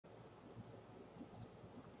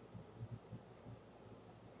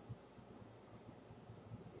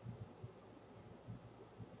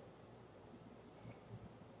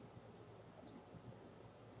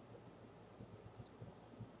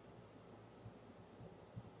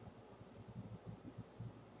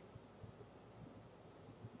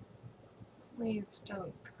Please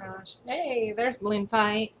don't crash. Hey, there's balloon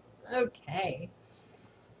fight. Okay.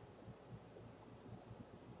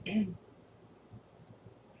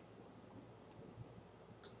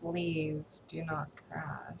 Please do not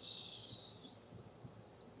crash.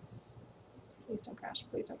 Please don't crash.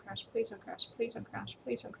 Please don't crash. Please don't crash. Please don't crash.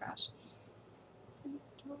 Please don't crash.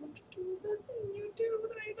 Please don't do the thing you do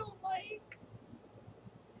that I don't like.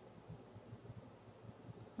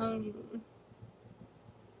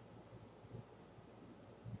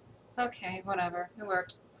 Okay, whatever. It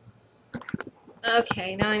worked.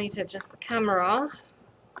 Okay, now I need to adjust the camera,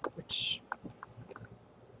 which...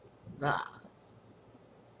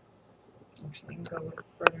 Actually, I can go a little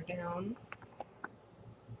further down.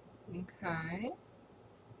 Okay.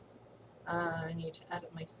 I need to edit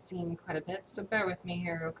my scene quite a bit, so bear with me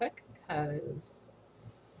here real quick, because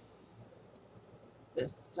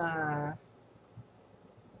this,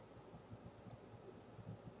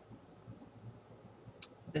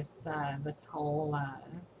 this whole,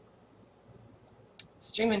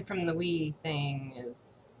 streaming from the Wii thing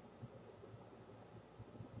is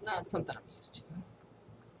not something I'm used to.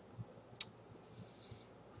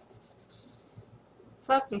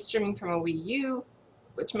 Plus, I'm streaming from a Wii U,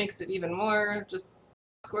 which makes it even more just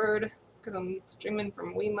awkward, because I'm streaming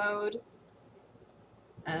from Wii mode,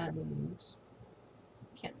 and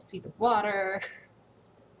can't see the water.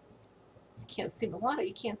 You can't see the water,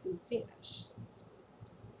 you can't see the fish.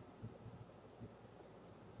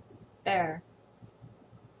 There.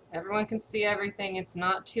 Everyone can see everything, it's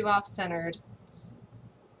not too off-centered.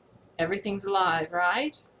 Everything's alive,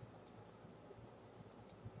 right?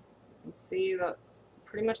 You can see the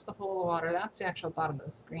pretty much the whole water. That's the actual bottom of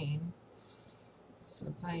the screen. So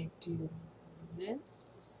if I do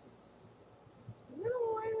this...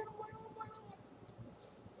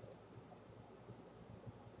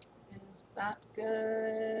 Is that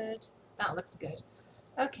good? That looks good.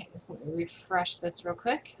 Okay, so let me refresh this real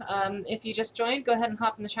quick. If you just joined, go ahead and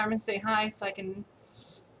hop in the chat room and say hi so I can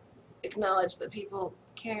acknowledge that people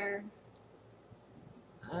care.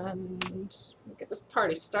 And get this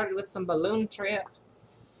party started with some balloon trip.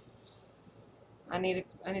 I need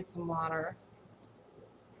some water.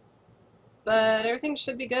 But everything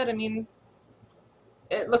should be good. I mean,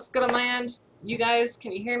 it looks good on my end. You guys,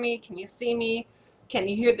 can you hear me? Can you see me? Can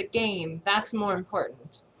you hear the game? That's more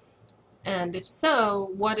important. And if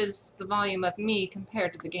so, what is the volume of me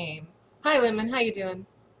compared to the game? Hi, Lemon. How you doing?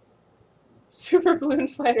 Super Balloon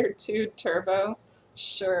Fighter 2 Turbo?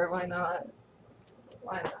 Sure, why not?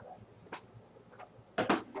 Why not?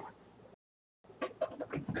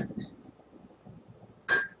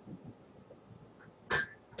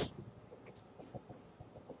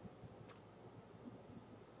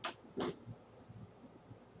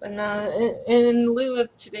 But in lieu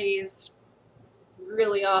of today's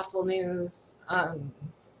really awful news,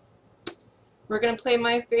 we're going to play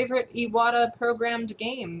my favorite Iwata programmed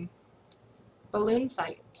game, Balloon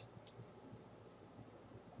Fight.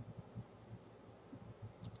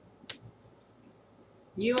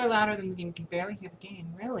 You are louder than the game. You can barely hear the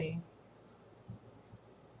game. Really?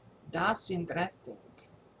 That's interesting.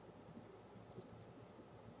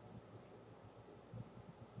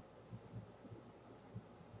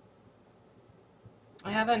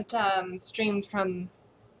 I haven't streamed from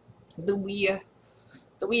the Wii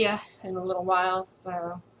in a little while,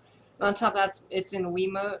 so on top of that, it's in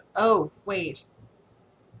Wii mode. Oh, wait.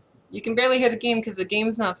 You can barely hear the game because the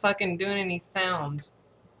game's not fucking doing any sound.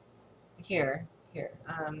 Here. There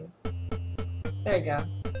you go.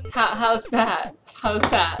 How's that? How's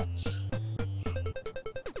that?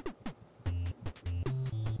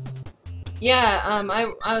 Yeah,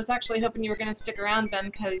 I was actually hoping you were gonna stick around, Ben,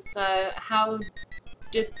 because how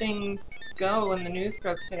did things go when the news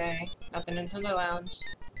broke today at the Nintendo Lounge?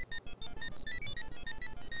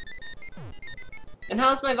 And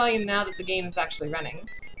how's my volume now that the game is actually running?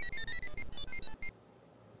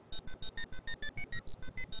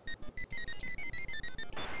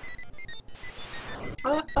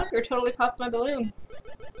 Oh, that fucker totally popped my balloon.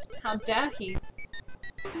 How dare he?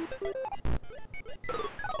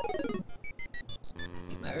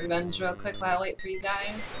 Get my revenge real quick while I wait for you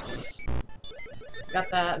guys. Got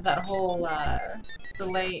that whole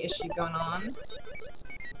delay issue going on.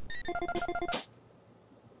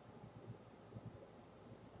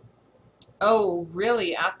 Oh,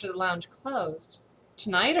 really? After the lounge closed?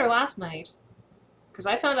 Tonight or last night? Because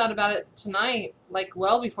I found out about it tonight, like,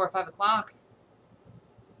 well before 5 o'clock.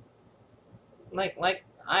 Like,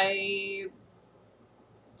 I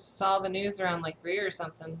saw the news around, like, 3 or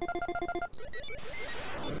something.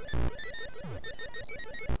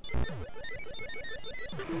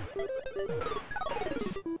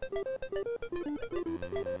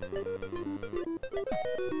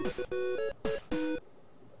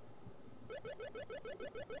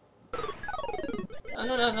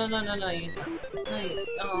 Oh, no, you don't. It's not you.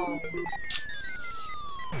 Oh.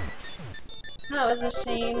 That was a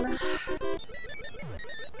shame.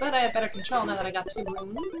 But I have better control now that I got 2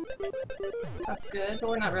 balloons. So that's good, but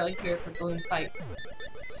we're not really here for balloon fight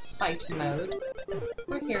mode.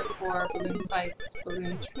 We're here for balloon fights,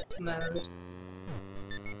 balloon trick mode.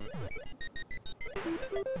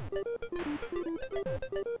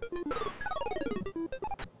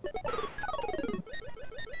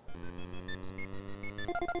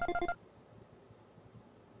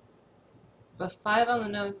 But 5 on the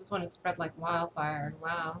nose is when it spread like wildfire.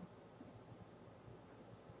 Wow.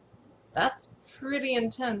 That's pretty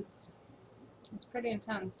intense. It's pretty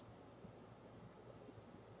intense.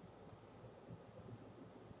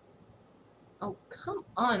 Oh, come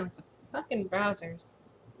on with the fucking browsers.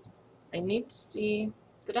 I need to see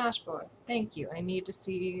the dashboard. Thank you. I need to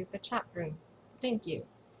see the chat room. Thank you.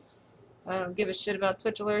 I don't give a shit about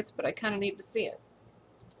Twitch alerts, but I kind of need to see it.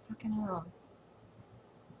 Fucking hell.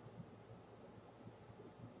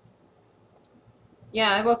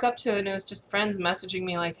 Yeah, I woke up to it and it was just friends messaging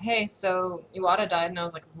me like, hey, so Iwata died, and I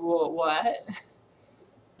was like, whoa, what?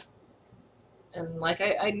 And like,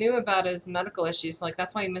 I knew about his medical issues, like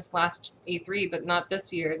that's why he missed last E3, but not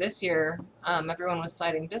this year. This year, everyone was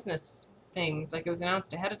citing business things, like it was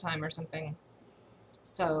announced ahead of time or something.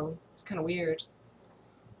 So, it's kind of weird.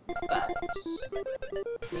 But,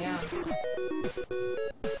 yeah.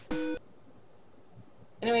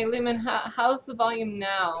 Anyway, Lumen, how's the volume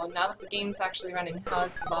now? Now that the game's actually running,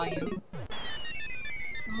 how's the volume?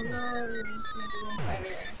 Oh no, it's my balloon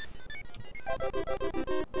fighter.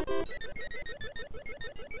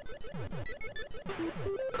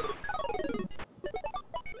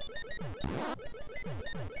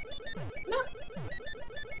 No.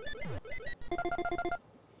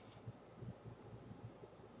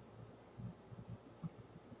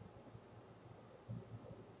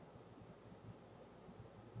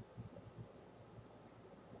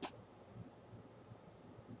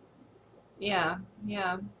 Yeah,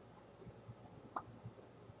 yeah.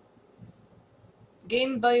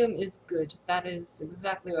 Game volume is good. That is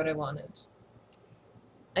exactly what I wanted.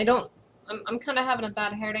 I'm kind of having a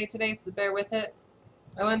bad hair day today, so bear with it.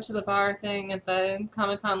 I went to the bar thing at the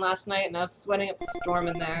Comic-Con last night, and I was sweating up a storm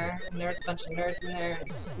in there, and there was a bunch of nerds in there, and it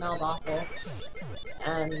just smelled awful.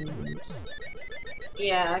 And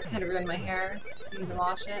yeah, it kind of ruined my hair. I need to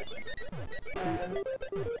wash it. So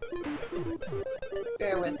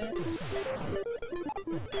bear with it.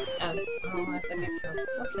 As I get killed.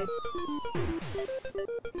 Okay.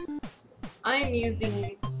 So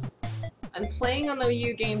I'm playing on the Wii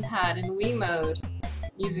U gamepad in Wii mode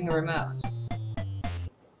using a remote.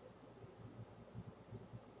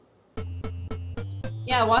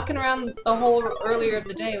 Yeah, walking around the whole earlier of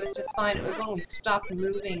the day was just fine. It was when we stopped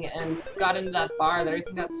moving and got into that bar that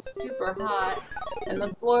everything got super hot, and the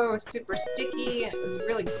floor was super sticky, and it was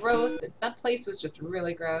really gross. That place was just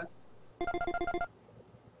really gross.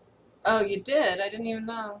 Oh, you did? I didn't even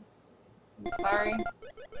know. I'm sorry.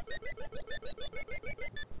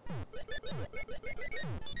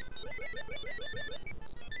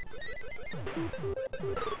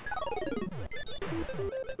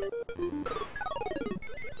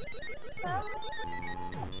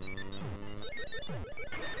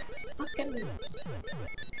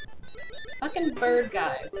 Fucking bird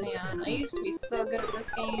guys, man. I used to be so good at this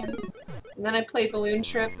game. And then I played Balloon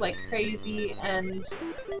Trip like crazy, and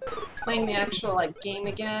playing the actual like game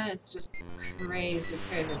again, it's just crazy.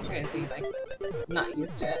 Like, not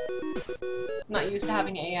used to it. Not used to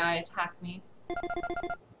having AI attack me.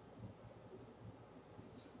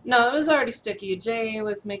 No, it was already sticky. Jay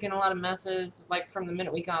was making a lot of messes, like, from the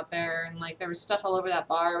minute we got there, and, like, there was stuff all over that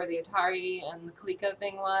bar where the Atari and the Coleco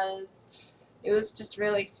thing was. It was just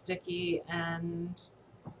really sticky, and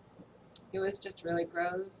it was just really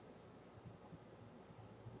gross.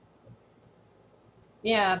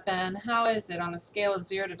 Yeah, Ben, how is it on a scale of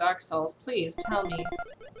 0 to Dark Souls? Please, tell me.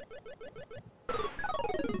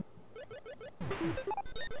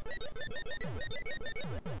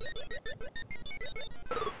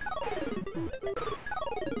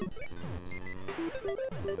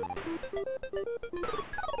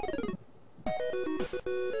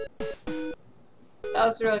 That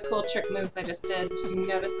was a really cool trick moves I just did. Did you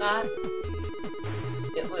notice that?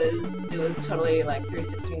 It was totally like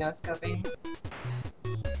 360 no-scoping.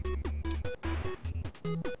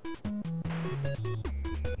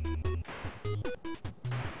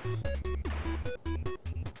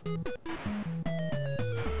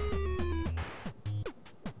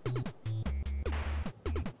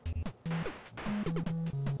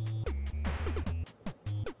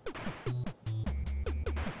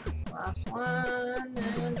 Last one,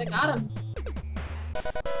 I got him.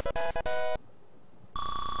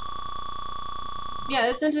 Yeah,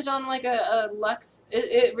 isn't it on like a Lux?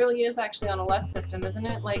 It really is actually on a Lux system, isn't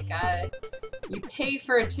it? Like, you pay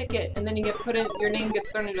for a ticket and then you get put in, your name gets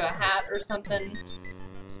thrown into a hat or something.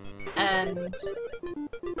 And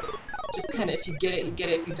just kind of, if you get it, you get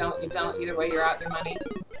it. If you don't, you don't. Either way, you're out your money.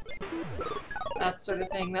 That sort of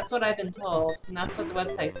thing. That's what I've been told, and that's what the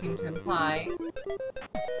website seemed to imply.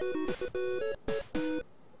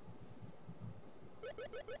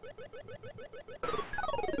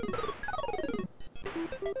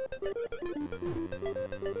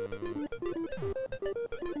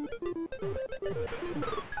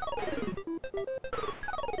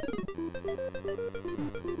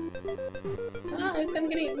 Ah, he's gonna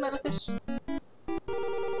get eaten by the fish.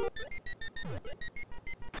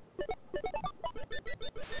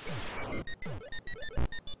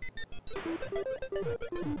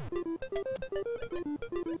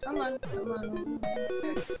 Come on, come on.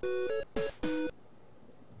 There.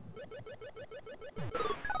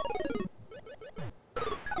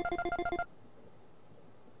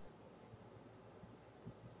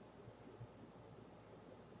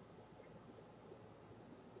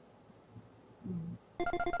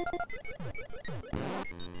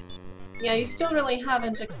 Yeah, you still really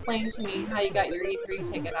haven't explained to me how you got your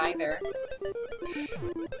E3 ticket either.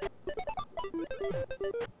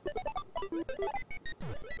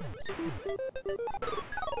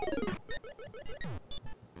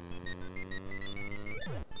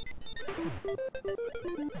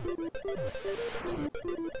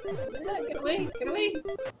 Yeah, get away, get away!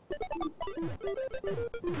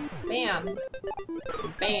 Bam.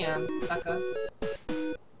 Bam, sucker.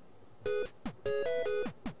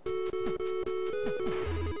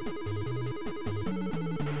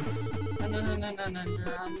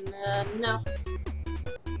 No.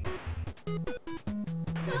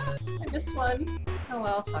 Ah, I missed one. Oh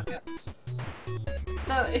well, fuck it.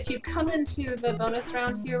 So if you come into the bonus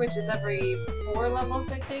round here, which is every 4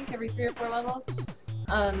 levels, I think, every 3 or 4 levels,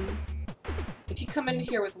 if you come in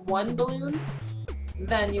here with 1 balloon,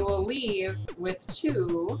 then you will leave with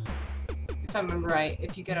 2, if I remember right,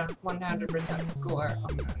 if you get a 100% score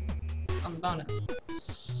on the bonus.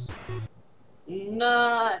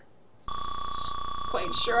 Not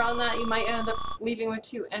quite sure on that. You might end up leaving with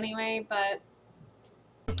 2 anyway, but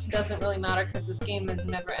it doesn't really matter because this game is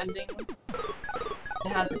never ending.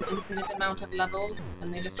 It has an infinite amount of levels,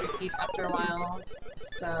 and they just repeat after a while,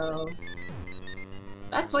 so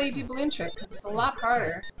that's why you do Balloon Trick, because it's a lot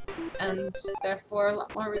harder, and therefore a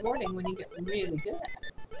lot more rewarding when you get really good at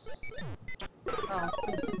it. Oh,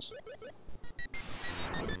 so much.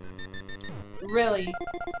 Really?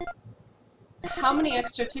 How many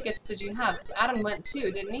extra tickets did you have? Because Adam went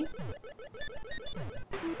too, didn't he?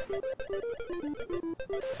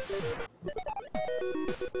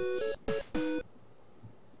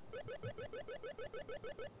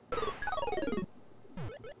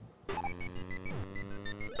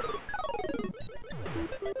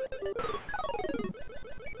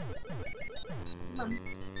 Come on.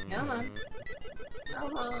 Come on.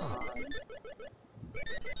 Come on.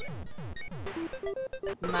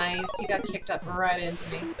 Nice, he got kicked up right into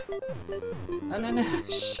me. Oh no no,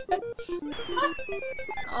 shit.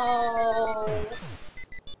 Oh.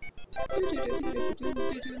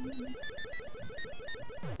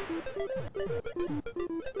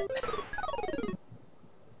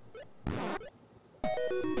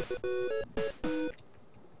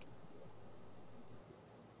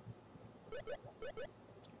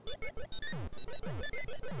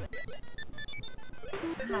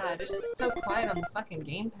 God, it is so quiet on the fucking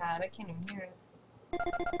gamepad, I can't even hear it.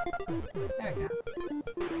 There we go.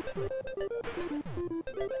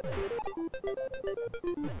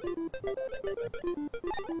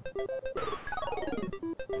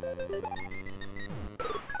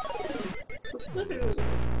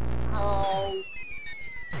 Oh.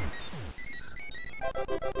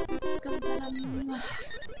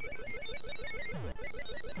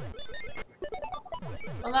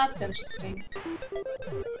 Well, that's interesting.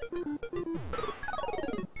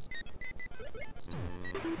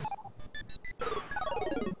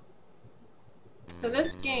 So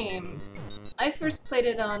this game, I first played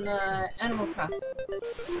it on Animal Crossing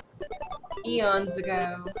eons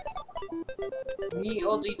ago. Me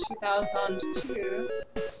oldie 2002.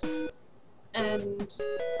 And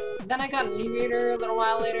then I got an e-reader a little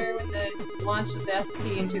while later with the launch of the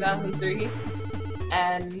SP in 2003.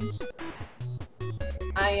 And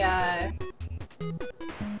I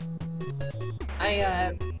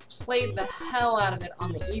played the hell out of it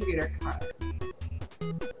on the e-reader cards.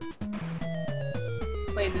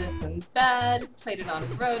 played this in bed, played it on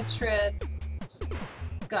road trips,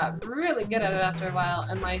 got really good at it after a while,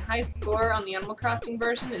 and my high score on the Animal Crossing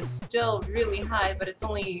version is still really high, but it's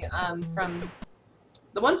only from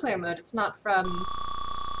the one-player mode. It's not from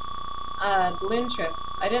Balloon Trip.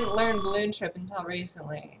 I didn't learn Balloon Trip until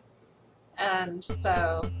recently, and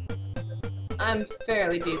so I'm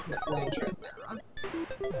fairly decent at Balloon Trip now.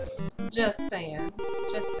 Just saying.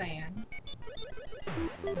 Just saying.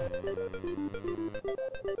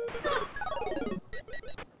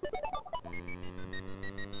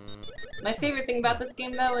 My favorite thing about this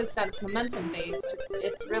game, though, is that it's momentum-based.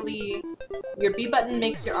 It's really... Your B button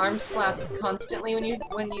makes your arms flap constantly when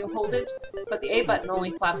you hold it, but the A button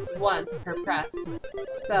only flaps once per press.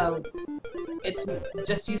 So it's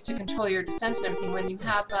just used to control your descent and everything. When you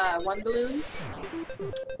have one balloon,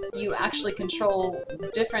 you actually control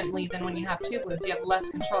differently than when you have two balloons. You have less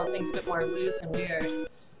control, things a bit more loose and weird.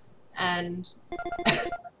 And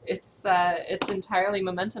it's entirely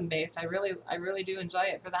momentum-based. I really do enjoy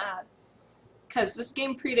it for that. Because this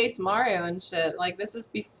game predates Mario and shit. Like, this is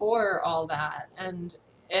before all that, and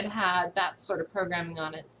it had that sort of programming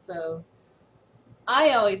on it, so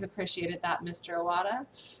I always appreciated that, Mr. Iwata.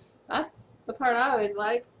 That's the part I always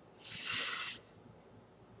like.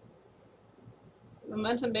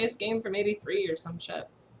 Momentum-based game from '83 or some shit.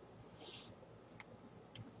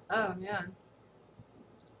 Oh, man.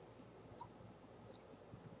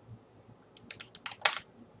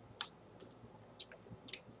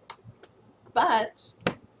 But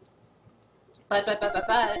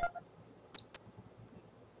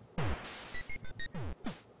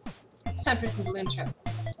it's time for some Balloon Trip.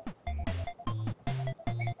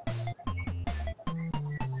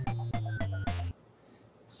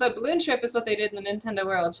 So Balloon Trip is what they did in the Nintendo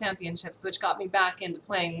World Championships, which got me back into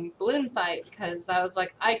playing Balloon Fight, because I was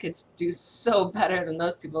like, I could do so better than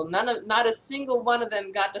those people. Not a single one of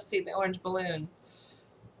them got to see the orange balloon.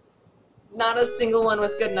 Not a single one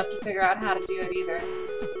was good enough to figure out how to do it either.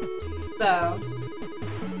 So,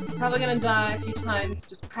 probably gonna die a few times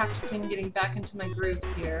just practicing getting back into my groove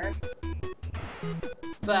here.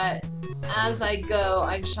 But as I go,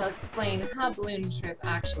 I shall explain how Balloon Trip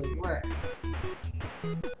actually works.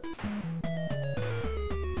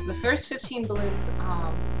 The first 15 balloons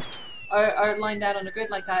are lined out on a grid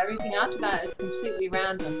like that. Everything after that is completely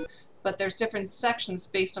random, but there's different sections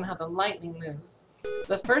based on how the lightning moves.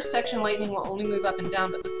 The first section, lightning will only move up and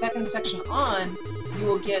down, but the second section on, you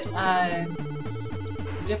will get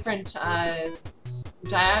different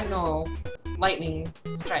diagonal lightning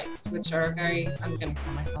strikes, which are very... I'm gonna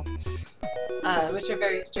kill myself. Which are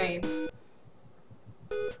very strange.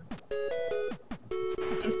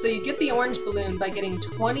 And so you get the orange balloon by getting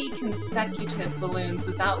 20 consecutive balloons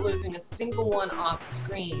without losing a single one off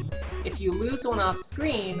screen. If you lose one off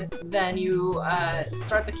screen, then you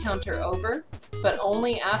start the counter over, but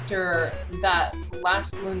only after that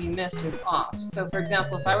last balloon you missed is off. So for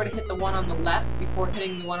example, if I were to hit the one on the left before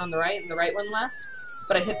hitting the one on the right and the right one left,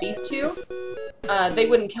 but I hit these two, they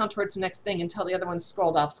wouldn't count towards the next thing until the other one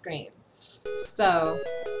scrolled off screen. So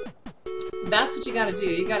that's what you gotta do.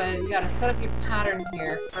 You gotta set up your pattern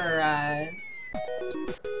here for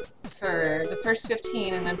the first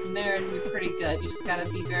 15, and then from there you're pretty good. You just gotta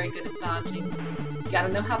be very good at dodging. You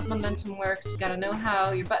gotta know how the momentum works. You gotta know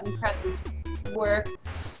how your button presses work.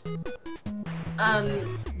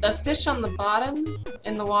 The fish on the bottom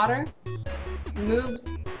in the water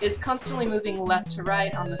is constantly moving left to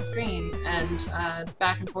right on the screen, and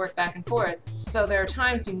back and forth, back and forth. So there are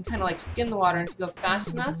times you can kind of like skim the water, and if you go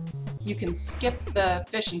fast enough, you can skip the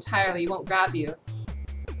fish entirely. He won't grab you.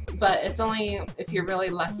 But it's only if you're really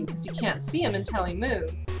lucky, because you can't see him until he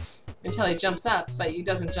moves, until he jumps up, but he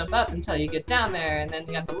doesn't jump up until you get down there, and then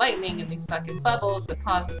you got the lightning and these fucking bubbles that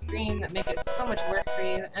pause the screen that make it so much worse for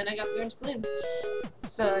you, and I got the orange balloon.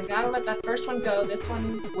 So I gotta let that first one go. This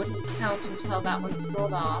one wouldn't count until that one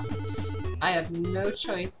scrolled off. I have no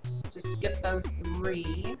choice to skip those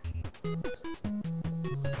 3.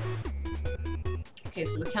 Okay,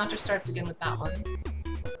 so the counter starts again with that one.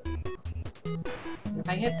 If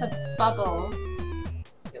I hit the bubble,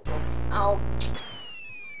 it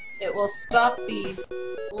will stop the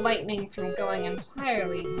lightning from going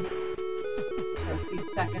entirely for a few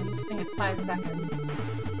seconds. I think it's 5 seconds.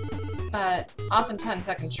 But oftentimes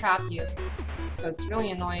that can trap you, so it's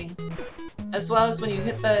really annoying. As well as when you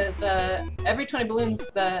hit every 20 balloons,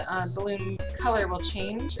 the balloon color will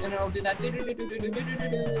change, and it'll do that do do do do do do do do do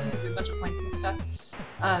do, and do a bunch of points and stuff.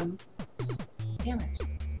 Damn it.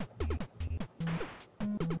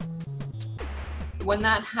 When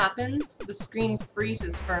that happens, the screen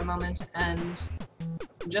freezes for a moment, and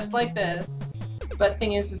just like this, But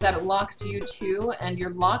thing is that it locks you too, and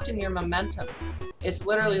you're locked in your momentum. It's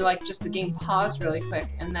literally like just the game paused really quick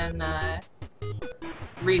and then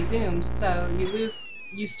resumed, so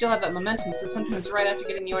you still have that momentum, so sometimes right after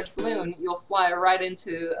getting the orange balloon, you'll fly right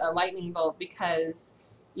into a lightning bolt because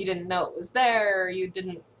you didn't know it was there, or you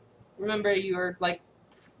didn't remember you were like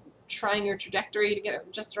trying your trajectory to get it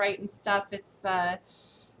just right and stuff. It's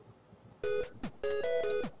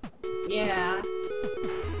yeah.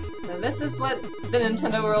 So this is what the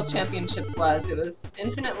Nintendo World Championships was. It was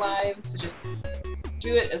infinite lives, just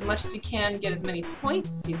do it as much as you can, get as many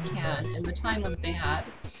points as you can in the time limit they had.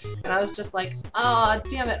 And I was just like, ah,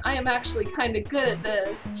 damn it, I am actually kind of good at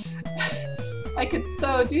this. I could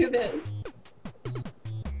so do this.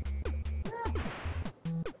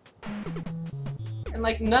 And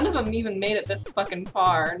like, none of them even made it this fucking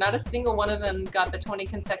far. Not a single one of them got the 20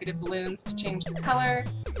 consecutive balloons to change the color.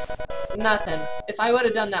 Nothing. If I would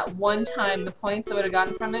have done that one time, the points I would have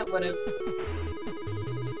gotten from it would have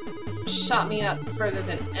shot me up further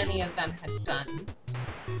than any of them had done.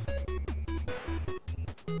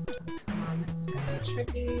 Oh, come on, this is gonna be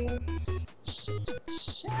tricky. Shit,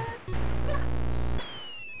 shit.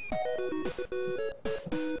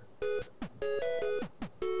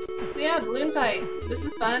 So yeah, balloon fight. This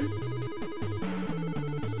is fun.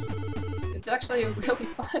 It's actually really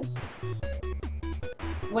fun.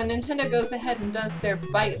 When Nintendo goes ahead and does their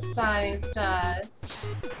bite-sized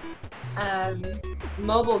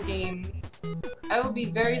mobile games, I will be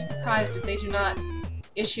very surprised if they do not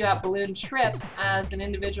issue out Balloon Trip as an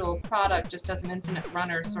individual product, just as an infinite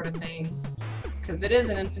runner sort of thing. Because it is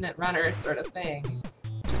an infinite runner sort of thing.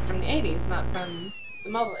 Just from the 80s, not from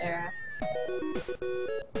the mobile era.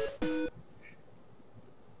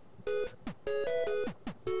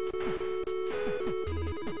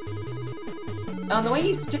 The way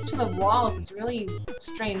you stick to the walls is really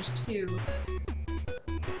strange too.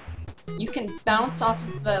 You can bounce off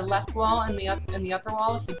of the left wall and the upper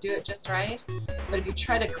wall if you do it just right, but if you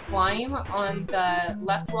try to climb on the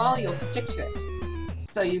left wall, you'll stick to it.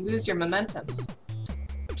 So you lose your momentum.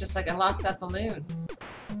 Just like I lost that balloon.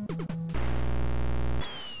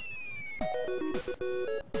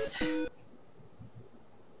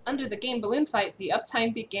 Under the game balloon fight, the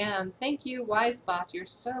uptime began. Thank you, Wisebot. You're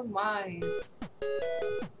so wise.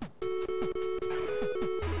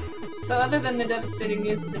 So other than the devastating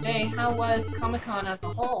news of the day, how was Comic-Con as a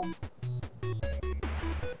whole?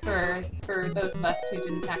 For those of us who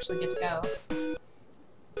didn't actually get to go.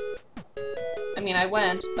 I mean, I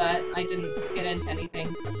went, but I didn't get into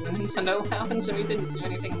anything except for the Nintendo Lounge, and we didn't do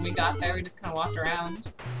anything when we got there. We just kind of walked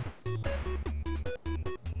around.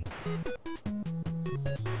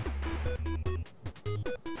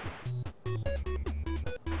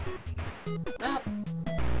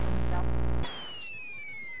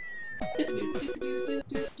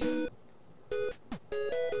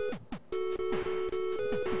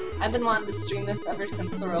 I've been wanting to stream this ever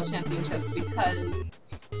since the World Championships because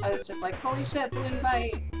I was just like, holy shit, balloon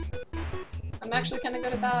fight! I'm actually kinda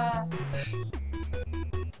good at that.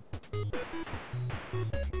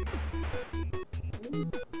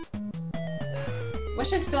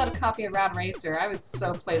 Wish I still had a copy of Rad Racer. I would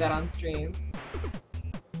so play that on stream.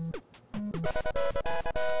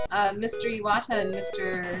 Mr. Iwata and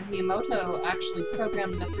Mr. Miyamoto actually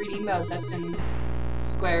programmed the 3D mode that's in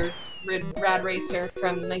Square's Rad Racer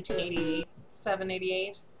from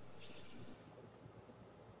 1987-88.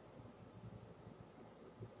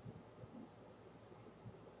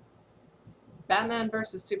 Batman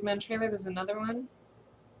vs. Superman trailer, there's another one.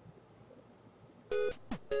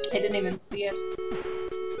 I didn't even see it.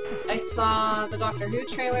 I saw the Doctor Who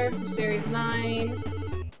trailer for Series 9.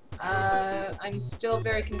 I'm still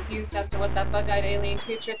very confused as to what that bug-eyed alien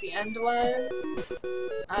creature at the end was.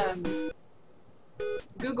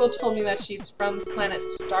 Google told me that she's from planet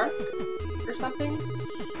Stark or something.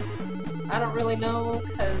 I don't really know,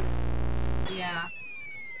 cause yeah.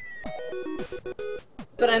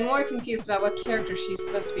 But I'm more confused about what character she's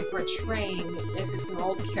supposed to be portraying, if it's an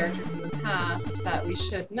old character from the past that we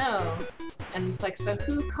should know. And it's like, so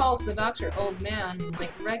who calls the Doctor old man,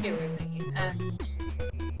 like, regularly? And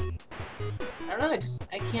I don't know,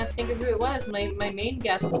 I can't think of who it was. My main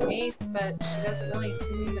guess is Ace, but she doesn't really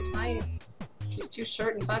seem the type. She's too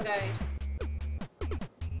short and bug-eyed.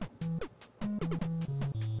 No.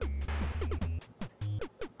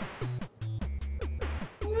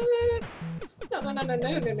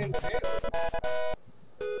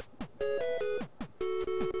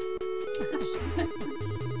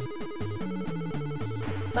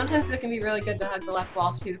 Sometimes it can be really good to hug the left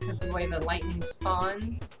wall too, because of the way the lightning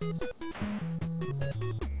spawns.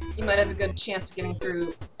 You might have a good chance of getting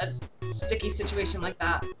through sticky situation like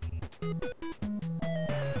that.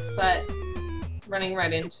 But running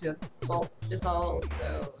right into a bolt is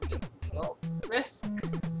also a difficult risk.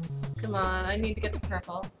 Come on, I need to get to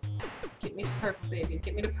purple. Get me to purple, baby.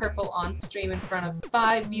 Get me to purple on stream in front of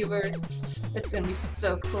 5 viewers. It's gonna be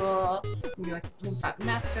so cool. I'm gonna be like Bloom Fat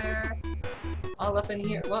Master. All up in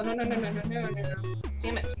here. Whoa, no.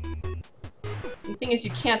 Damn it. The thing is,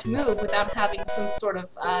 you can't move without having some sort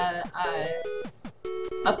of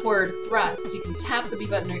upward thrust. You can tap the B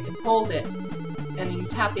button or you can hold it. And you can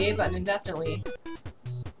tap the A button indefinitely.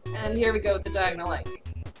 And here we go with the diagonal lightning.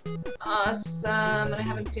 Awesome, and I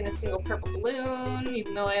haven't seen a single purple balloon,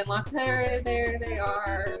 even though I unlocked there they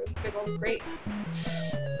are, big old grapes.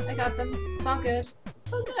 I got them. It's all good.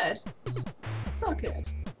 It's all good. It's all good.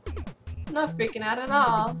 I'm not freaking out at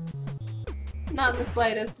all. Not in the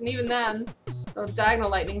slightest, and even then, the diagonal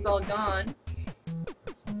lightning's all gone.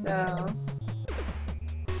 So...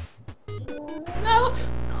 No!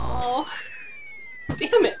 Oh!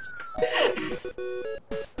 Damn it!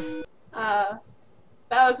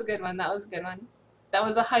 That was a good one, that was a good one. That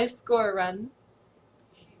was a high score run.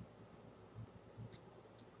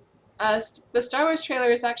 The Star Wars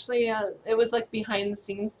trailer is actually, it was like behind the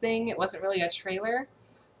scenes thing, it wasn't really a trailer.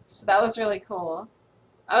 So that was really cool.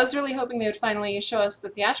 I was really hoping they would finally show us the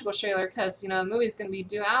theatrical trailer because, you know, the movie's going to be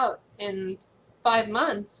due out in 5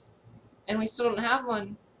 months. And we still don't have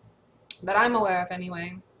one. That I'm aware of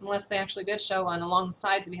anyway. Unless they actually did show one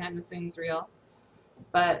alongside the behind the scenes reel.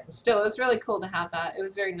 But still, it was really cool to have that. It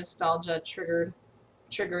was very nostalgia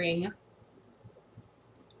triggering.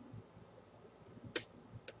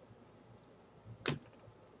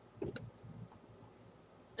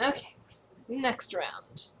 Okay, next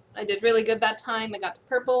round. I did really good that time. I got to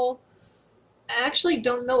purple. I actually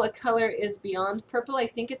don't know what color is beyond purple. I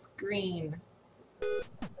think it's green.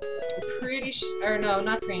 I'm pretty sure, or no,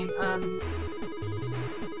 not green.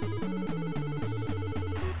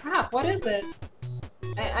 Crap, what is it?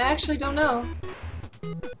 I actually don't know.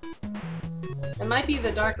 It might be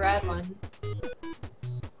the dark red one.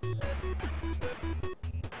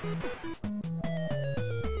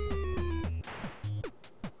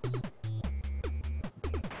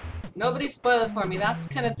 Nobody spoil it for me. That's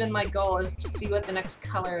kind of been my goal, is to see what the next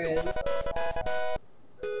color is.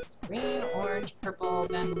 It's green, orange, purple,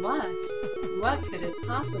 then what? What could it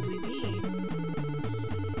possibly be?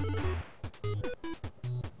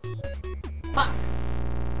 Fuck!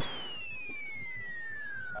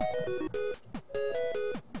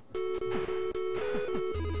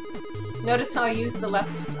 Notice how I used the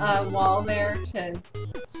left wall there to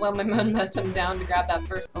slow my momentum down to grab that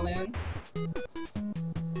first balloon? And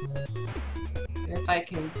if I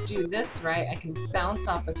can do this right, I can bounce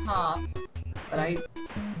off the top, but it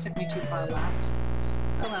took me too far left.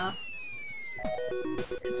 Oh well.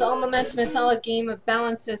 It's all momentum, it's all a game of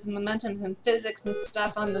balances and momentums and physics and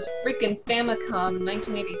stuff on the freaking Famicom in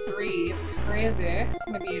 1983. It's crazy.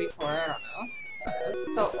 Maybe 84, I don't know. But it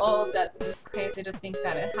was so old that it was crazy to think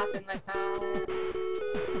that it happened like that.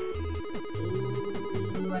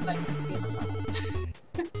 Ooh, I like this game a lot.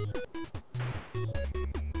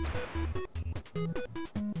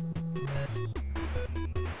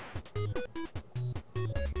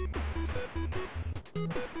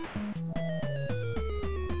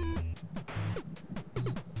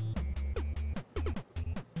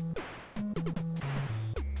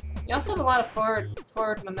 You also have a lot of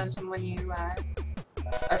forward momentum when you are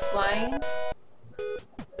flying.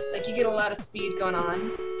 Like, you get a lot of speed going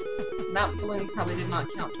on. That balloon probably did not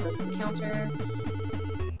count towards the counter.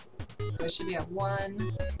 So I should be at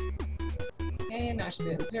 1. Okay, now I should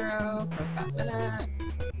be at 0 for a fat minute.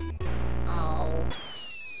 Oh.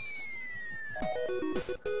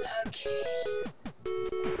 Okay.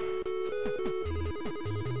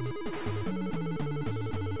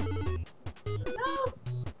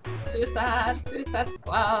 Suicide! Suicide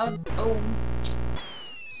Squad! Boom!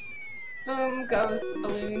 Boom goes the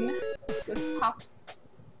balloon. Goes pop.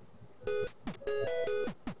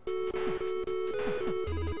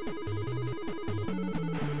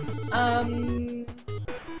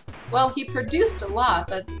 Well, he produced a lot,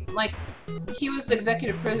 but, like, he was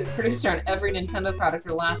executive producer on every Nintendo product for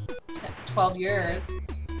the last 12 years.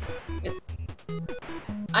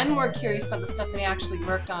 I'm more curious about the stuff that he actually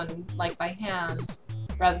worked on, like, by hand,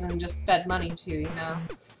 rather than just fed money to, you know?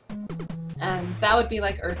 And that would be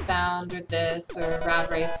like EarthBound, or this, or Rad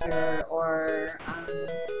Racer, or,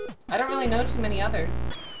 I don't really know too many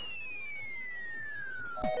others.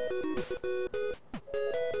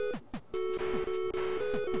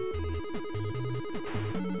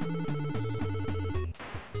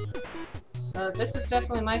 this is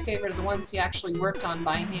definitely my favorite of the ones he actually worked on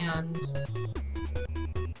by hand.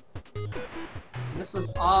 This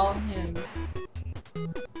was all him.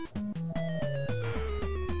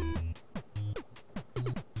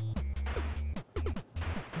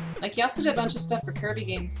 Like, he also did a bunch of stuff for Kirby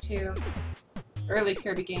games, too. Early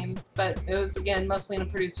Kirby games, but it was, again, mostly in a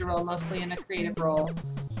producer role, mostly in a creative role.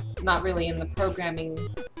 Not really in the programming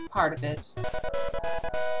part of it.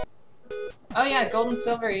 Oh yeah, Gold and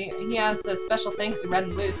Silver, he has a special thanks in Red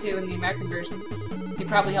and Blue, too, in the American version. He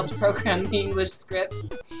probably helped program the English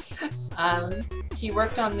script. He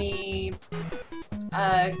worked on the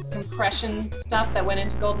compression stuff that went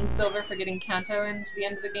into Gold and Silver for getting Kanto into the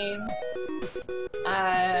end of the game.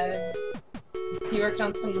 He worked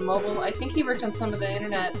on some of the mobile... I think he worked on some of the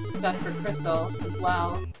internet stuff for Crystal as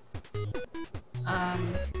well.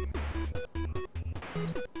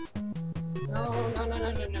 No.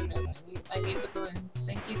 I need the balloons.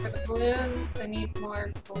 Thank you for the balloons. I need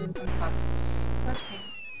more balloons on the pot. Okay.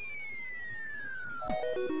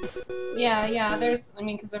 Yeah, there's... I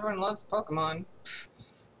mean, because everyone loves Pokemon.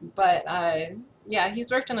 But, yeah, he's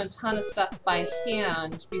worked on a ton of stuff by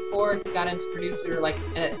hand before he got into producer, like,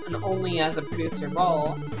 an only as a producer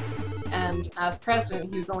role. And as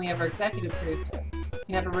president, he was only ever executive producer.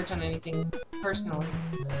 He never worked on anything personally.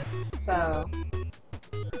 So,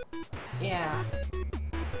 yeah.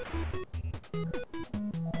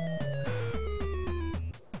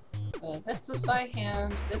 This was by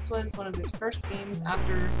hand. This was one of his first games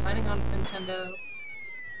after signing on with Nintendo.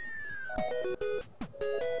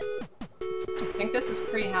 I think this is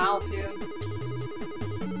pre-HAL, too.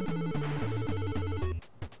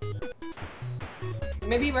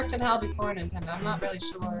 Maybe he worked at HAL before Nintendo, I'm not really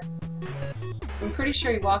sure. So I'm pretty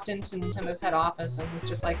sure he walked into Nintendo's head office and was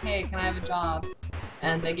just like, hey, can I have a job?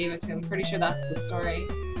 And they gave it to him. I'm pretty sure that's the story.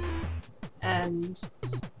 And...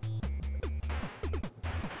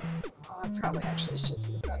 oh, I probably actually should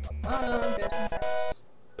use that one. Oh no,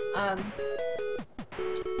 I'm good.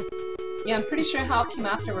 Yeah, I'm pretty sure HAL came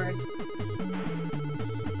afterwards.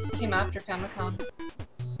 Came after Famicom.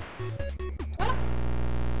 Ah.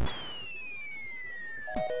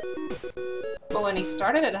 But when he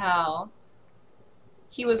started at HAL,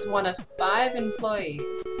 he was one of 5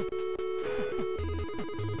 employees.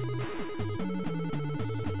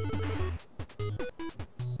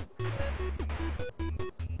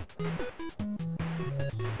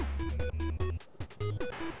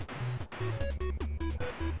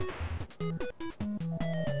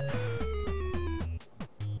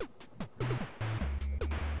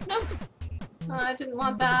 No! Oh, I didn't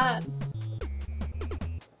want that.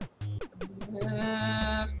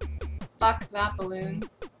 Fuck that balloon.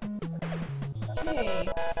 Okay.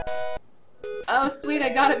 Oh, sweet, I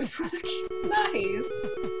got it before the game. Nice!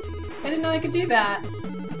 I didn't know I could do that.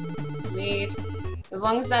 Sweet. As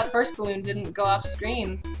long as that first balloon didn't go off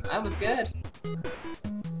screen, I was good.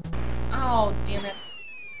 Oh, damn it.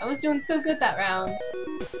 I was doing so good that round.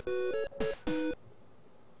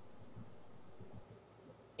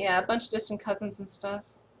 Yeah, a bunch of distant cousins and stuff.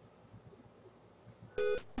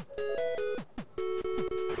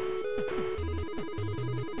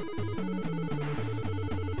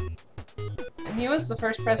 And he was the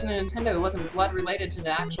first president of Nintendo who wasn't blood related to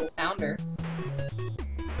the actual founder.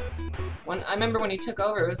 I remember when he took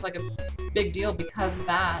over, it was like a big deal because of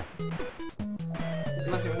that. Because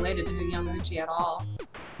he wasn't related to Yamauchi at all.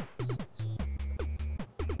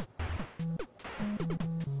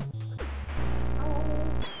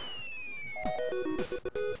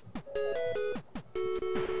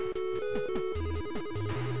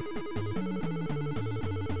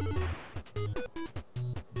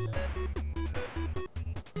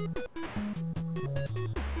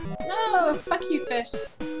 No, fuck you, fish.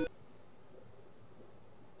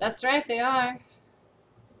 That's right, they are.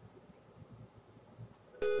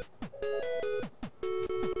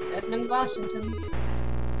 Edmond, Washington.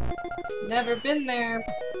 Never been there.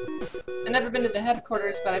 I've never been to the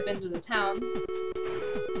headquarters, but I've been to the town.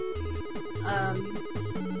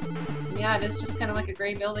 Yeah, it is just kind of like a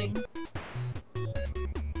gray building.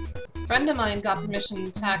 A friend of mine got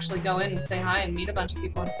permission to actually go in and say hi and meet a bunch of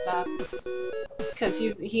people and stuff. Because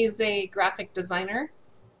he's a graphic designer,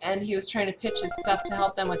 and he was trying to pitch his stuff to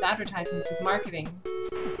help them with advertisements, with marketing.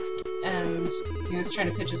 And he was trying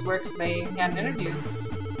to pitch his work, so they had an interview.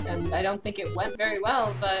 And I don't think it went very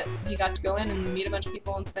well, but he got to go in and meet a bunch of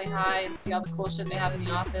people and say hi and see all the cool shit they have in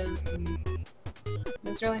the office, and it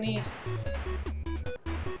was really neat.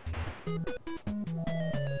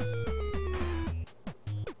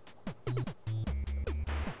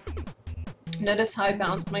 Notice how I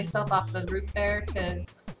bounced myself off the roof there to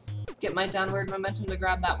get my downward momentum to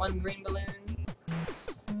grab that one green balloon?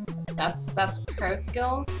 That's pro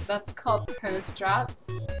skills. That's called pro strats.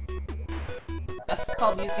 That's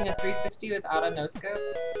called using a 360 without a no scope,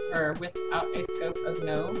 or without a scope of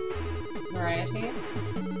no variety.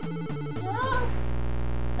 Ah,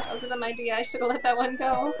 that was a dumb idea. I should have let that one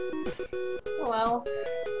go. Well.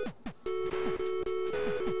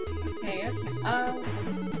 Okay, okay.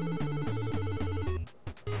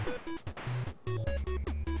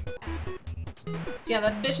 So yeah,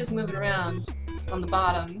 that fish is moving around on the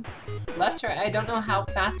bottom. Left, right, I don't know how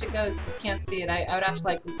fast it goes because you can't see it. I would have to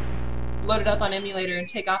like load it up on emulator and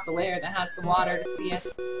take off the layer that has the water to see it.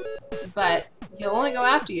 But he'll only go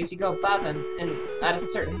after you if you go above him and at a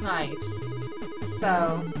certain height.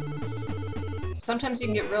 So sometimes you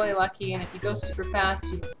can get really lucky, and if you go super fast,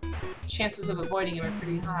 chances of avoiding him are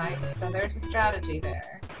pretty high. So there's a strategy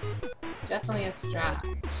there. Definitely a strat.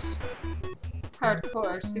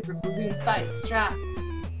 Hardcore super balloon fight strats.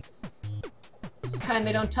 Kind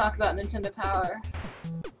they don't talk about Nintendo Power.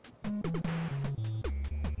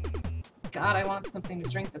 God, I want something to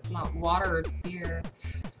drink that's not water or beer.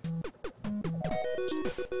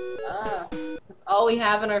 That's all we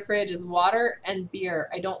have in our fridge is water and beer.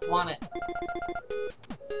 I don't want it.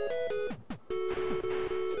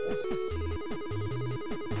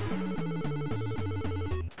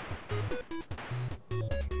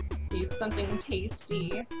 Need something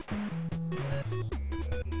tasty.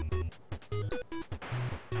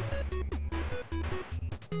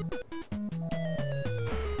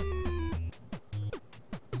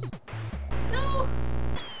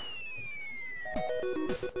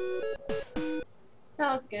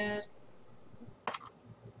 That was good.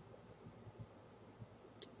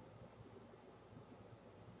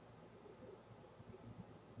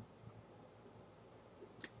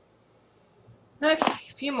 Okay,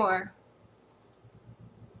 a few more.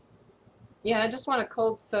 Yeah, I just want a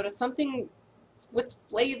cold soda. Something with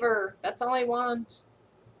flavor. That's all I want.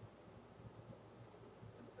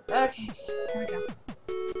 Okay, here we go.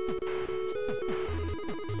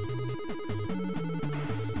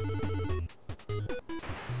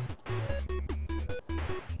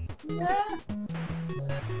 Yeah.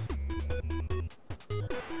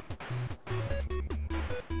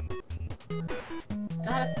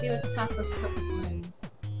 Gotta see what's past those purple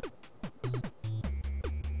balloons.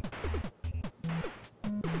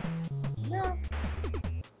 No.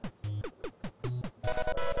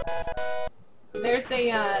 There's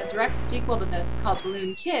a direct sequel to this called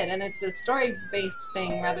Balloon Kid, and it's a story-based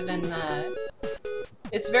thing rather than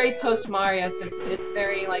it's very post-Mario, so it's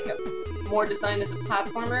very like more designed as a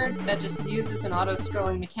platformer that just uses an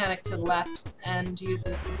auto-scrolling mechanic to the left and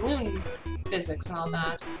uses the balloon physics and all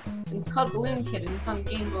that. And it's called Balloon Kid, and it's on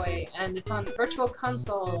Game Boy, and it's on Virtual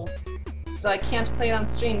Console, so I can't play it on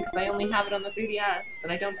stream because I only have it on the 3DS,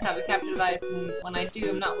 and I don't have a capture device, and when I do,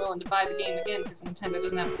 I'm not willing to buy the game again because Nintendo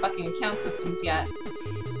doesn't have fucking account systems yet.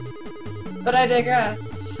 But I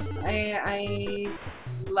digress. I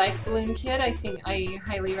like Balloon Kid. I think I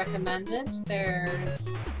highly recommend it. There's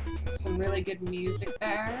some really good music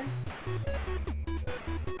there.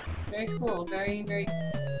 It's very cool. Very, very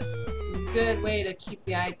good way to keep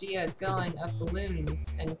the idea going of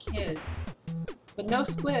balloons and kids. But no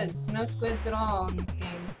squids. No squids at all in this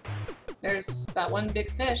game. There's that one big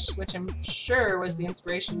fish, which I'm sure was the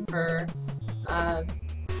inspiration for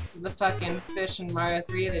the fucking fish in Mario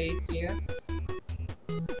 3 that eats you.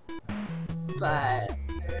 But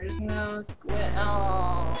there's no squid.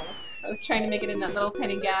 Oh, I was trying to make it in that little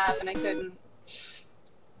tiny gap and I couldn't.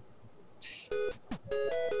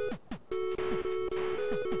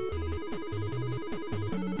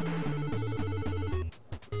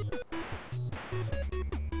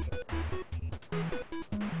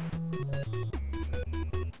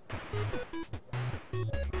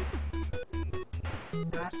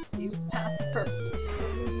 Gotta see what's past the purple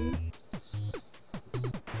balloons.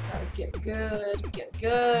 Gotta get good, get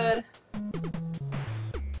good.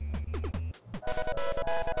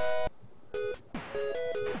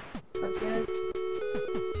 Focus.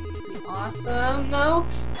 Be awesome. No.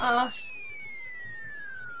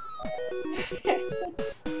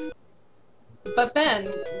 But Ben,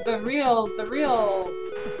 the real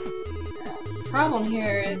problem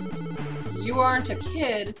here is you aren't a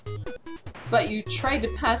kid, but you tried to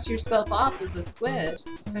pass yourself off as a squid.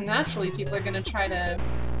 So naturally people are gonna try to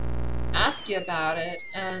ask you about it,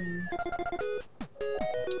 and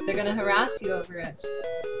they're gonna harass you over it.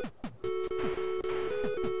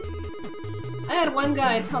 I had one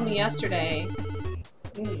guy tell me yesterday,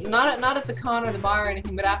 not at the con or the bar or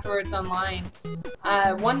anything, but afterwards online,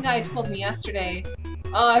 one guy told me yesterday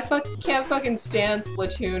Oh, I can't fucking stand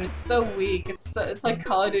Splatoon. It's so weak. It's like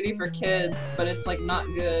Call of Duty for kids, but it's like not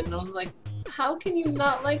good. And I was like, how can you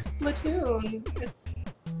not like Splatoon? It's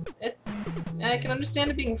I can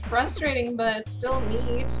understand it being frustrating, but it's still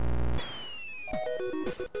neat.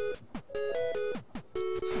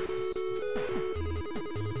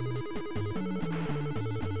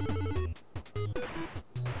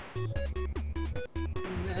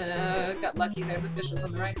 Got lucky there, the fish was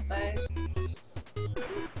on the right side.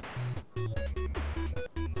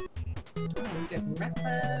 Oh, I'm getting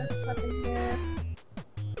reckless up in here.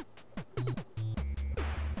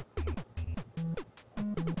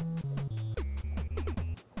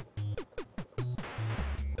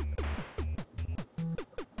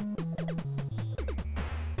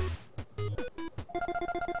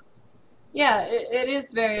 Yeah, it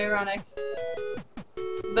is very ironic.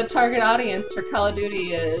 The target audience for Call of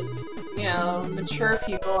Duty is, you know, mature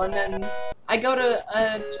people, and then I go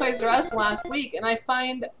to Toys R Us last week and I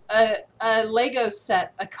find a Lego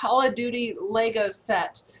set, a Call of Duty Lego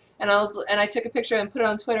set, and I took a picture and put it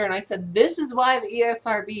on Twitter, and I said, this is why the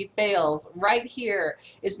ESRB fails right here,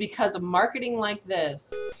 is because of marketing like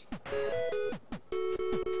this.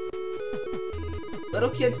 Little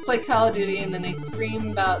kids play Call of Duty and then they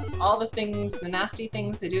scream about all the things, the nasty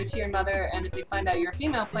things they do to your mother, and if they find out you're a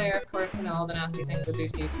female player, of course, you know, all the nasty things they do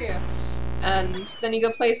to you too. And then you go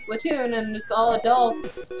play Splatoon and it's all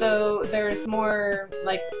adults, so there's more,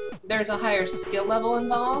 like, there's a higher skill level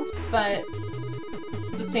involved, but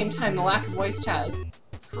at the same time the lack of voice chat is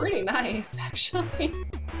pretty nice, actually.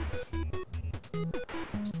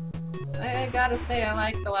 I gotta say, I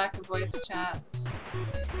like the lack of voice chat.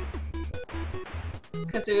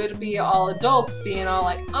 Because it would be all adults being all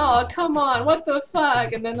like, oh, come on, what the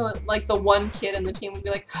fuck? And then, like, the one kid in the team would be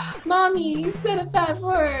like, Mommy, you said a bad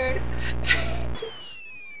word.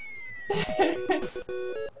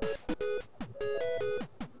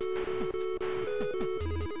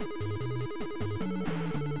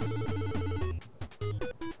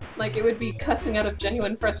 Like, it would be cussing out of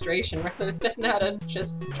genuine frustration rather than out of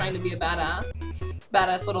just trying to be a badass.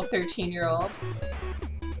 Badass little 13-year-old.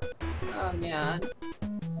 Oh, man.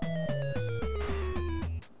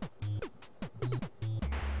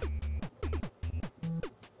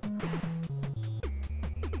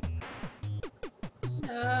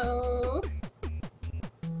 No.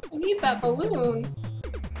 I need that balloon.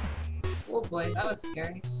 Oh boy, that was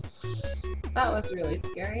scary. That was really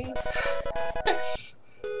scary.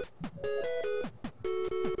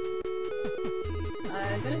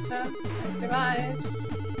 I did it though. I survived.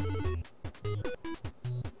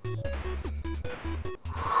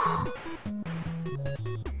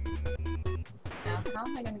 Now, how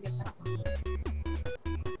am I gonna get that one?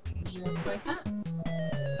 Just like that.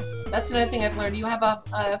 That's another thing I've learned. You have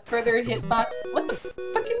a further hitbox. What the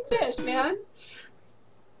fucking fish, man?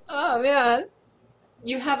 Oh, man.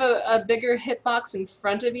 You have a bigger hitbox in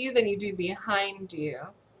front of you than you do behind you.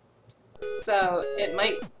 So it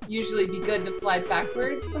might usually be good to fly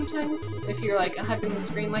backwards sometimes if you're like hugging the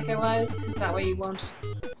screen like I was, because that way you won't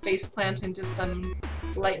face plant into some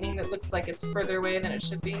lightning that looks like it's further away than it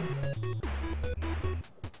should be.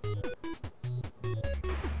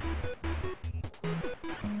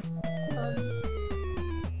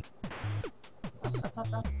 Up,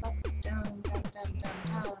 down, down, down, down,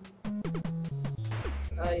 down.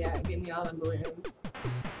 Oh yeah, give me all the balloons.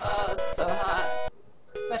 Oh, it's so hot.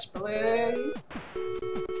 Such balloons.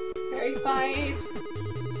 Fairy fight.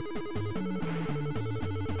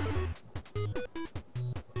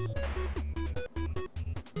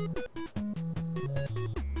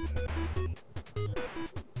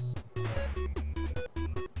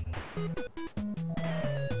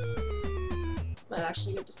 Might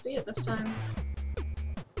actually get to see it this time.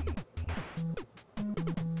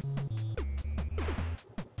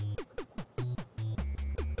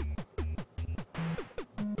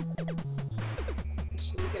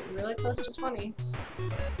 Really close to 20.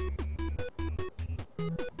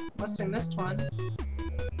 Unless I missed one.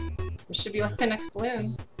 It should be like the next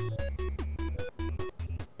balloon.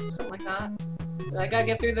 Something like that. I gotta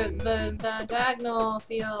get through the diagonal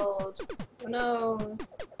field. Who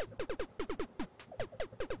knows?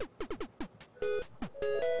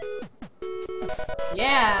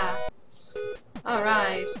 Yeah!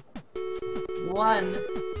 Alright. 1,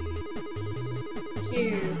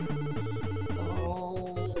 2,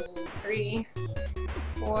 3,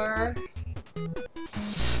 4.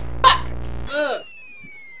 Fuck! Ugh!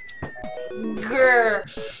 Grr!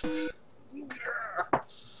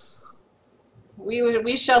 Grr!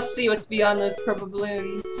 We shall see what's beyond those purple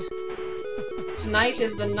balloons. Tonight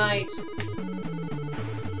is the night.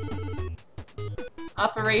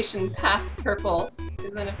 Operation Past Purple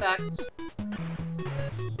is in effect.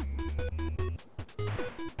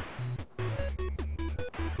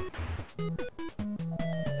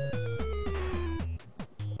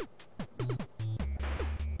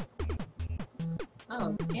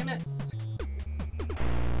 Oh, damn it.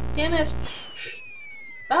 Damn it!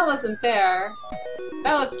 That wasn't fair.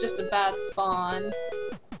 That was just a bad spawn.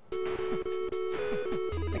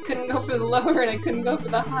 I couldn't go for the lower and I couldn't go for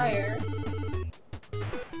the higher.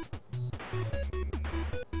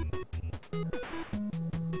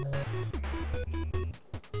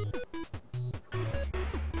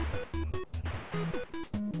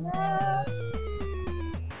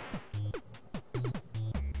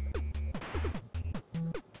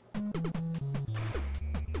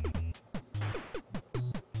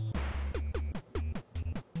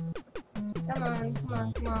 Come on, come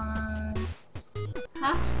on, come on.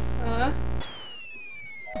 Huh?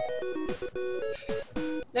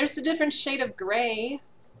 There's a different shade of gray.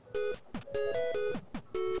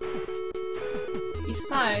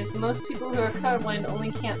 Besides, most people who are colorblind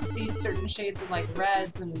only can't see certain shades of like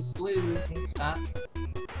reds and blues and stuff.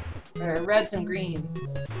 Or reds and greens.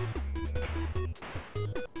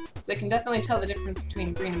 So I can definitely tell the difference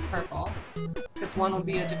between green and purple. Because one will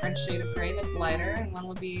be a different shade of gray that's lighter, and one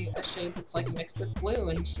will be a shade that's like mixed with blue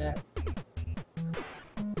and shit.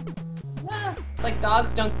 Yeah, it's like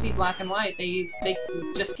dogs don't see black and white, they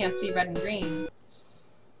just can't see red and green.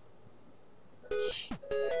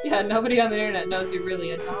 Yeah, nobody on the internet knows you're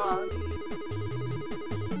really a dog.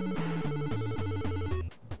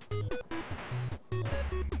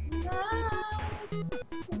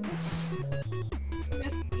 Nice.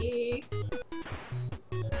 Risky.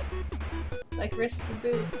 Like Risky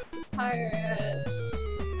Boots, the pirate.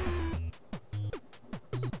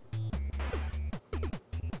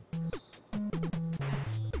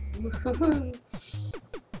 Woohoo!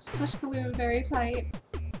 Such balloon fairy fight.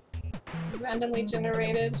 Randomly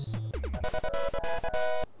generated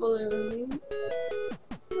balloon.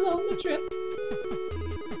 On the trip.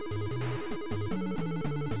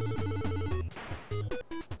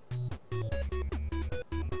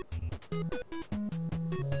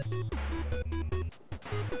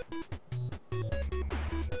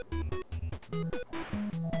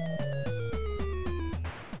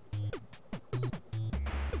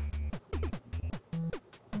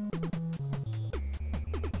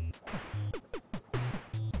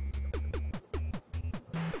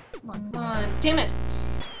 Come on. Damn it!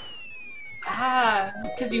 Ah,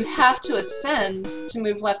 because you have to ascend to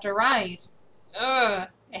move left or right. Ugh,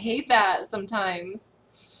 I hate that sometimes.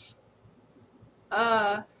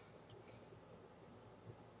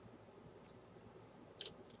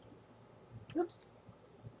 Oops.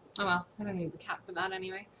 Oh well, I don't need the cap for that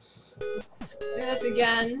anyway. Let's do this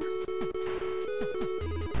again.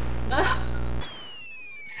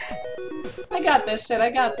 I got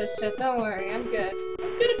this shit, don't worry, I'm good.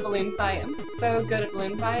 I'm good at balloon fight, I'm so good at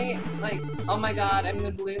balloon fight. Like, oh my god, I'm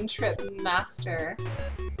the balloon trip master.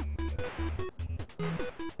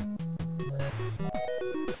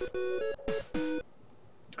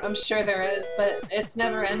 I'm sure there is, but it's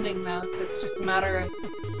never ending though, so it's just a matter of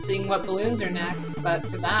seeing what balloons are next. But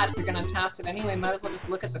for that, if you're gonna task it anyway, might as well just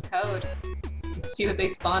look at the code and see what they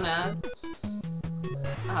spawn as.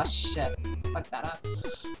 Oh shit, fuck that up.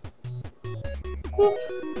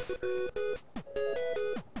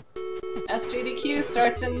 SJDQ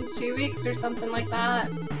starts in 2 weeks or something like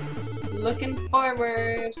that. Looking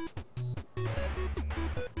forward.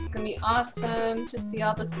 It's gonna be awesome to see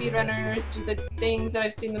all the speedrunners do the things that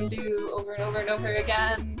I've seen them do over and over and over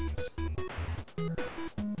again.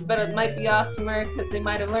 But it might be awesomer because they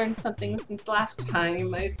might have learned something since last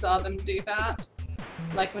time I saw them do that.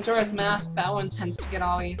 Like Majora's Mask, that one tends to get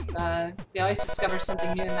they always discover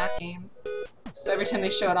something new in that game. So every time they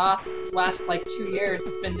show it off, last like 2 years,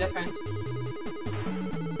 it's been different.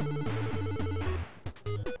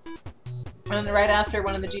 And right after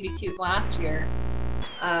one of the GDQs last year,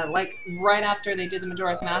 like right after they did the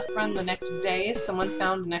Majora's Mask run, the next day someone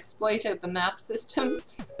found an exploit of the map system,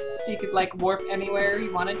 so you could like warp anywhere you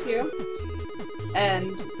wanted to.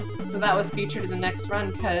 And so that was featured in the next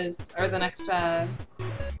run, or the next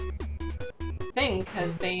thing,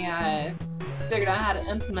 because they figured out how to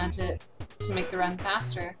implement it to make the run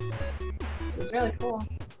faster. So it was really cool.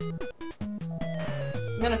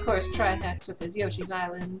 And then of course Trihex with his Yoshi's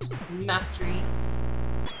Island mastery.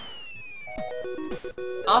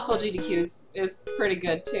 Awful GDQ is pretty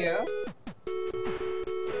good too.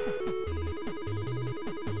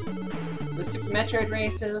 The Super Metroid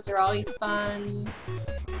races are always fun.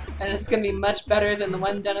 And it's gonna be much better than the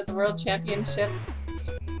one done at the World Championships.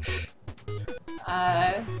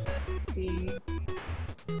 Let's see.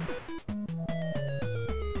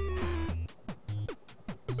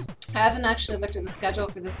 I haven't actually looked at the schedule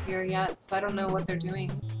for this year yet, so I don't know what they're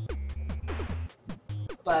doing.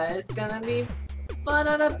 But it's gonna be fun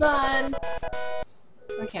on a bun!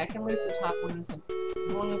 Okay, I can lose the top one as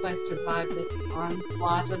long as I survive this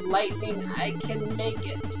onslaught of lightning. I can make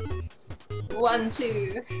it. 1,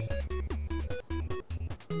 2.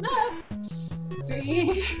 Ah,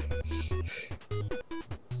 3.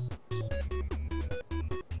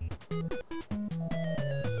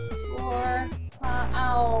 4.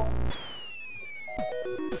 Ow.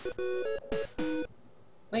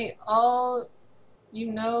 Wait, all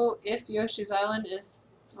you know if Yoshi's Island is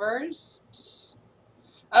first?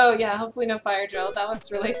 Oh yeah, hopefully no fire drill. That was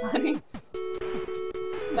really funny.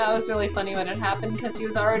 That was really funny when it happened, because he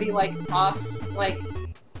was already, like, off, like,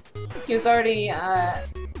 he was already,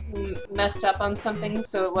 messed up on something,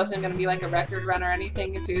 so it wasn't gonna be, like, a record run or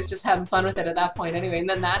anything, so he was just having fun with it at that point anyway, and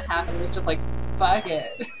then that happened, it was just like, fuck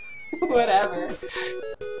it. Whatever.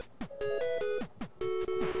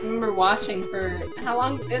 I remember watching for how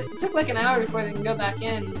long? It took like an hour before they can go back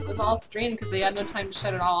in. It was all streamed because they had no time to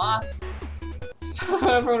shut it all off. So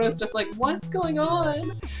everyone was just like, what's going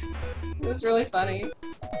on? It was really funny.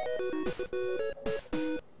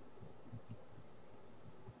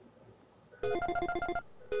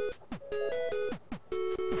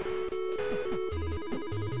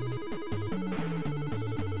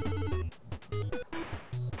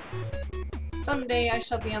 Someday I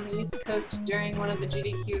shall be on the East Coast during one of the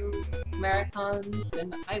GDQ marathons,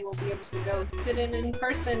 and I will be able to go sit in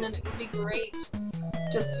person, and it will be great.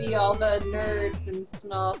 Just see all the nerds and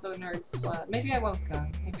smell the nerd sweat. Maybe I won't go.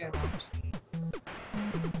 Maybe I won't.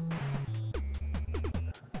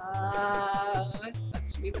 That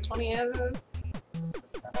should be the 20th.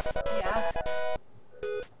 Yeah.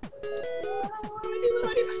 What do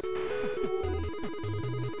I do?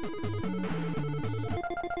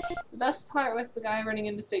 The best part was the guy running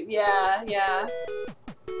into save. Yeah, yeah.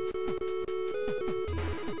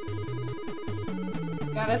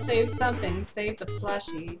 Gotta save something. Save the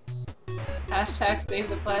plushie. Hashtag save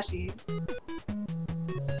the plushies.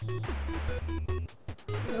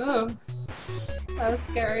 Ooh. That was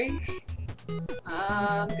scary.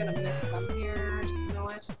 I'm gonna miss some here. Just know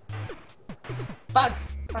it. Fuck!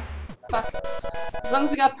 Fuck! Fuck. As long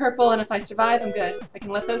as I got purple, and if I survive, I'm good. I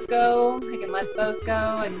can let those go. I can let those go.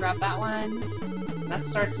 I can grab that one. That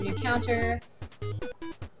starts a new counter.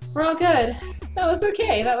 We're all good. That was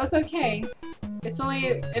okay. That was okay. It's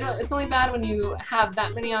only bad when you have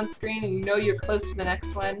that many on screen and you know you're close to the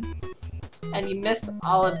next one, and you miss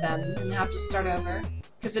all of them and have to start over.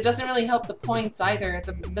 Because it doesn't really help the points either.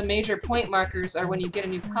 The major point markers are when you get a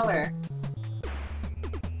new color.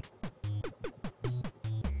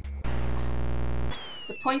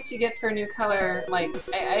 The points you get for a new color, like,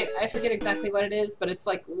 I forget exactly what it is, but it's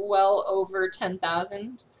like well over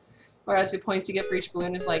 10,000. Whereas the points you get for each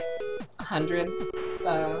balloon is like 100,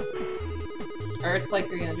 so... Or it's like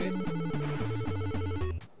 300.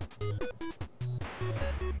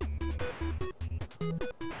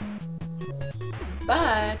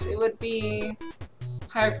 But it would be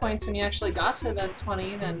higher points when you actually got to the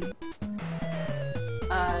 20 than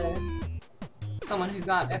someone who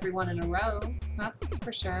got everyone in a row. That's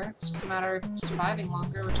for sure. It's just a matter of surviving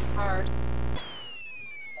longer, which is hard.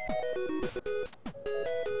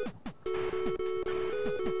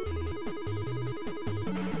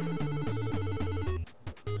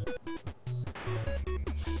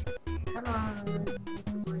 Come on,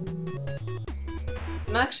 please.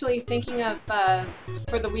 I'm actually thinking of,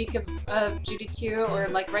 for the week of GDQ, or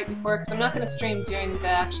like right before, because I'm not going to stream during the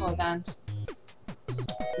actual event.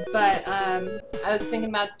 But, I was thinking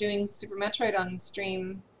about doing Super Metroid on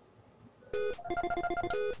stream,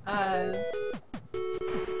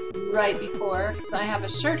 right before, because I have a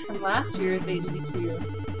shirt from last year's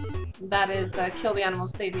AGDQ. That is, Kill the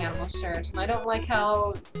Animals, Save the Animals shirt. And I don't like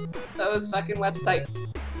how those fucking website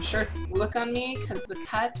shirts look on me, because the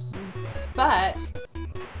cut, but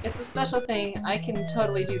it's a special thing. I can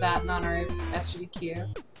totally do that in honor of SGDQ.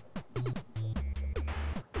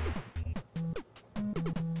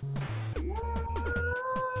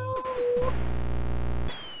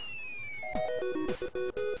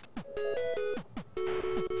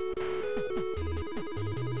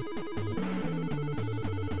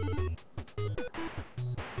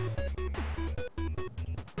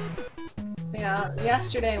 Yeah,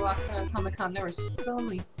 yesterday walking around Comic-Con, there were so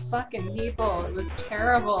many fucking people. It was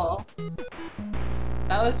terrible.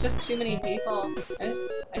 That was just too many people.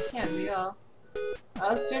 I can't deal.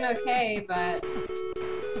 I was doing okay, but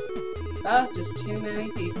that was just too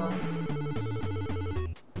many people.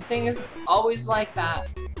 thing is, it's always like that.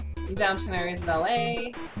 In downtown areas of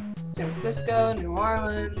LA, San Francisco, New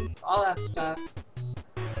Orleans, all that stuff.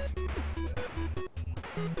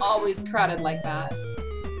 It's always crowded like that.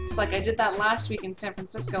 It's like I did that last week in San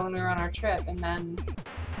Francisco when we were on our trip, and then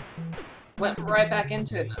went right back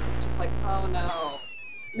into it, and I was just like, oh no.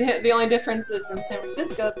 The only difference is in San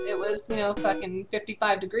Francisco, it was, you know, fucking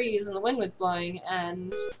 55 degrees and the wind was blowing,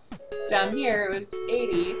 and down here it was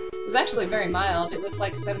 80. It was actually very mild. It was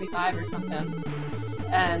like 75 or something.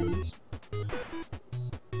 And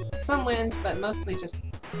some wind, but mostly just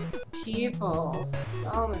people.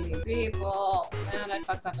 So many people. And I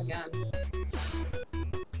fucked up again.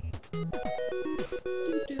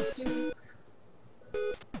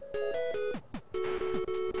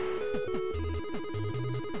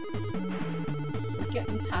 We're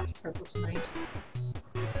getting past purple tonight.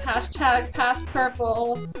 Hashtag past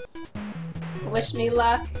purple. Wish me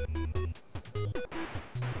luck.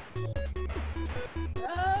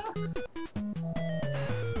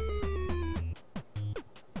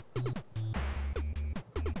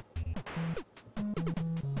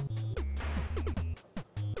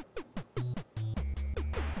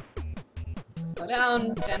 Slow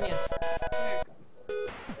down, damn it. There it goes.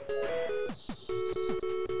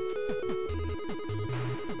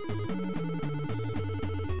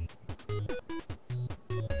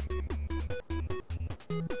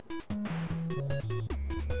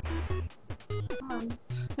 Come on.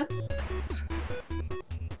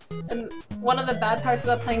 And one of the bad parts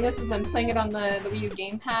about playing this is I'm playing it on the Wii U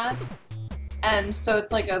gamepad, and so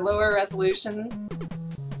it's like a lower resolution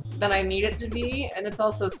than I need it to be, and it's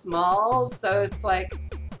also small, so it's like,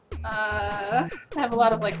 I have a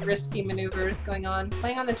lot of like risky maneuvers going on.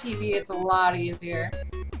 Playing on the TV, it's a lot easier,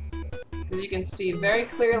 because you can see very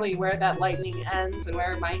clearly where that lightning ends and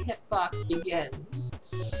where my hitbox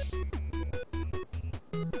begins.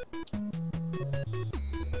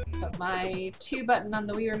 But my 2 button on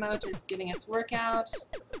the Wii remote is getting its workout,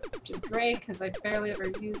 which is great, because I barely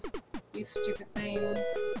ever use these stupid things.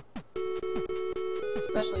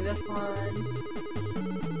 Especially this one.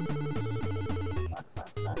 Fuck, fuck,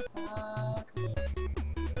 fuck, fuck.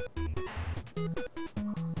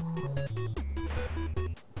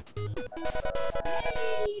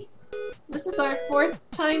 Yay! This is our 4th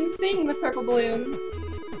time seeing the purple balloons.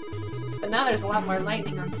 But now there's a lot more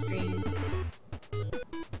lightning on screen.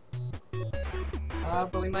 Oh,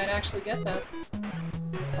 but we might actually get this.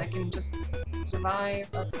 If I can just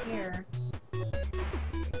survive up here.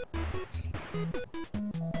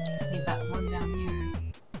 That one down here.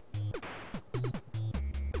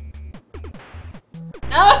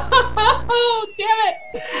 Oh, damn it!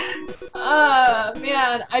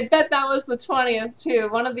 Man, I bet that was the 20th too.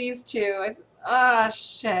 One of these two.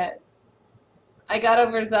 Shit. I got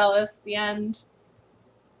overzealous at the end.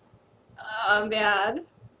 Oh, man.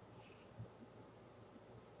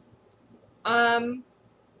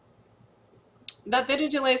 That video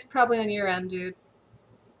delay is probably on your end, dude.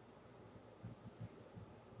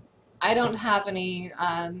 I don't have any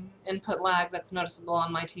input lag that's noticeable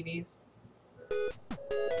on my TVs.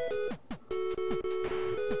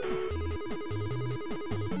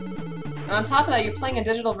 And on top of that, you're playing a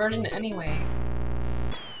digital version anyway.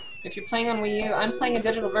 If you're playing on Wii U, I'm playing a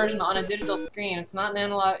digital version on a digital screen. It's not an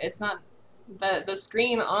analog. It's not the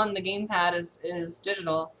screen on the gamepad is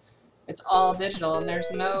digital. It's all digital, and there's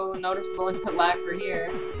no noticeable input lag for here.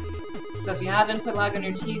 So if you have input lag on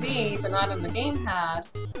your TV, but not on the gamepad,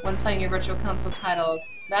 when playing your Virtual Console titles,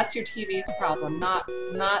 that's your TV's problem, not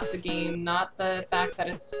the game, not the fact that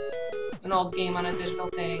it's an old game on a digital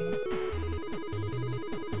thing.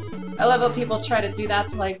 I love how people try to do that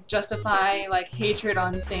to like justify like hatred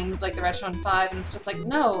on things like the Retron 5, and it's just like,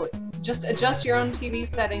 no, just adjust your own TV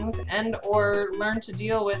settings and or learn to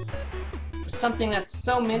deal with something that's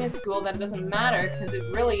so minuscule that it doesn't matter, because it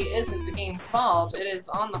really isn't the game's fault. It is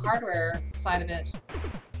on the hardware side of it.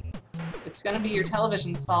 It's gonna be your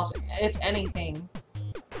television's fault, if anything.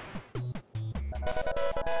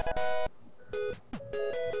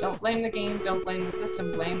 Don't blame the game, don't blame the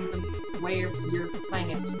system, blame the way you're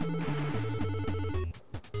playing it.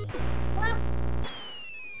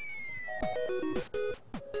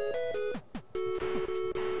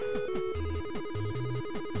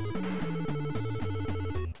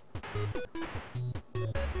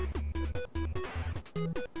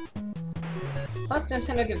 Plus,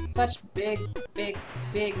 Nintendo gives such big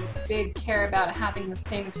care about having the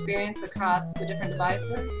same experience across the different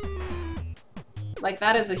devices. Like,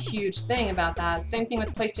 that is a huge thing about that. Same thing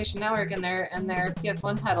with PlayStation Network and their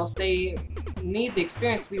PS1 titles. They need the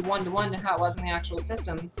experience to be one-to-one to how it was in the actual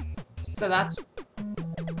system. So that's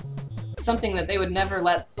something that they would never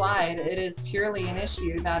let slide. It is purely an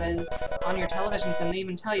issue that is on your televisions, and they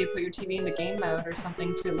even tell you put your TV into game mode or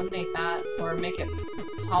something to eliminate that or make it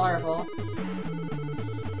tolerable.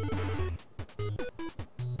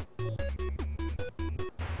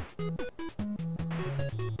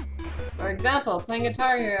 For example, playing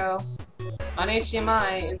Guitar Hero on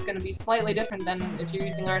HDMI is going to be slightly different than if you're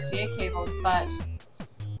using RCA cables, but...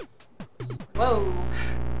 Whoa!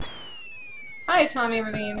 Hi, Tommy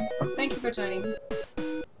Ravine. Thank you for joining.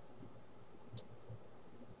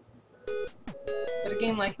 But a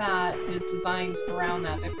game like that is designed around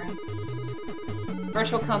that difference.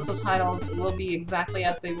 Virtual Console titles will be exactly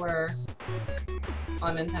as they were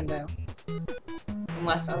on Nintendo.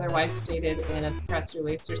 Unless otherwise stated in a press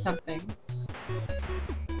release or something.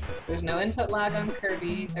 There's no input lag on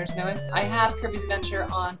Kirby. There's no I have Kirby's Adventure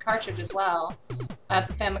on cartridge as well. I have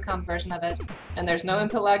the Famicom version of it. And there's no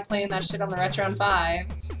input lag playing that shit on the Retron 5.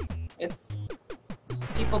 It's...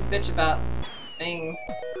 People bitch about things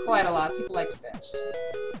quite a lot. People like to bitch.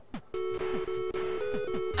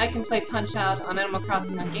 I can play Punch-Out on Animal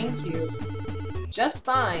Crossing on GameCube just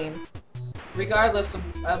fine, regardless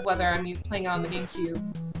of whether I'm playing on the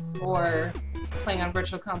GameCube or playing on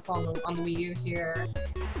Virtual Console on the Wii U here.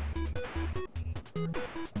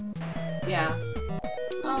 Yeah.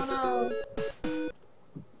 Oh no.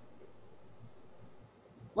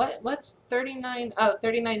 What's 39? Oh,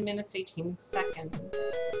 39 minutes, 18 seconds.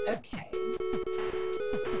 Okay.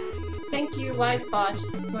 Thank you, Wisebot,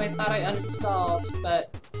 who I thought I uninstalled,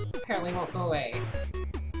 but apparently won't go away.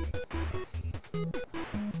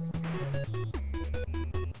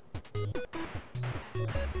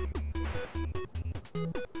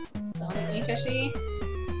 Don't make me fishy.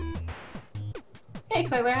 Hey,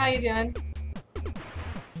 Clayler, how you doing?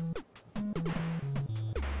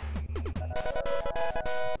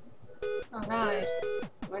 Alright.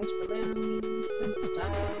 Orange balloons and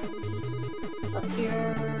stuff up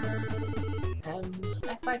here. And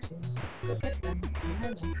I fly to go get them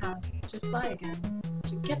and learn how to fly again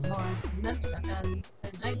to get more and then stuff and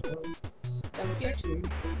then I go down here to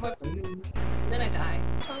more balloons and then I die.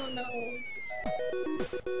 Oh no.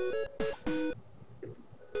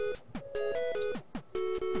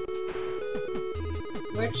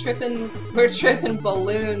 We're tripping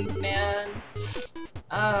balloons, man.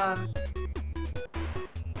 Oh.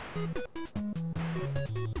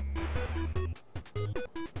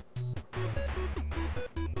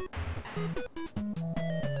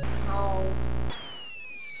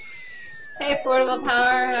 Hey, Portable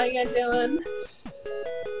Power, how you guys doing?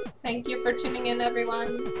 Thank you for tuning in,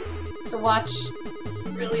 everyone, to watch a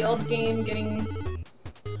really old game getting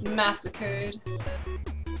massacred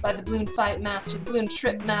by the Balloon Fight Master, the Balloon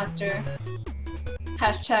Trip Master.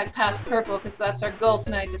 Hashtag past purple, because that's our goal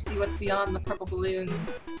tonight, to see what's beyond the purple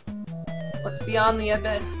balloons. What's beyond the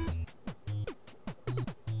abyss.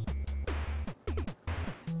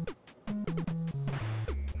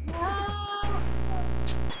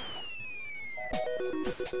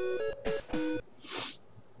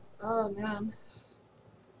 Oh man.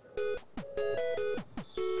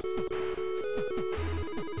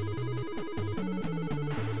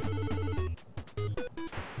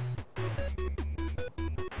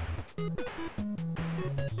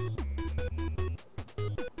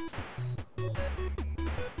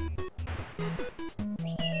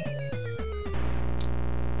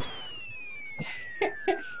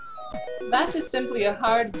 That's just simply a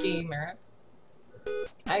hard gamer,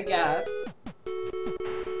 I guess.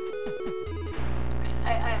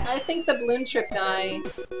 I think the balloon trip guy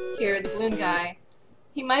here, the balloon guy,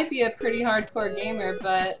 he might be a pretty hardcore gamer,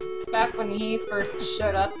 but back when he first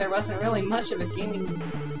showed up, there wasn't really much of a gaming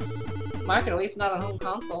market, at least not on home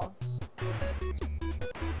console.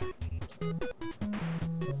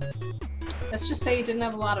 Let's just say he didn't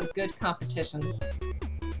have a lot of good competition.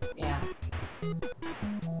 Yeah.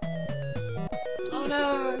 Oh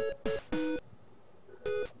no!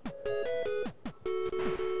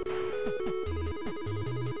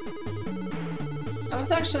 I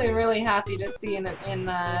was actually really happy to see in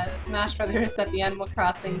Smash Brothers that the Animal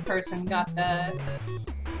Crossing person got the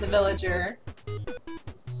villager.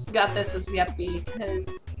 Got this as Yeppy,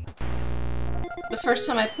 because the first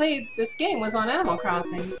time I played this game was on Animal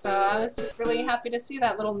Crossing, so I was just really happy to see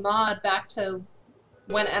that little nod back to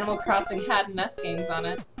when Animal Crossing had NES games on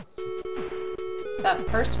it. That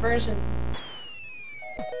first version.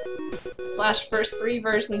 / first 3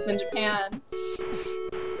 versions in Japan.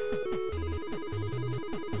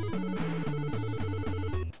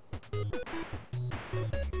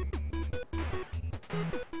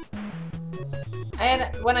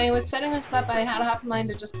 when I was setting this up, I had half in mind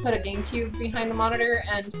to just put a GameCube behind the monitor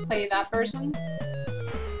and play that version.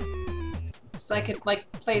 So I could,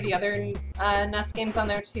 like, play the other NES games on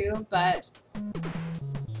there too, but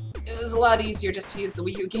it was a lot easier just to use the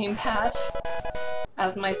Wii U gamepad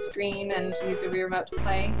as my screen and to use a Wii remote to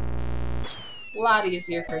play. A lot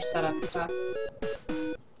easier for setup stuff.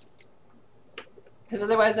 Because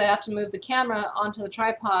otherwise I have to move the camera onto the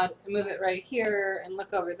tripod and move it right here and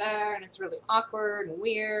look over there, and it's really awkward and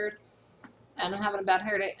weird. And I'm having a bad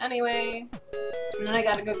hair day anyway. And then I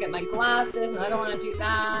gotta go get my glasses, and I don't want to do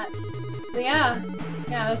that. So yeah,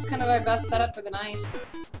 that's kind of our best setup for the night.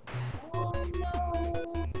 Oh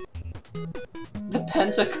no. The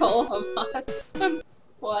pentacle of us.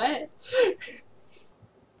 What?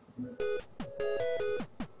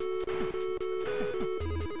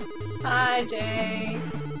 Hi, Jay.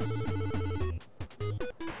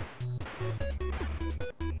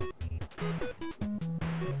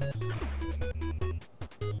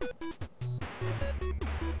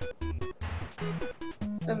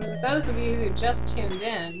 So for those of you who just tuned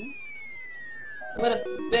in, a little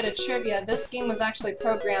bit of trivia. This game was actually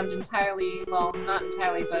programmed entirely, well, not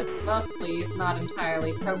entirely, but mostly, if not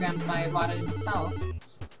entirely, programmed by Iwata himself,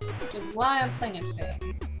 which is why I'm playing it today.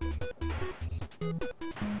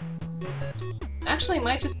 Actually, it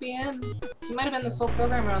might just be him. He might have been the sole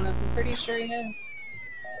programmer on this. I'm pretty sure he is.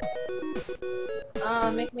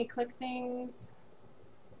 Make me click things.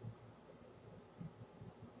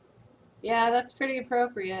 Yeah, that's pretty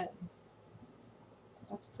appropriate.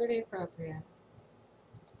 That's pretty appropriate.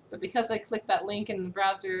 But because I clicked that link in the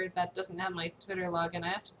browser that doesn't have my Twitter login, I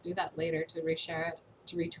have to do that later to reshare it,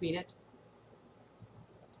 to retweet it.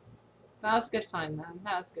 That was a good find, though.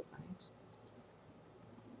 That was a good find.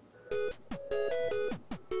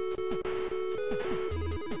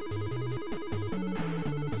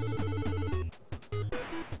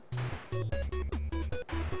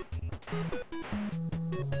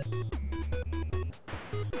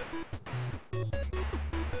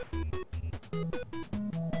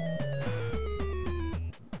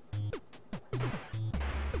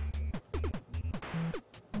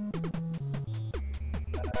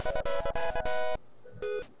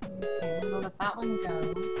 Okay, I'm gonna let that one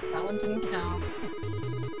go. That one didn't count.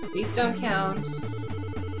 These don't count.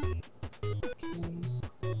 Okay.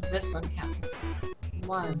 This one counts.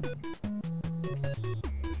 1.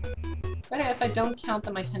 But if I don't count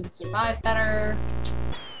them, I tend to survive better.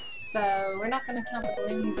 So we're not gonna count the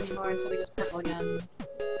balloons anymore until we get to purple again.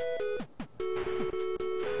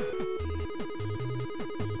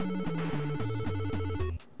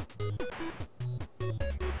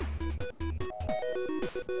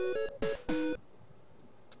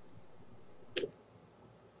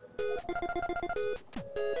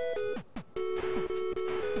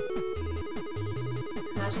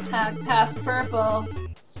 Hashtag past purple.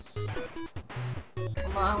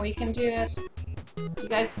 Come on, we can do it. You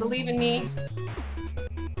guys believe in me.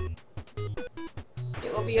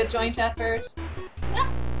 It will be a joint effort.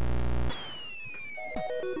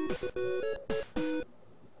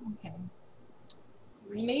 Okay.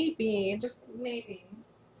 Maybe, just maybe.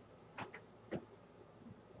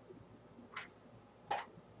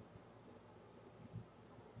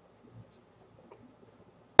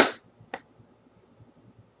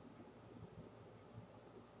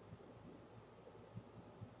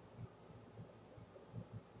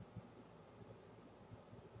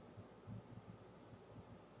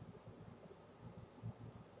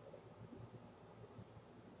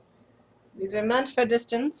 These are meant for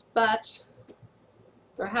distance, but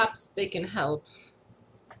perhaps they can help.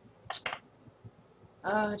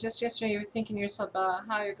 Just yesterday you were thinking to yourself about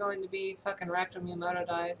how you're going to be fucking wrecked when Miyamoto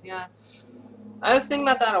dies. Yeah. I was thinking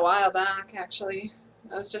about that a while back, actually.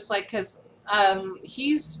 I was just like, cause,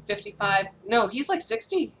 he's 55. No, he's like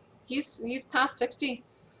 60. He's past 60.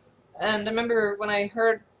 And I remember when I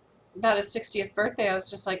heard about his 60th birthday, I was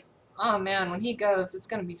just like, oh man, when he goes, it's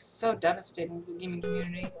gonna be so devastating to the gaming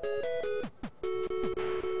community.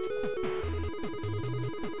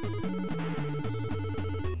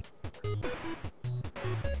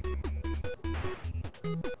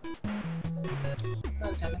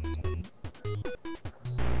 So devastating.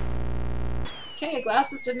 Okay,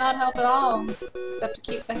 glasses did not help at all, except to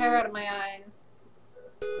keep the hair out of my eyes.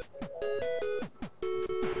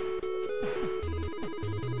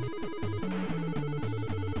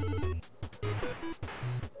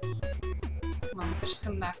 Come on, fish,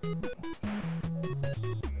 come back.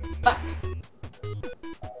 Fuck!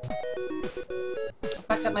 I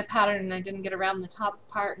fucked up my pattern and I didn't get around the top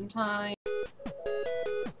part in time.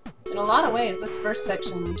 In a lot of ways, this first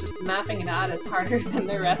section, just mapping it out is harder than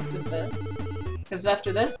the rest of this. Because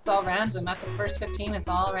after this, it's all random. After the first 15, it's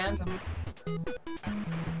all random.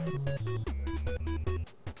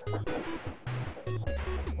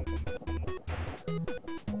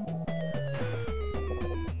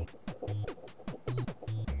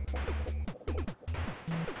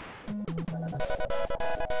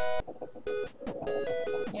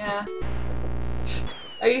 Yeah.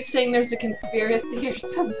 Are you saying there's a conspiracy or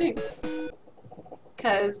something?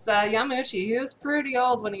 Because Yamauchi, he was pretty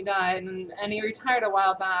old when he died, and he retired a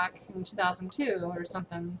while back in 2002 or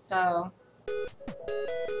something, so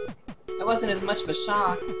it wasn't as much of a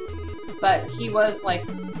shock. But he was like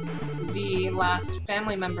the last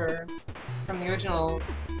family member from the original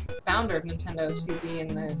founder of Nintendo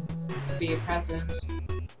to be a president.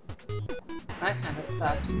 That kind of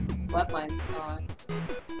sucked. Bloodline's gone,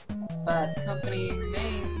 but the company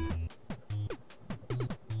remains.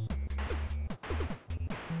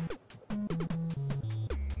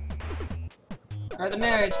 Or the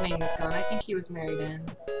marriage name is gone. I think he was married in.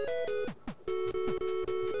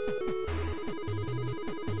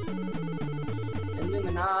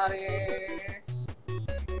 Illuminati.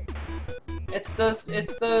 It's those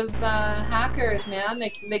hackers, man.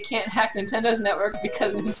 They can't hack Nintendo's network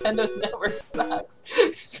because Nintendo's network sucks.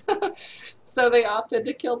 So they opted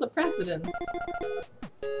to kill the presidents.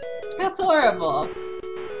 That's horrible.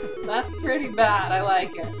 That's pretty bad. I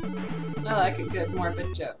like it. I like a good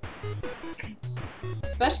morbid joke.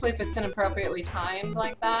 Especially if it's inappropriately timed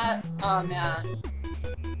like that. Oh man.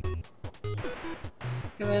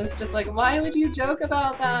 Because it's just like, why would you joke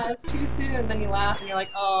about that? It's too soon. And then you laugh and you're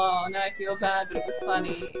like, oh, now I feel bad, but it was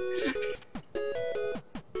funny.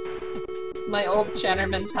 It's my old Cheddar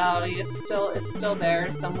mentality. It's still there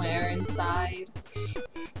somewhere inside.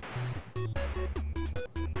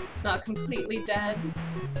 It's not completely dead.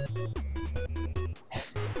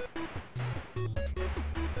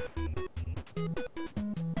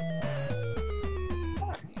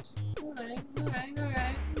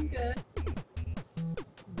 Alright, I'm good.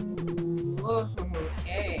 Ooh,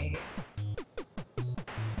 okay.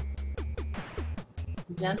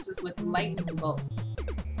 Dances with lightning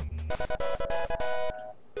bolts.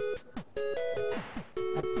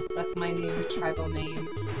 That's my new tribal name.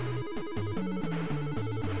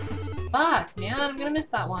 Fuck, man, I'm gonna miss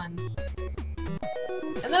that one.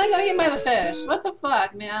 And then I got eaten by the fish. What the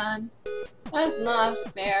fuck, man? That's not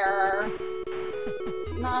fair.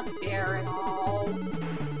 It's not fair at all.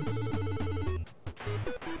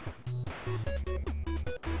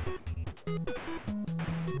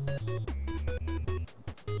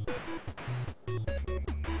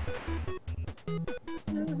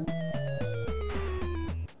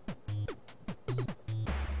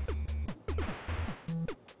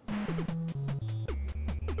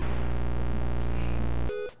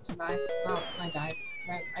 Oh, I died.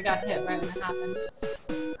 Right, I got hit right when it happened.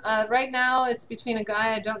 Right now, it's between a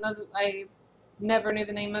guy I don't know that I never knew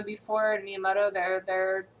the name of before, and Miyamoto.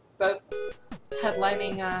 They're both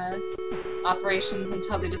headlining operations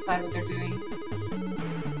until they decide what they're doing.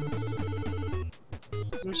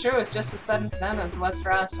 Because I'm sure it was just as sudden for them as it was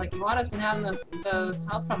for us. Like, Iwata's been having those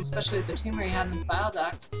health problems, especially with the tumor he had in his bile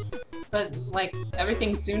duct. But like,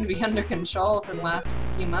 everything seemed to be under control for the last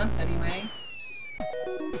few months anyway.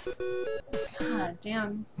 God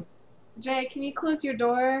damn. Jay, can you close your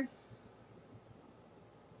door?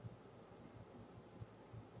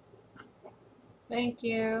 Thank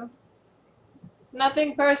you. It's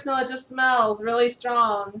nothing personal, it just smells really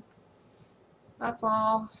strong. That's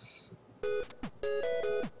all.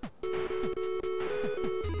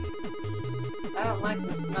 I don't like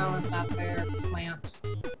the smell of that there plant.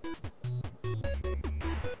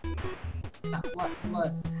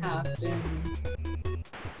 What have been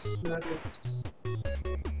smoked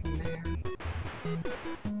in there.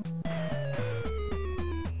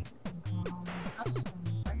 Up and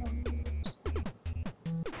right.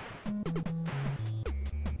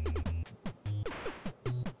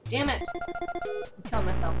 Damn it! I killed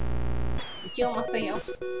myself. I killed myself.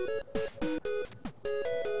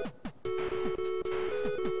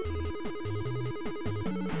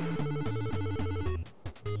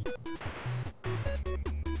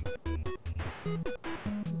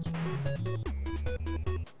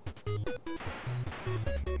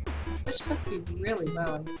 Fish must be really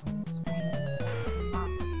low on the screen to not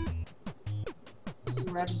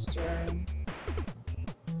register.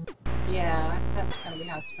 Yeah, that's gonna be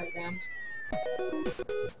how it's programmed.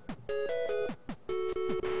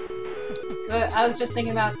 I was just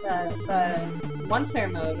thinking about the one-player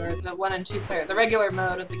mode, or the 1 and 2 player, the regular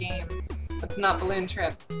mode of the game. That's not Balloon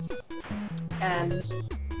Trip. And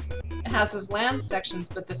it has those land sections,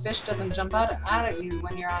 but the fish doesn't jump out at you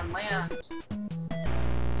when you're on land.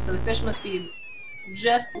 So the fish must be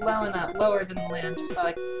just low enough, lower than the land, just by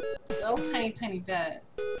like a little tiny bit.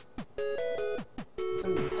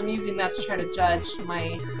 So I'm using that to try to judge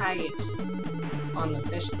my height on the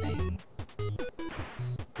fish thing.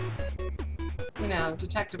 You know,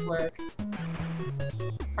 detective work.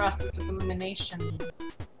 Process of elimination.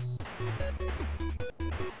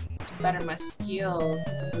 To better my skills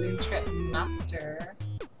as a balloon trip master.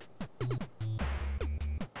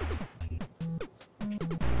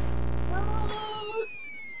 Oh.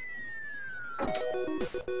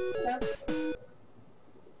 Yep.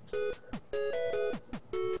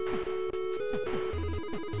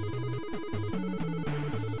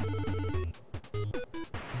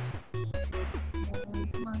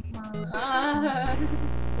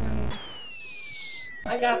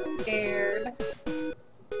 I got scared.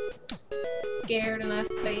 Scared and I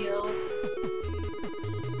failed.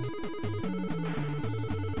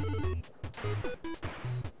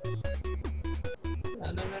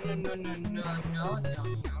 No.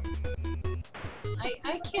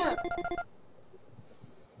 I can't.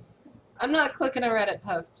 I'm not clicking a Reddit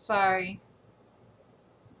post, sorry.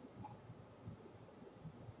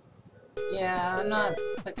 Yeah, I'm not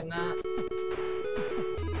clicking that.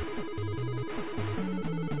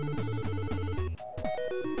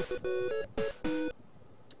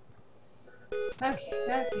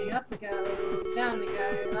 Okay, up we go, down we go,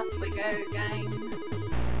 up we go again.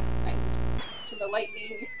 Right, to the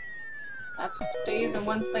lightning. That stays in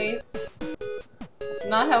one place. It's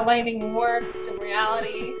not how lightning works in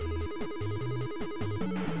reality.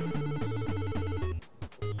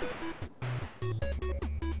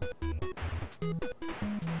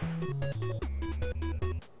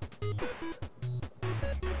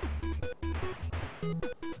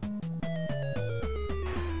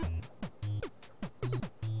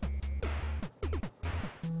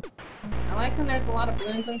 I like when there's a lot of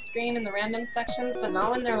balloons on screen in the random sections, but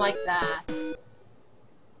not when they're like that.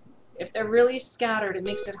 If they're really scattered, it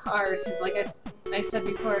makes it hard, because like I said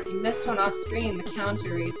before, if you miss one off screen, the counter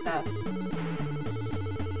resets.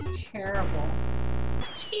 It's terrible.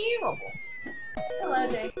 It's terrible. Hello,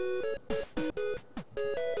 Jake.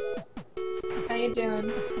 How you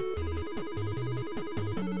doing?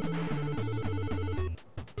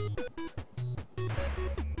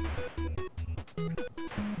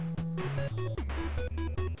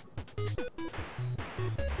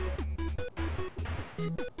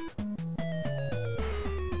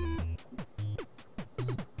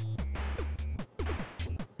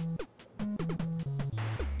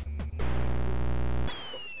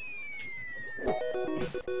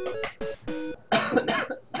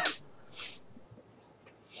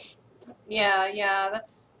 Yeah,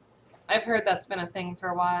 that's... I've heard that's been a thing for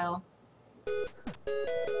a while.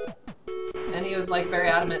 And he was like very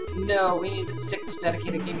adamant, no, we need to stick to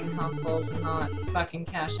dedicated gaming consoles and not fucking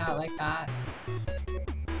cash out like that.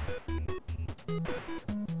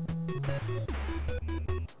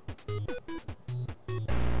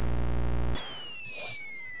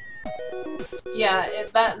 Yeah,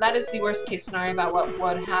 that is the worst case scenario about what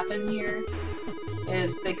would happen here,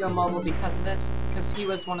 is they go mobile because of it, because he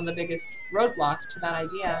was one of the biggest roadblocks to that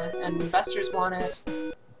idea, and investors want it,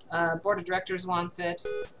 board of directors wants it,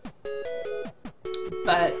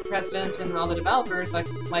 but president and all the developers, like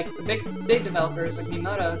the big developers like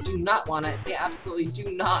Miyamoto, do not want it. They absolutely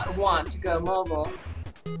do not want to go mobile.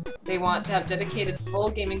 They want to have dedicated full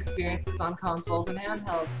gaming experiences on consoles and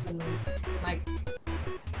handhelds, and like,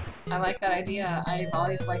 I like that idea. I've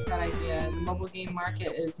always liked that idea. The mobile game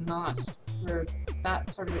market is not for that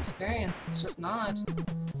sort of experience. It's just not.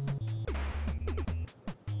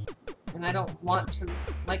 And I don't want to...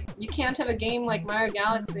 Like, you can't have a game like Mario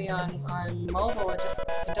Galaxy on mobile. It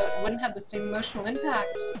wouldn't have the same emotional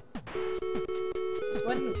impact. It just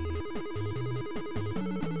wouldn't.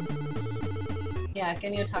 Yeah,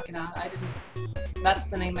 Genyo Takeda. I didn't... That's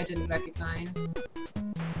the name I didn't recognize.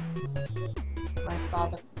 I saw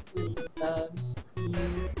the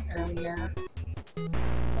news earlier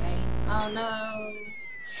today. Oh no!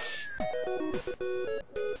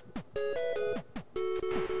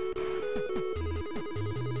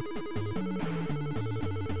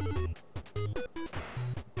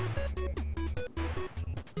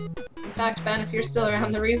 In fact, Ben, if you're still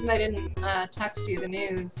around, the reason I didn't text you the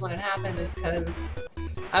news when it happened is because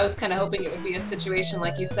I was kind of hoping it would be a situation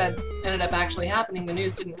like you said ended up actually happening. The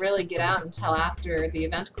news didn't really get out until after the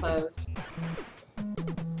event closed.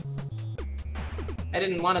 I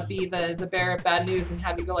didn't want to be the bearer of bad news and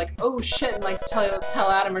have you go like, oh shit, and like tell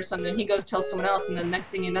Adam or something, and he goes tell someone else, and then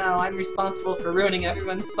next thing you know, I'm responsible for ruining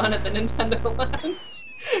everyone's fun at the Nintendo launch.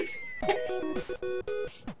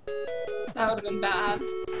 That would have been bad.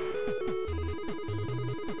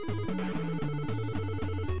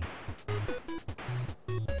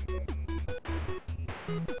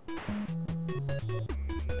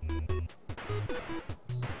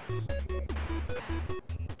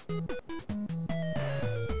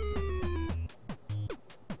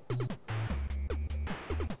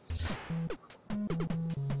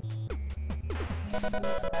 That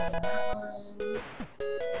one.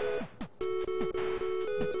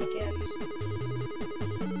 Take it.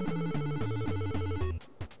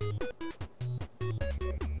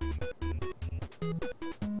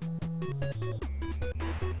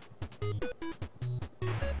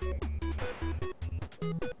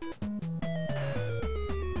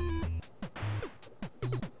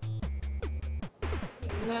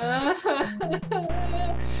 No.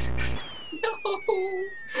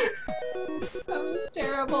 That was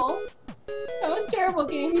terrible. That was terrible,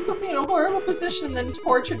 game. You put me in a horrible position and then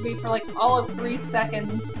tortured me for like all of 3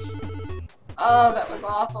 seconds. Oh, that was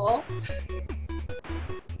awful.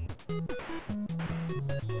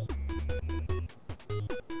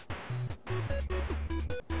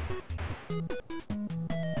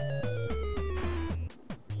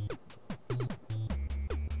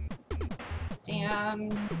 Damn,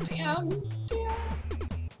 damn, damn.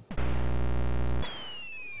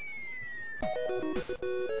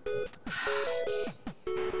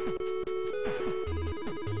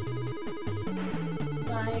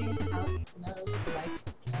 My house smells like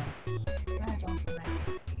drugs. I don't like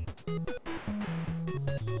it.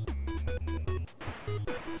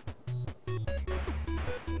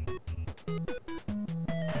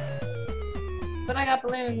 But I got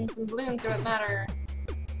balloons, and balloons are what matter.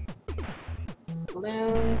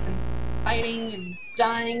 Balloons and fighting and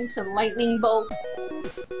dying to lightning bolts.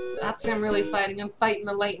 That's what I'm really fighting. I'm fighting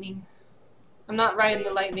the lightning. I'm not riding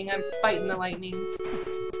the lightning, I'm fighting the lightning.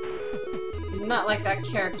 I'm not like that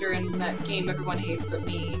character in that game everyone hates but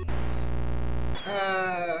me.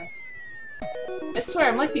 I swear,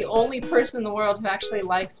 I'm like the only person in the world who actually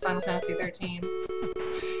likes Final Fantasy XIII.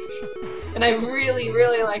 And I really,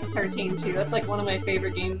 really like 13 too. That's like one of my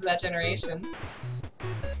favorite games of that generation.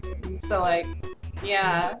 And so like,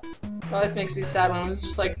 yeah. Well, this makes me sad when I was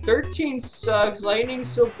just like, 13 sucks, lightning's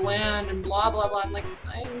so bland, and blah blah blah. I'm like,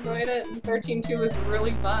 I enjoyed it, and 13-2 was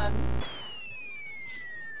really fun.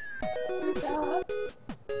 So sad.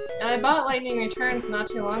 And I bought Lightning Returns not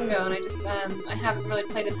too long ago, and I just, I haven't really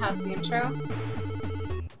played it past the intro.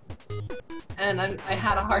 And I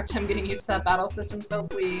had a hard time getting used to that battle system, so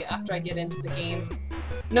hopefully after I get into the game...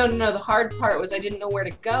 No, the hard part was I didn't know where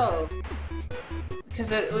to go.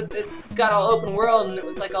 Because it got all open world and it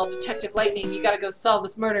was like all Detective Lightning, you gotta go solve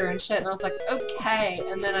this murder and shit, and I was like, okay,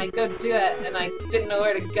 and then I go do it and I didn't know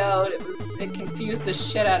where to go, and it confused the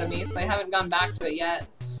shit out of me, so I haven't gone back to it yet.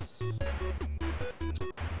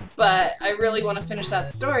 But I really want to finish that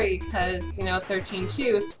story because, you know,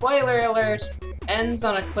 13-2, spoiler alert, ends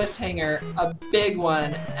on a cliffhanger, a big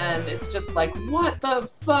one, and it's just like, what the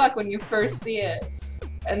fuck when you first see it?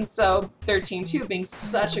 And so 13-2 being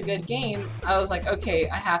such a good game, I was like, okay,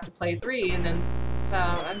 I have to play 3, and then, so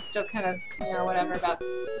I'm still kind of, you know, whatever about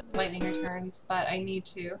Lightning Returns, but I need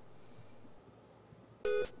to.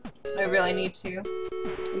 I really need to.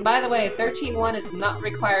 And by the way, 13-1 is not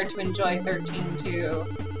required to enjoy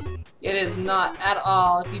 13-2. It is not at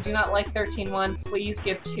all. If you do not like 13-1, please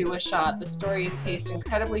give 2 a shot. The story is paced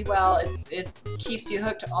incredibly well, it keeps you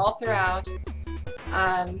hooked all throughout.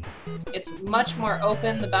 It's much more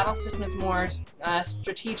open, the battle system is more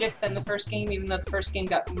strategic than the first game, even though the first game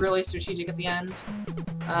got really strategic at the end.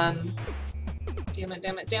 Damn it,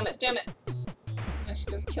 damn it, damn it, damn it! I should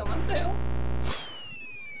just kill myself.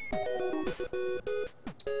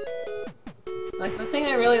 Like, the thing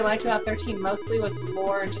I really liked about 13 mostly was the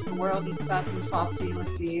lore and just the world and stuff, and Falsi,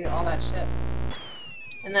 Lassie, all that shit.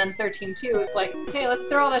 And then 13-2 is like, hey, let's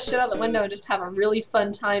throw all that shit out the window and just have a really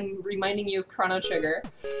fun time reminding you of Chrono Trigger.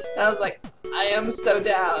 And I was like, I am so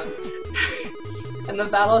down. And the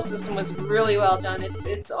battle system was really well done.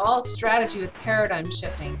 It's all strategy with paradigm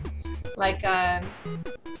shifting. Like,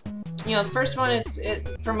 you know, the first one,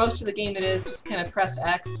 for most of the game it is just kind of press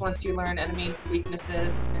X once you learn enemy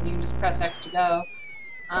weaknesses, and you just press X to go.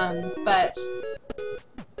 But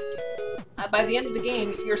by the end of the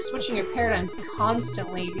game, you're switching your paradigms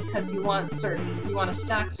constantly because you want to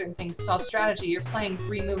stack certain things. It's all strategy. You're playing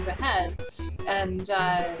 3 moves ahead, and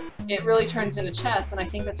it really turns into chess. And I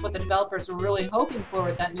think that's what the developers were really hoping for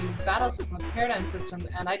with that new battle system, with the paradigm system.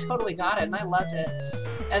 And I totally got it, and I loved it.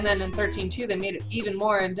 And then in 13-2, they made it even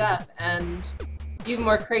more in depth and even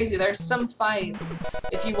more crazy. There's some fights.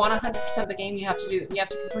 If you want 100% the game, you have to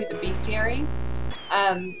complete the bestiary,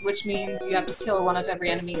 which means you have to kill one of every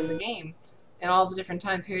enemy in the game, in all the different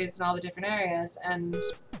time periods and all the different areas. And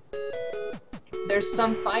there's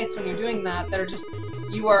some fights when you're doing that that are just,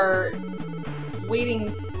 you are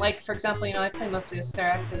waiting, like, for example, you know, I play mostly as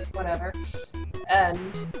Sarah, because whatever,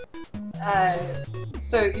 and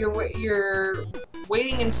so you're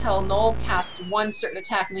waiting until Noel casts one certain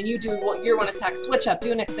attack, and then you do your one attack, switch up,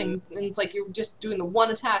 do next thing, and it's like you're just doing the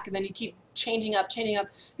one attack, and then you keep changing up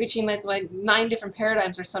between like 9 different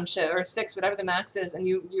paradigms or some shit, or 6, whatever the max is, and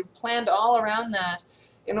you planned all around that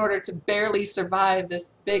in order to barely survive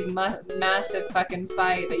this big, massive fucking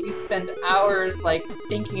fight that you spend hours like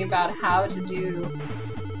thinking about how to do.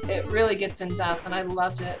 It really gets in depth, and I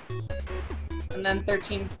loved it. And then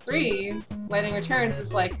 13.3, Lightning Returns,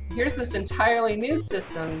 is like, here's this entirely new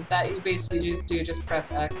system that you basically just press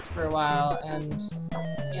X for a while, and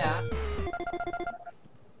yeah.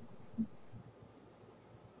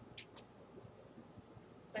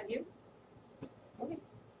 Is that you? Okay.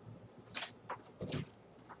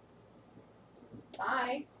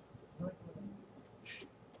 Bye.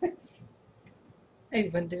 I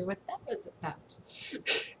wonder what that was about.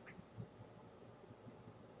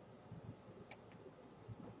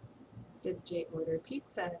 Did Jay order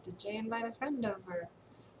pizza? Did Jay invite a friend over?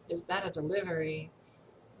 Is that a delivery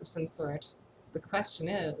of some sort? The question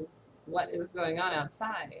is, what is going on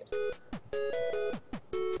outside? It's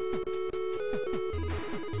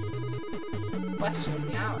the question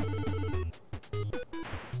of the hour.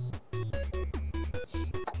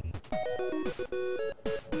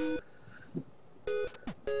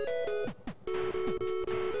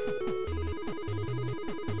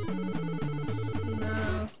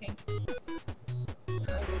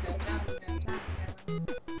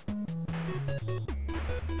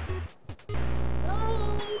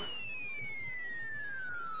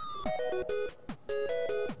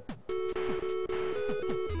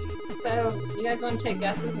 So, you guys want to take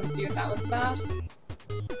guesses and see what that was about?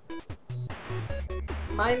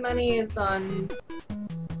 My money is on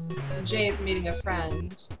Jay's meeting a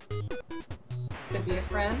friend. Could be a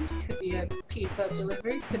friend, could be a pizza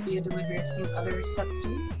delivery, could be a delivery of some other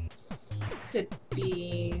substance, could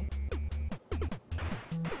be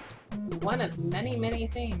one of many, many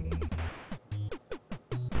things.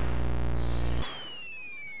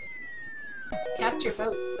 Cast your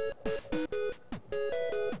votes.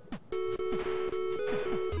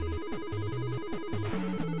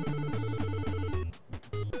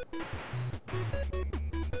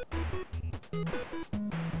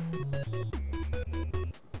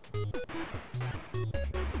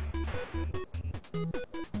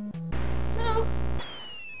 No.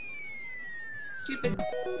 Stupid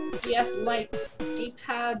DS Lite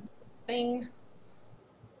D-pad thing.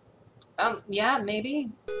 Yeah, maybe.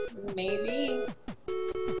 Maybe.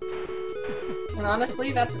 And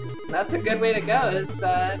honestly, that's a good way to go, is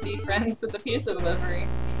be friends with the pizza delivery.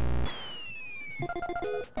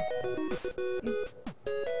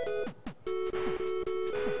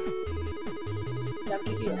 They'll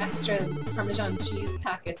give you extra Parmesan cheese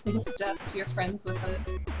packets and stuff if you're friends with them.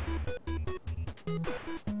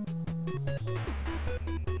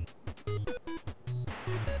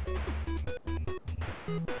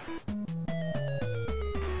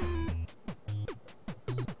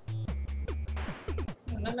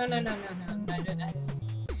 No.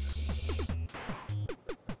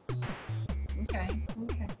 Okay. Come on.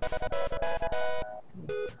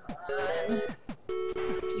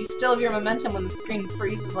 Because you still have your momentum when the screen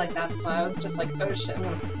freezes like that, so I was just like, oh shit, I'm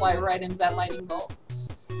gonna fly right into that lightning bolt.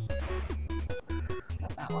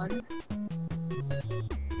 Got that one.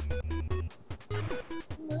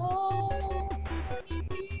 No!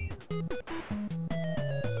 Please.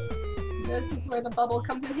 This is where the bubble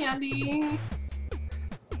comes in handy.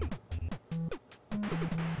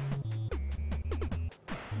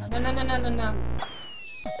 No.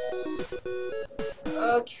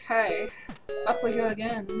 Okay. Up we go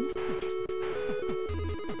again.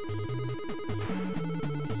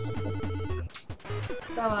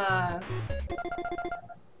 So,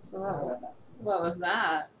 what was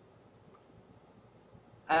that?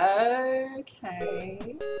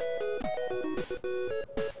 Okay.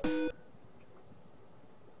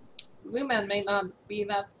 Lumen may not be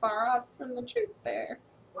that far off from the truth there.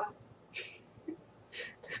 What?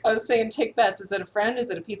 I was saying, take bets. Is it a friend? Is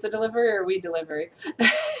it a pizza delivery or a weed delivery?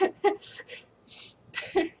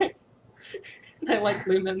 I like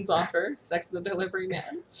Lumen's offer. Sex the delivery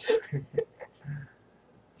man.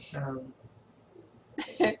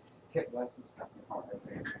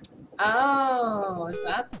 Oh, is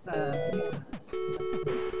that so?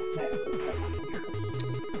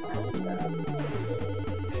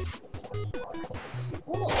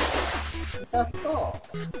 Oh, is that so?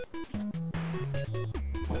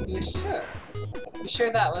 You sure? You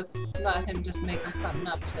sure that was not him just making something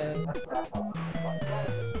up to...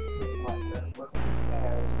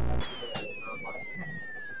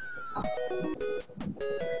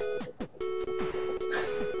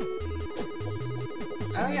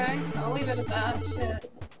 good at that.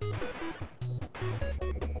 Shit.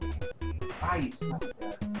 Ah, you suck at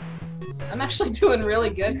this. I'm actually doing really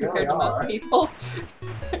good compared to most people.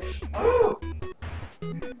 Oh!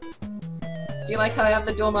 Do you like how I have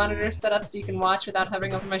the dual monitors set up so you can watch without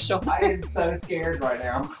hovering over my shoulder? I am so scared right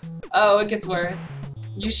now. Oh, it gets worse.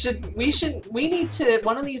 We need to,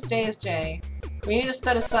 one of these days, Jay, we need to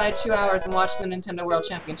set aside 2 hours and watch the Nintendo World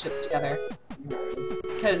Championships together.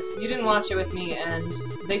 Because you didn't watch it with me, and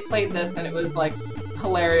they played this, and it was, like,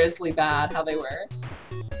 hilariously bad how they were.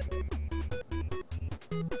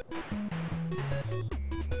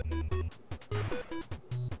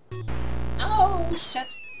 Oh,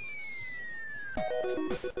 shit.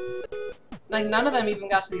 Like, none of them even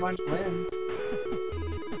got to the orange balloons.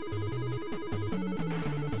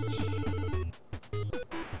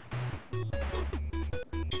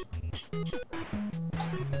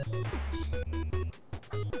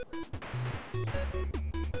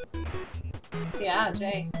 So yeah,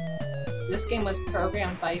 Jay, this game was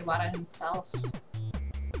programmed by Iwata himself.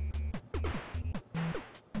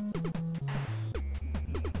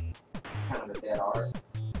 It's kind of a dead art.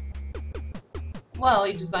 Well,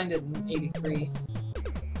 he designed it in '83.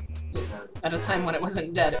 At a time when it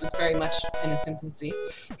wasn't dead, it was very much in its infancy.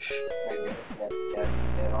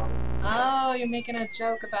 Oh, you're making a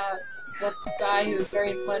joke about the guy who was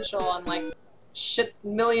very influential on, like, shit,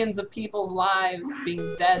 millions of people's lives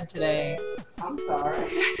being dead today. I'm sorry.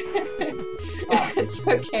 It's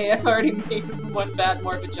okay, I've already made one bad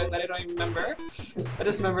morbid joke that I don't even remember. I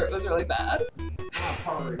just remember it was really bad.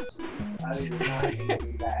 Apologies. I did not mean to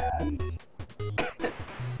be bad.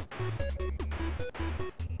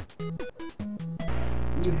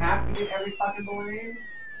 You have to get every fucking balloon?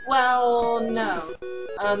 Well, no.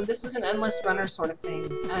 This is an endless runner sort of thing,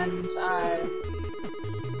 and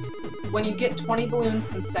when you get 20 balloons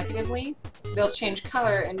consecutively, they'll change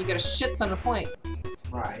color and you get a shit ton of points.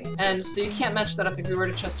 Right. And so you can't match that up if you were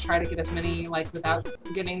to just try to get as many, like, without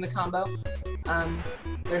getting the combo.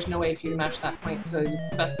 There's no way for you to match that point, so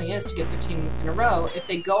the best thing is to get 15 in a row. If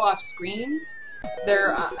they go off screen,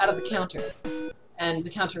 they're out of the counter, and the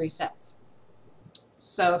counter resets.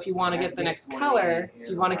 So if you want to get the next color, if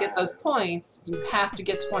you want to get those points, you have to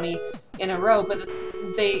get 20 in a row, but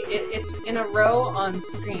it's in a row on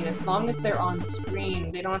screen. As long as they're on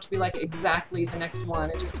screen, they don't have to be like exactly the next one,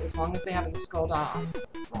 it just as long as they haven't scrolled off.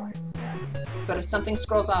 But if something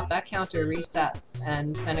scrolls off, that counter resets,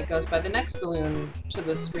 and then it goes by the next balloon to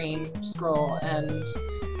the screen scroll, and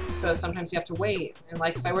so sometimes you have to wait. And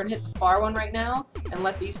like if I were to hit the far one right now and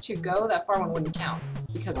let these two go, that far one wouldn't count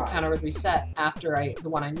because the counter would reset after the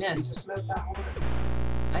one I missed. You just missed that one.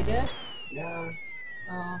 I did? Yeah.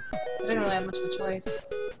 Oh, I didn't really have much of a choice.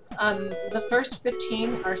 The first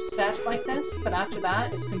 15 are set like this, but after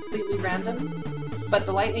that it's completely random. But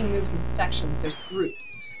the lightning moves in sections, there's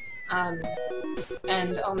groups.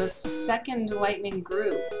 And on the second lightning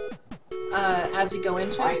group, as you go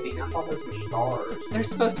into lightning? I thought those were stars. They're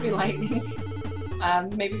supposed to be lightning.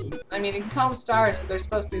 Maybe, I mean, you can call them stars, but they're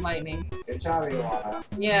supposed to be lightning. Good job, Iwata.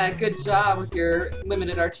 Yeah, good job with your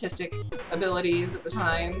limited artistic abilities at the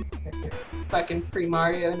time. Fucking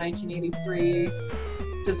pre-Mario 1983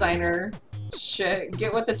 designer shit.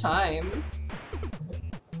 Get with the times.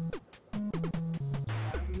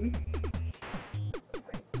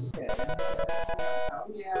 Oh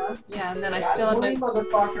yeah. Yeah, and then I still had my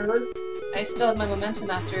motherfucker. I still had my momentum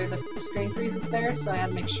after the screen freezes there, so I had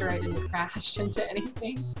to make sure I didn't crash into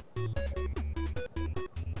anything.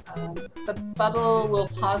 The bubble will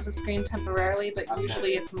pause the screen temporarily, but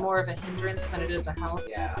usually it's more of a hindrance than it is a help.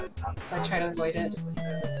 Yeah. So I try to avoid it.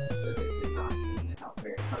 It did not seem to help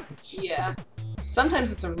very much. Yeah.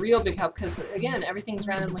 Sometimes it's a real big help because, again, everything's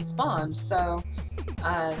randomly spawned, so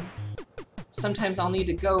sometimes I'll need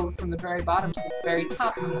to go from the very bottom to the very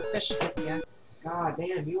top when the fish hits you. God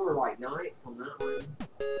damn, you were like 9th on that one.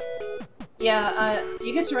 Yeah,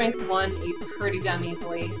 you get to rank 1 pretty damn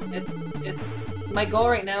easily. My goal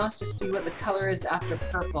right now is to see what the color is after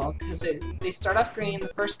purple, because they start off green, the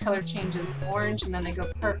first color changes orange, and then they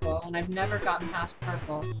go purple, and I've never gotten past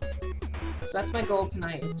purple. So that's my goal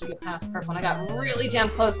tonight, is to get past purple, and I got really damn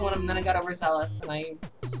close to one of them, and then I got overzealous, and I...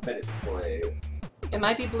 But it's blue. It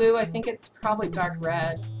might be blue, I think it's probably dark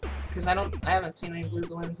red, because I haven't seen any blue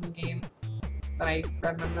balloons in the game that I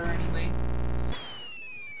remember anyway.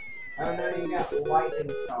 Oh no, you got lightning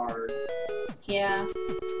stars. Yeah.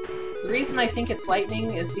 The reason I think it's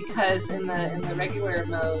lightning is because in the regular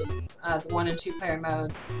modes, the 1 and 2 player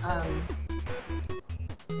modes,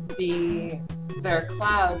 there are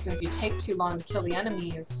clouds, and if you take too long to kill the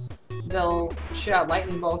enemies, they'll shoot out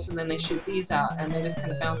lightning bolts, and then they shoot these out, and they just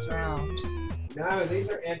kind of bounce around. No, these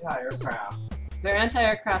are anti-aircraft. They're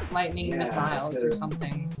anti-aircraft lightning Yeah, missiles or because-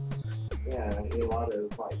 something. Yeah,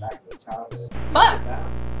 Iwata is like back in his childhood. Fuck!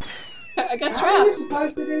 I got How are you trapped.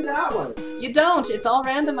 supposed to do that one? You don't. It's all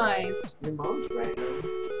randomized. Your mom's random.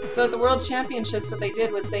 So the World Championships, what they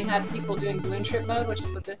did was they had people doing balloon trip mode, which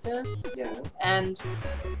is what this is, Yeah. and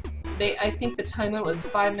I think the time limit was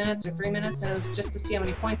 5 minutes or 3 minutes, and it was just to see how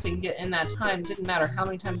many points they can get in that time. It didn't matter how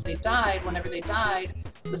many times they died. Whenever they died,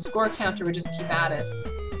 the score counter would just keep at it.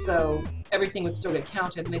 So everything would still get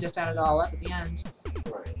counted, and they just added it all up at the end.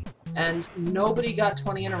 Right. And nobody got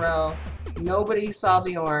 20 in a row. Nobody saw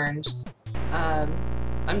the orange.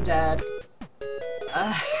 I'm dead.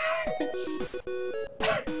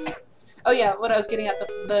 Oh yeah, what I was getting at,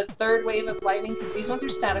 the third wave of lightning, because these ones are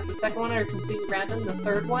static, the second one are completely random, the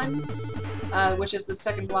third one, which is the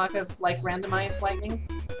second block of like randomized lightning,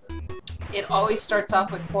 it always starts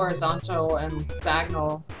off with horizontal and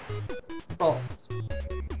diagonal bolts.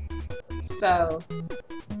 So,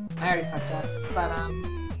 I already fucked up, but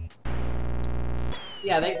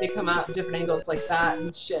yeah, they come out at different angles like that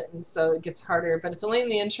and shit, and so it gets harder, but it's only in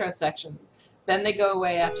the intro section. Then they go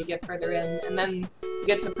away after you get further in, and then you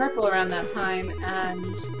get to purple around that time,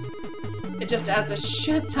 and it just adds a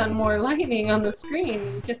shit ton more lightning on the screen.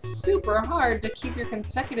 It gets super hard to keep your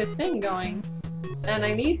consecutive thing going. And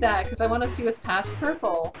I need that because I want to see what's past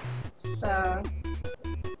purple. So,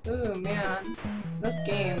 ooh man, this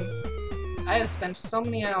game. I have spent so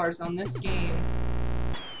many hours on this game.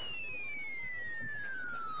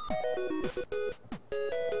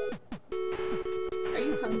 Are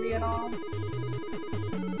you hungry at all? No?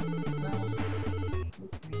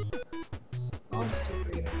 Okay. I'll just take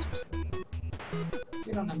burritos or something.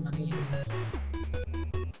 We don't have money anyway.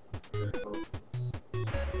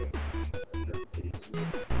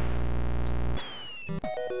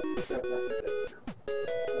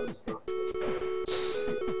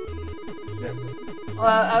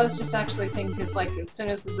 Well, I was just actually thinking, because like, as soon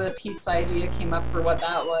as the pizza idea came up for what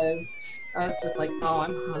that was, I was just like, oh,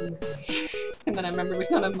 I'm hungry. And then I remember we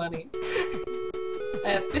don't have money. I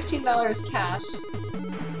have $15 cash,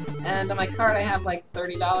 and on my card I have like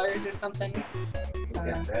 $30 or something. So,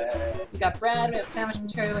 we got bread, we have sandwich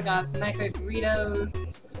material, we got microwave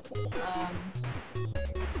burritos. I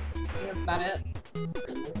think that's about it.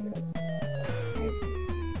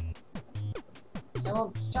 I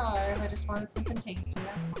won't starve, I just wanted something tasty,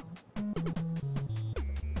 that's all.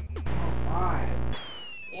 Why?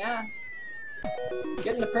 Yeah.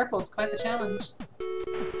 Getting the purple is quite the challenge.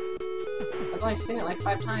 I've only seen it like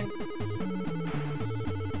 5 times.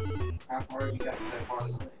 How far have you got so far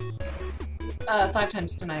tonight? 5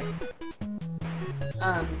 times tonight.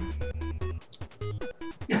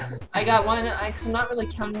 I got one, because I'm not really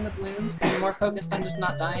counting the balloons, because I'm more focused on just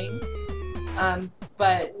not dying.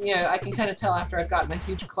 But, you know, I can kind of tell after I've gotten a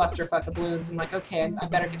huge clusterfuck of balloons, I'm like, okay, I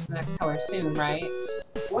better get to the next color soon, right?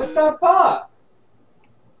 What the fuck?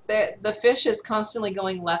 The fish is constantly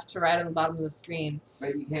going left to right on the bottom of the screen.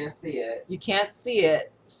 But you can't see it. You can't see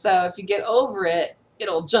it, so if you get over it,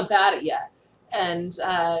 it'll jump out at you. And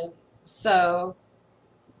so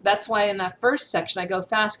that's why in that first section I go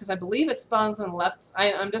fast, because I believe it spawns on the left.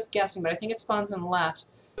 I'm just guessing, but I think it spawns on the left.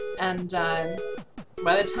 And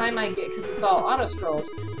by the time I get, because it's all auto-scrolled,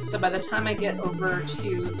 so by the time I get over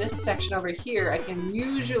to this section over here, I can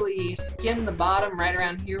usually skim the bottom right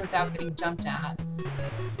around here without getting jumped at.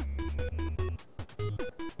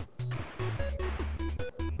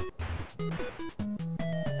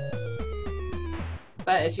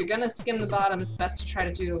 But if you're gonna skim the bottom, it's best to try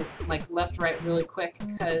to do like left, right really quick,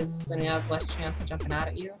 because then it has less chance of jumping out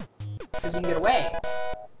at you. Because you can get away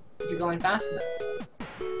if you're going fast enough.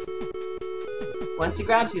 Once he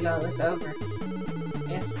grabs you though, it's over.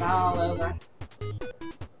 It's all over.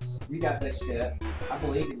 You got this shit. I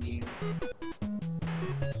believe in you.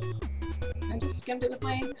 I just skimmed it with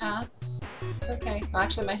my ass. It's okay. Well,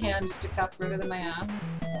 actually, my hand sticks out further than my ass.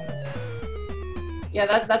 So. Yeah,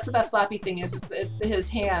 that's what that flappy thing is. It's his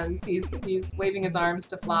hands. He's waving his arms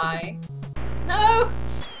to fly. No!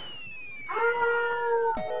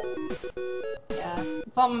 Yeah,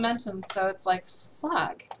 it's all momentum, so it's like,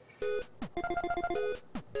 fuck.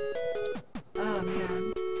 Oh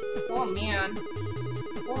man. Oh man.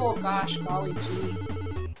 Oh gosh, golly gee.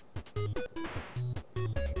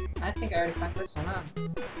 I think I already fucked this one up.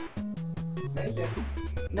 Maybe.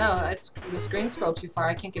 No, it's the screen scrolled too far.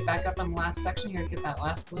 I can't get back up on the last section here to get that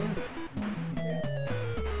last balloon.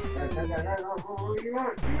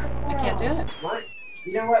 I can't do it. What?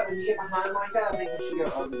 You know what? When you get behind like that, I think you should go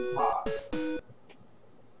over the top.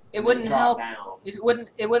 It wouldn't drop help. down. If it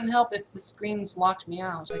wouldn't help if the screens locked me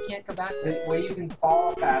out. I can't go backwards. Well, you can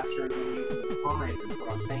fall faster than you can climb, is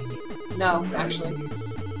what I'm thinking. No, So, actually.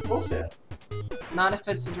 Bullshit. Not if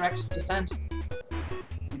it's a direct descent.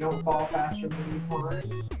 You don't fall faster than you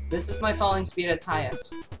climb? This is my falling speed at its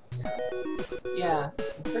highest. Yeah.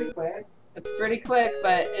 It's pretty quick. It's pretty quick,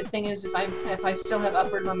 but the thing is, if I still have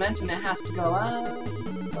upward momentum, it has to go up,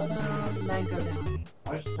 slow down, and then go down.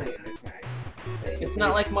 I was just saying, okay. So It's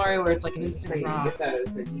not like Mario where it's like an instant you drop. get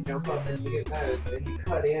those, then you jump up and you get those, then you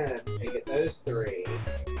cut in and get those 3.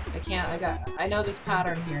 I can't. I know this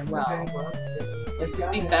pattern here well. Okay, well, This is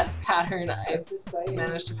the best pattern I've let's just say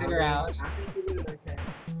managed to figure out. I think you're doing okay.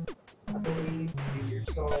 I believe in your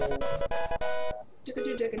soul.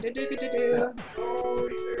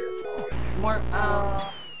 More.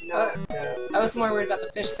 No. I was more worried about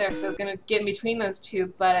the fish there because I was gonna get in between those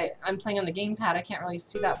two, but I'm playing on the gamepad. I can't really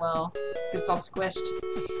see that well because it's all squished.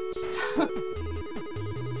 So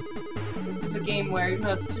this is a game where even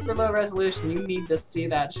though it's super low resolution, you need to see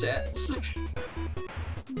that shit.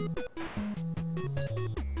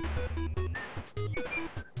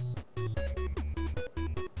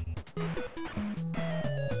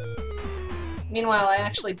 Meanwhile, I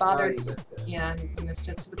actually bothered. Yeah, I missed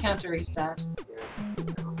it. So the counter reset.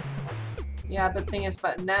 Yeah, but the thing is,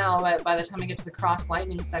 but now, by the time I get to the cross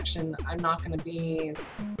lightning section, I'm not going to be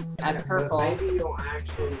at purple. But maybe you'll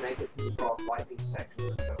actually make it to the cross lightning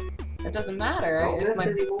section this time. It doesn't matter. Don't miss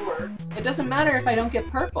anymore. It doesn't matter if I don't get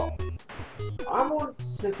purple. I want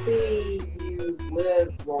to see you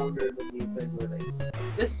live longer than you've been living.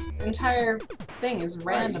 This entire thing is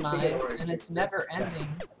Right, you should get randomized, orange and it's in never just a second. ending.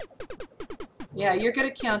 Yeah, you're good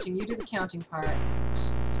at counting. You do the counting part. I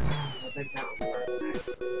think that would work next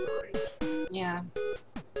with the orange. Yeah.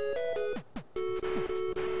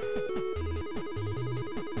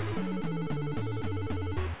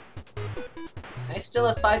 I still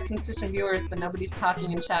have 5 consistent viewers, but nobody's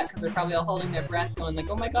talking in chat because they're probably all holding their breath going like,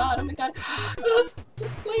 oh my god,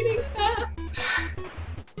 bleeding, ah.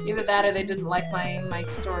 Either that or they didn't like my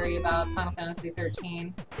story about Final Fantasy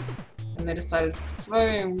 13. And they decided,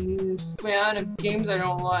 fucking fan of games I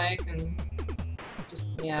don't like, and just,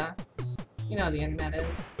 yeah. You know how the internet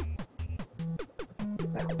is.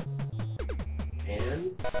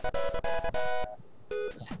 And?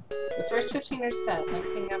 Yeah. The first 15 are set, and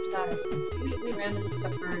everything after that is completely random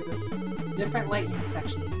except for the different lightning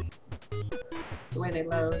sections. The way they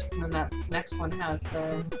load, and then that next one has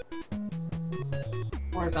the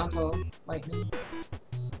horizontal lightning.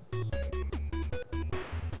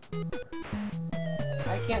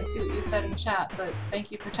 I can't see what you said in chat, but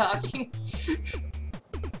thank you for talking.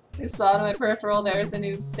 I saw it on my peripheral, there's a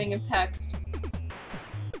new thing of text.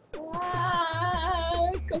 Ah,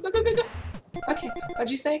 go, go, go, go, go! Okay,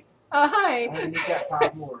 what'd you say? Hi! Oh, you got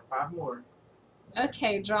 5 more. 5 more.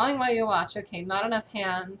 Okay, drawing while you watch. Okay, not enough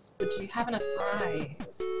hands, but do you have enough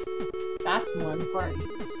eyes? That's more important.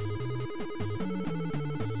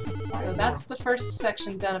 So that's the first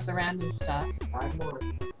section done of the random stuff. 5 more.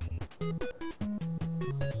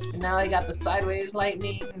 And now I got the sideways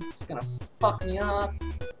lightning. It's gonna fuck me up.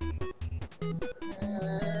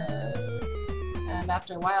 And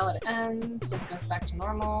after a while it ends. It goes back to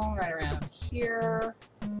normal right around here.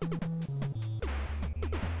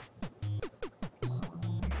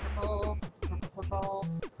 Purple, purple,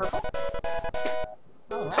 purple.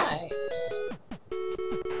 Alright.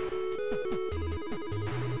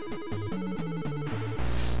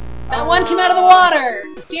 That one came out of the water!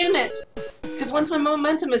 Damn it! Because once my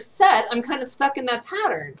momentum is set, I'm kind of stuck in that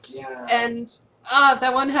pattern. Yeah. And, if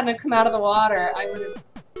that one hadn't come out of the water, I would have...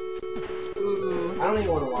 Ooh. I don't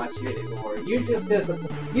even want to watch you anymore. You just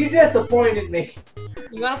disappointed me.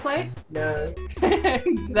 You wanna play? No.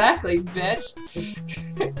 Exactly, bitch.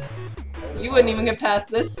 You wouldn't even get past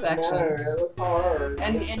this section. No, it looks hard.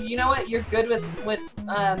 And you know what? You're good with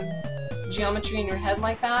geometry in your head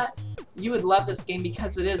like that. You would love this game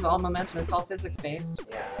because it is all momentum. It's all physics based.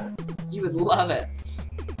 Yeah. You would love it.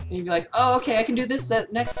 And you'd be like, oh, okay, I can do this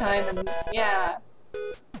that next time, and yeah.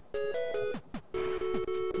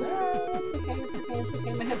 No, it's okay, it's okay, it's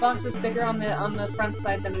okay. My hitbox is bigger on the front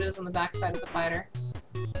side than it is on the back side of the fighter.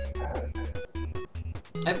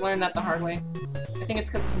 I've learned that the hard way. I think it's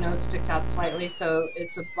because his nose sticks out slightly, so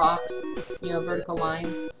it's a box, you know, vertical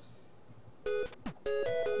line.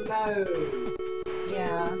 Nose.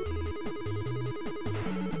 Yeah.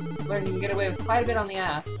 Learned you can get away with quite a bit on the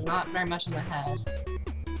ass, but not very much on the head.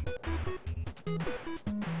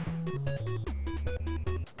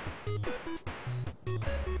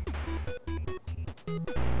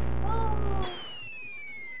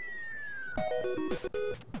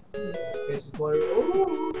 Fish is Mario.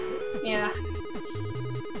 Ooh. Yeah.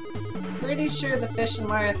 Pretty sure the Fish in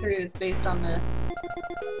Mario 3 is based on this.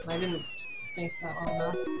 I didn't space that well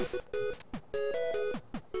enough.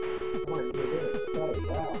 Oh, you did it so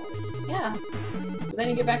well. Yeah. But then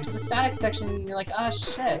you get back to the static section and you're like, oh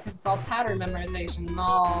shit, because it's all pattern memorization and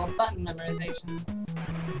all button memorization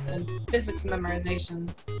and physics memorization.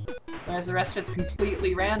 Whereas the rest of it's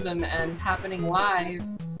completely random and happening live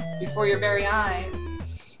before your very eyes.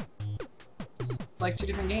 It's like two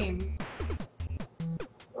different games.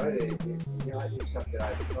 Oh, you like do something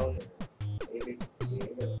I told you. Maybe.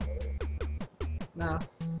 No.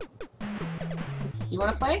 You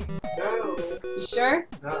wanna play? No. You sure?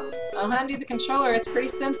 No. I'll hand you the controller, it's pretty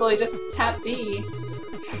simple, you just tap B.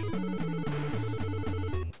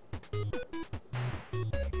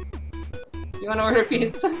 You wanna order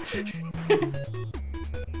pizza?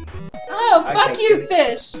 Oh, fuck Okay, you,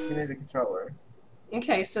 fish! Give me the controller.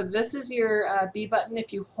 Okay, so this is your B button.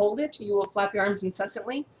 If you hold it, you will flap your arms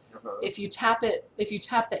incessantly. If you tap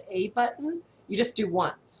the A button, you just do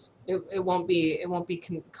once. It won't be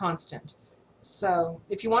constant. So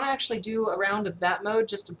if you want to actually do a round of that mode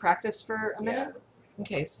just to practice for a minute. Yeah.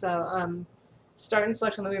 Okay, so start and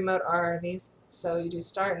select on the Wiimote are these. So you do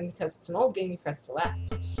start, and because it's an old game, you press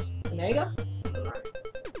select. And there you go.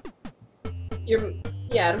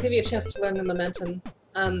 Yeah, it'll give you a chance to learn the momentum.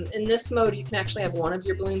 In this mode, you can actually have one of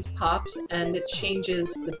your balloons popped, and it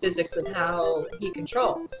changes the physics of how he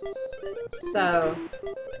controls. So,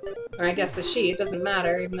 or I guess a she, it doesn't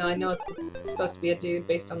matter, even though I know it's supposed to be a dude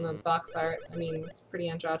based on the box art. I mean, it's pretty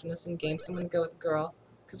androgynous in game, so I'm gonna go with a girl,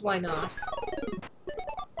 because why not?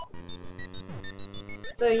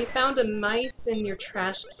 So you found a mice in your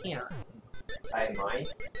trash can. A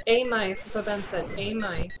mice? A mice, that's what Ben said, a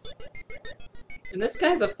mice. And this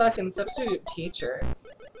guy's a fucking substitute teacher.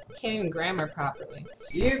 Can't even grammar properly.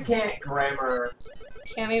 You can't grammar.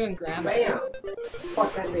 Can't even grammar. Bam!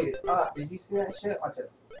 Fuck that dude up. Did you see that shit? Watch this.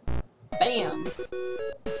 Bam!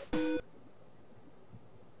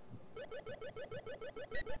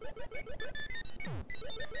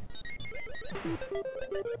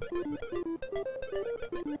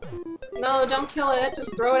 No, don't kill it.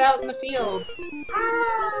 Just throw it out in the field.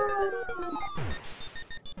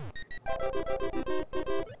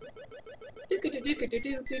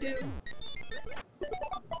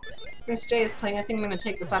 Since Jay is playing, I think I'm going to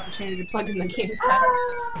take this opportunity to plug in the game pad.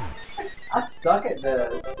 I suck at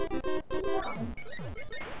this.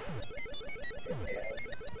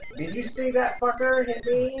 Did you see that fucker hit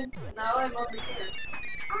me? No, I'm over here.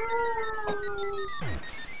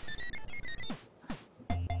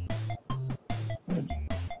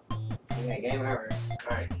 Okay, game over.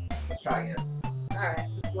 Alright, let's try again. Alright,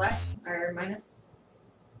 so select, or minus,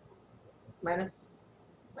 then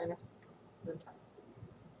plus.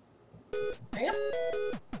 There you go.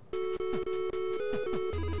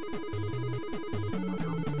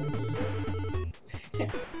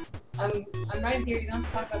 I'm right here, you don't have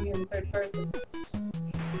to talk about me in the third person.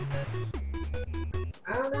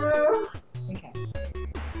 I don't know. Okay.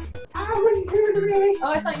 I wouldn't do to me.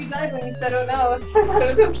 Oh, I thought you died when you said oh no, so I thought it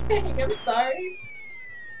was okay. I'm sorry.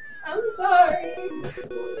 I'm sorry.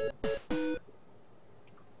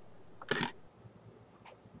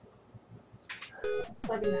 Let's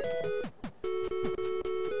plug in that game.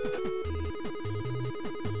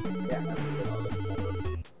 Yeah,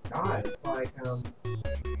 God, it's like,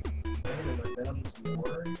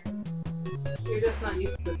 You're just not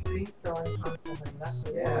used to the screen scrolling constantly, that's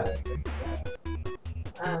what it is.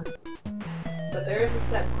 But there is a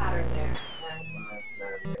set pattern there, and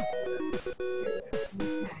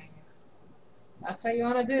that's what you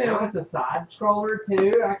want to do. Now it's a side scroller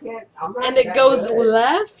too. I'm not. And it goes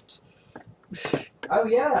left? Oh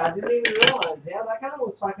yeah, I didn't even realize. Yeah, that kind of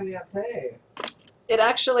was fucking me up too. It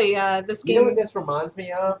actually, this game... You know what this reminds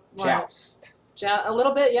me of? What? Joust. A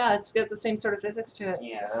little bit, yeah. It's got the same sort of physics to it.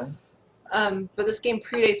 Yeah. But this game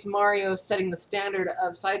predates Mario setting the standard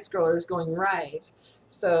of side-scrollers going right.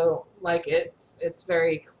 So, like, it's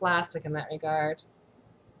very classic in that regard.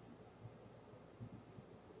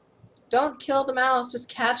 Don't kill the mouse, just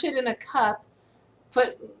catch it in a cup.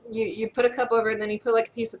 You put a cup over it, and then you put like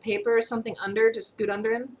a piece of paper or something under, just scoot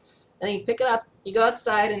under him. And then you pick it up, you go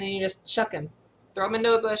outside, and then you just chuck him. Throw him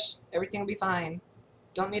into a bush, everything will be fine.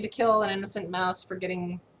 Don't need to kill an innocent mouse for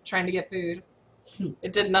trying to get food.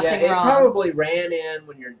 It did nothing wrong. It probably ran in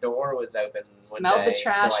when your door was open. Smelled the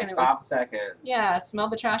trash for like and it was 5 seconds. Yeah, it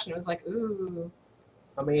smelled the trash and it was like, ooh.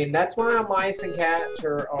 I mean, that's why mice and cats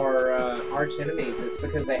are arch enemies. It's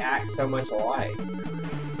because they act so much alike.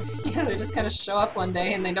 Yeah, they just kind of show up one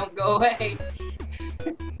day and they don't go away.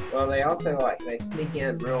 Well, they also like they sneak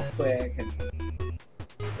in real quick and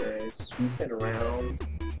they're swooping around.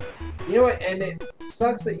 You know what? And it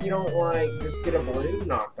sucks that you don't like just get a balloon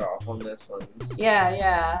knocked off on this one.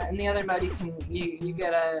 Yeah. In the other mode, you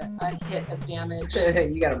get a hit of damage.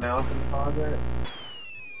 You got a mouse in the closet.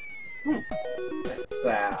 That's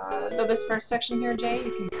sad. So this first section here, Jay,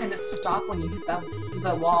 you can kind of stop when you hit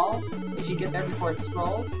the wall if you get there before it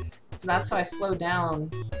scrolls. So that's how I slow down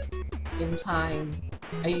in time.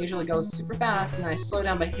 I usually go super fast and then I slow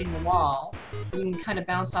down by hitting the wall. You can kind of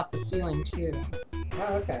bounce off the ceiling too.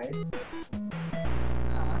 Oh, okay.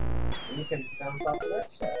 You can bounce off of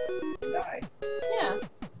that shit and die. Yeah.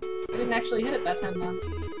 I didn't actually hit it that time though.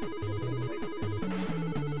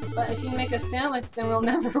 But if you make a sandwich, then we'll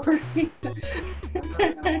never order pizza.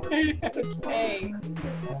 Okay.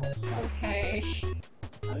 Okay.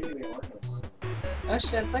 Oh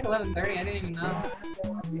shit, it's like 11:30, I didn't even know.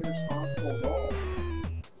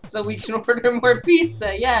 So we can order more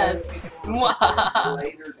pizza, yes!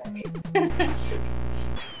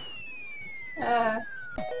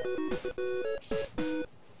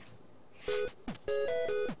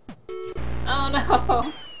 Oh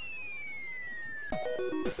no!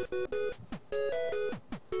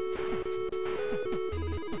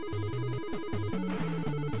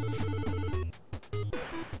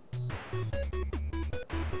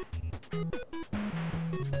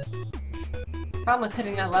 The problem with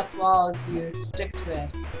hitting that left wall is you stick to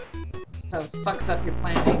it, so it fucks up your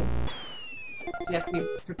planning. So you have to be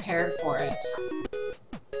prepared for it.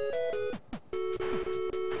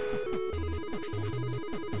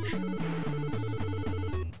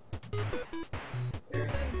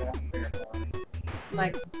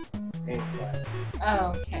 Like,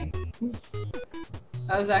 oh, okay.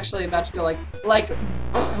 I was actually about to go like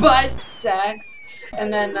butt sex,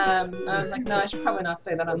 and then I was like, no, I should probably not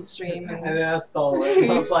say that on stream. And then I stole it.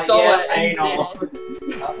 You stole it and anal. did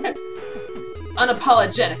it.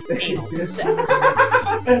 Unapologetic anal sex.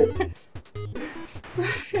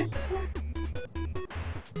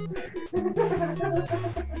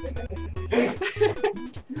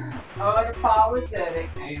 Unapologetic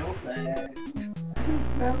anal sex.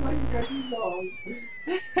 Sounds like a country song.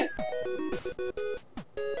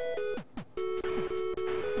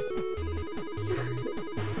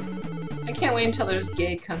 I can't wait until there's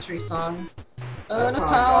gay country songs. Oh my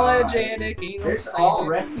Unapologetic anal There's sex.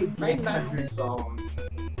 already gay Right now. country songs.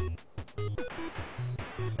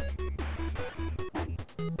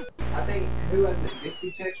 I think, who was it,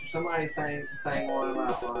 Dixie Chicks or somebody sang one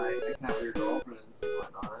about like picking out your girlfriends and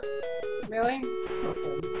whatnot. Really?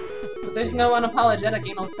 Something. But there's no unapologetic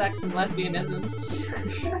anal sex and lesbianism.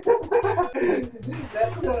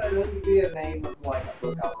 That's gonna be a name of like a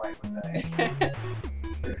book I'll write one day.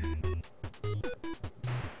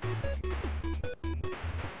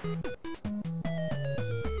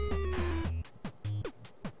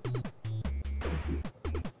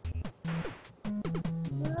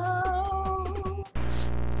 No.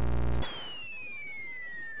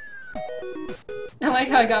 I like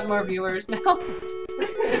how I got more viewers now.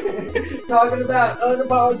 Talking about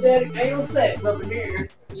unapologetic anal sex up in here.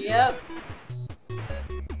 Yep.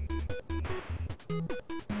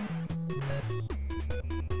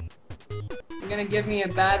 You're gonna give me a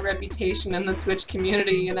bad reputation in the Twitch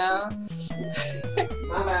community, you know?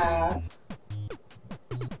 My bad.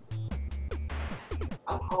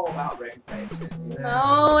 I'm all about reputation. You know?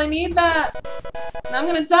 No, I need that! And I'm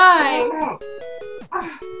gonna die! Oh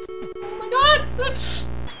my god!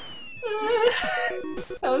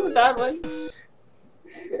 That was a bad one.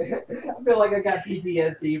 I feel like I got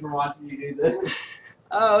PTSD from watching you do this.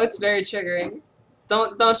 Oh, it's very triggering.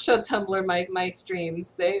 Don't show Tumblr my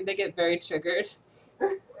streams. They get very triggered.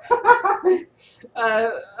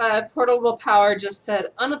 Portable Power just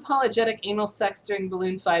said, unapologetic anal sex during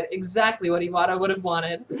balloon fight. Exactly what Iwata would have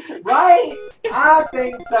wanted. Right? I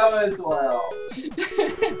think so as well.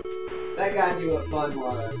 That guy knew what fun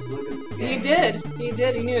was. Look at this game. He did. He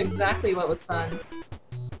did. He knew exactly what was fun.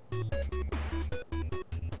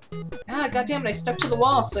 Ah, goddammit, I stuck to the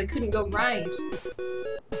wall so I couldn't go right.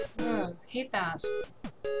 Oh, hate that.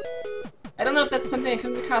 I don't know if that's something that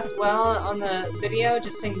comes across well on the video,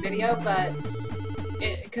 just saying video, but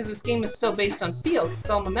because this game is so based on feel, 'cause it's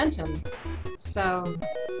all momentum. So,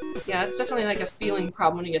 yeah, it's definitely like a feeling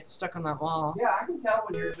problem when you get stuck on that wall. Yeah, I can tell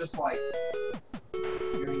when you're just like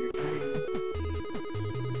doing your thing.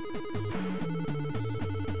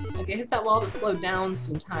 Like, I hit that wall to slow down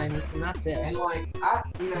sometimes, and that's it. And like,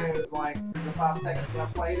 like in the 5 seconds that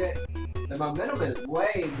I played it, the momentum is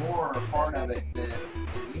way more a part of it than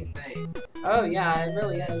you think. Oh yeah, it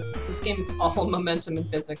really is. This game is all momentum and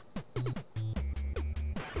physics.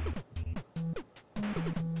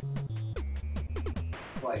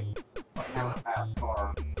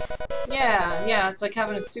 Yeah, it's like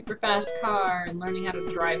having a super fast car and learning how to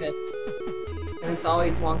drive it. And it's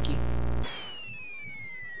always wonky.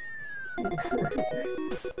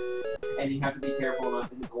 And you have to be careful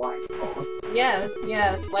not to hit the lightning bolts.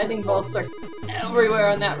 Yes, lightning bolts are everywhere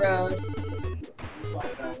on that road.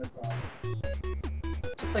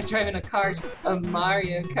 Just like driving a kart, a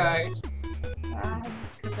Mario Kart.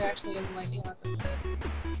 Because there actually is lightning weapon.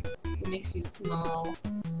 It makes you small,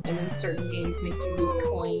 and in certain games makes you lose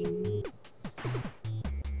coins.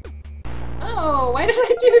 Oh, why did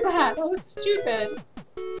I do that? That was stupid.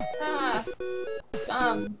 Ah,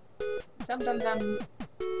 dumb. Dumb.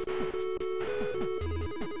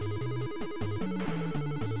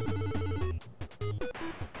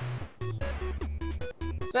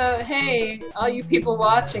 So, hey, all you people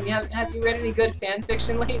watching, have you read any good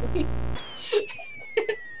fanfiction lately?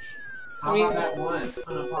 How about that one?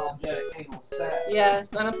 Unapologetic anal sex.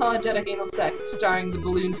 Yes, unapologetic anal sex, starring the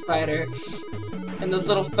balloon fighter and those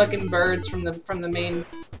little fucking birds from the main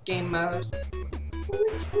game mode.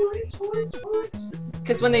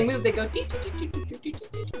 Because when they move, they go dee dee dee dee dee dee dee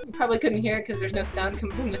dee. You probably couldn't hear it because there's no sound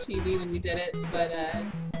coming from the TV when you did it, but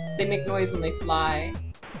they make noise when they fly.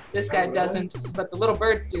 This guy doesn't, but the little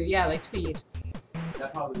birds do. Yeah, they tweet.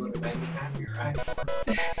 That probably would have made me happier, right?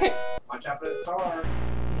 Watch out for the star.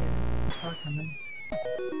 Yeah, I saw it coming.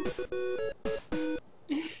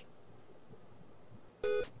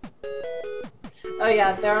 Oh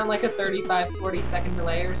yeah, they're on like a 35-40 second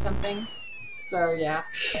delay or something. So yeah.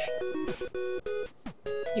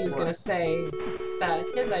 He was gonna say that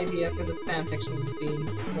his idea for the fanfiction would be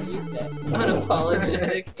what you said.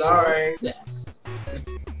 Unapologetic Sorry. sex.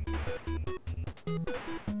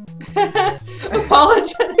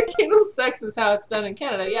 Apologetic anal sex is how it's done in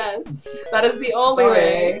Canada, yes. That is the only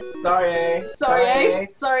way. Sorry.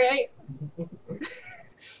 Sorry.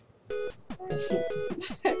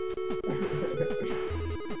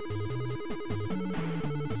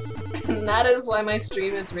 And that is why my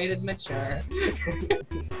stream is rated mature.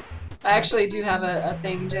 I actually do have a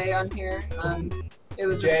thing, Jay, on here. It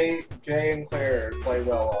was Jay and Claire play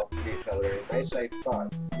well off of each other. They say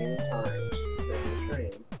fuck many times during the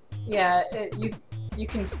stream. Yeah, you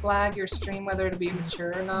can flag your stream whether to be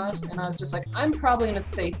mature or not, and I was just like, I'm probably gonna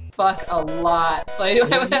say fuck a lot, so I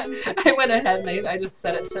went ahead and I just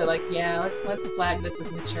set it to like, yeah, let's flag this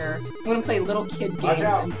as mature. I'm gonna play little kid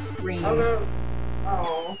games and scream. Oh no!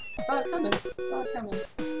 Oh. Saw it coming.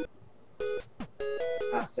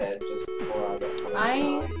 I said just before I got coming.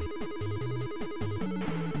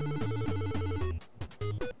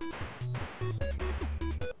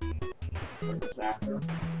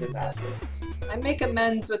 I make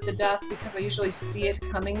amends with the death because I usually see it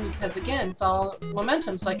coming because, again, it's all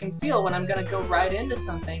momentum, so I can feel when I'm gonna go right into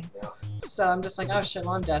something. Yeah. So I'm just like, oh shit,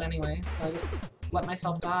 well I'm dead anyway, so I just let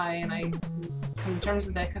myself die and I come to terms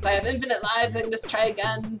with it because I have infinite lives, I can just try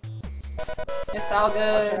again. It's all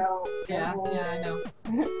good. Yeah, I know.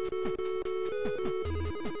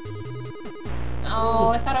 Oh,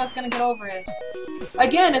 I thought I was gonna get over it.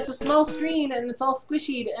 Again, it's a small screen and it's all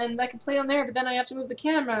squishied and I can play on there, but then I have to move the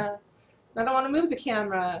camera. I don't want to move the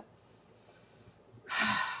camera.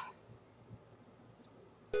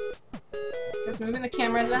 Because moving the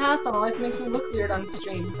camera is a hassle. It always makes me look weird on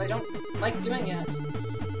streams. I don't like doing it.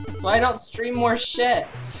 That's why I don't stream more shit.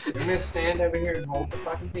 You're gonna stand over here and hold the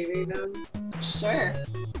fucking TV then? Sure.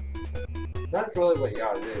 That's really what you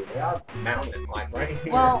gotta do. You gotta mount it, like, right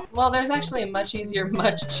here. Well, there's actually a much easier,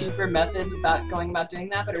 much cheaper method about going about doing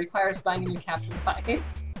that, but it requires buying a new capture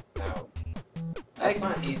device. No. That's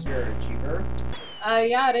not easier and cheaper.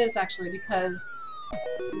 Yeah, it is actually, because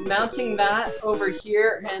mounting that over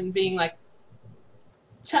here and being like,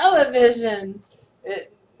 television!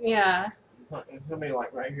 Yeah. It's gonna be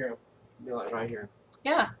like right here. It'll be like right here.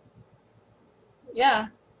 Yeah.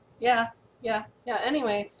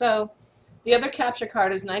 Anyway, so the other capture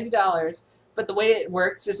card is $90, but the way it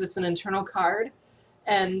works is it's an internal card,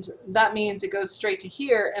 and that means it goes straight to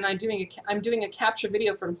here, and I'm doing a capture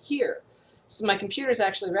video from here. So my computer's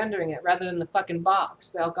actually rendering it rather than the fucking box,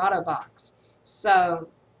 the Elgato box. So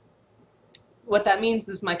what that means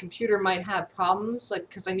is my computer might have problems, like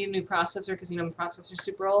because I need a new processor, because my processor's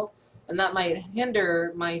super old, and that might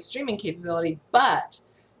hinder my streaming capability, but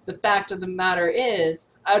the fact of the matter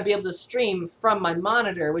is I would be able to stream from my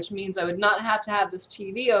monitor, which means I would not have to have this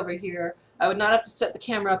TV over here. I would not have to set the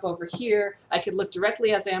camera up over here. I could look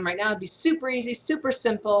directly as I am right now. It'd be super easy, super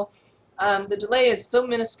simple. The delay is so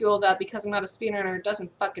minuscule that because I'm not a speedrunner, it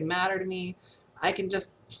doesn't fucking matter to me. I can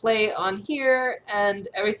just play on here and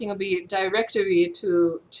everything will be directory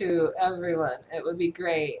to everyone. It would be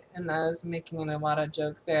great. And I was making an Iwata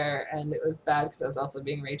joke there, and it was bad because I was also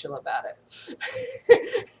being Rachel about it.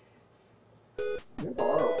 You're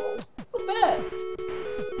horrible. A bit.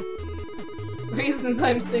 Reasons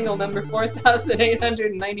I'm single, number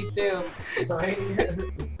 4,892.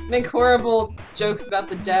 Make horrible jokes about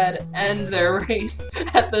the dead and their race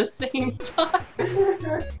at the same time.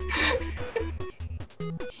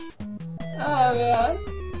 Oh man.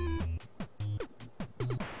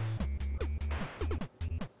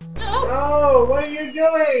 No! No! What are you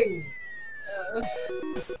doing?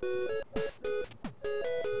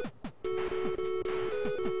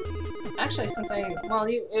 Actually, since well,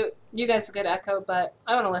 you guys will get echo, but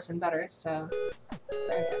I want to listen better, so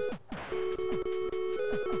very good.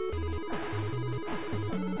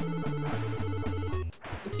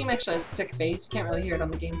 This game actually has sick bass. You can't really hear it on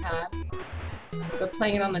the gamepad, but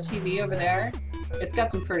playing it on the TV over there, it's got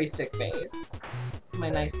some pretty sick bass. My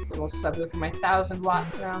nice little subwoofer, my 1000-watt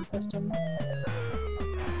surround system.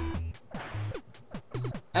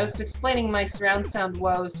 I was explaining my surround sound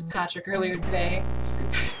woes to Patrick earlier today,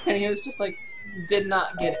 and he was just like, did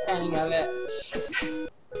not get any of it.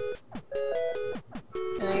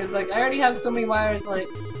 And he was like, I already have so many wires, like,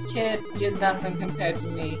 kid, you're nothing compared to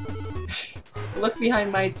me. Look behind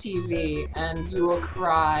my TV, and you will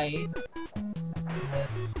cry.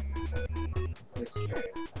 It's true.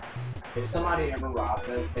 If somebody ever robbed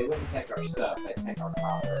us, they wouldn't take our stuff, they'd take our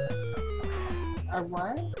copper. Our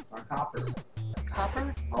what? Our copper.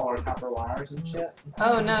 Copper? All our copper wires and shit.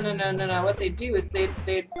 Oh, no. What they'd do is they'd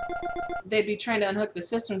be trying to unhook the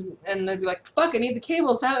systems, and they'd be like, fuck, I need the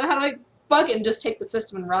cables, how do I fuck it, and just take the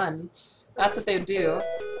system and run. That's what they would do.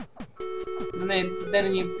 And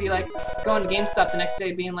then you'd be like, going to GameStop the next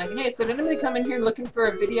day being like, hey, so did anybody come in here looking for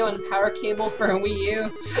a video and power cable for a Wii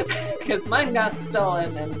U? Because mine got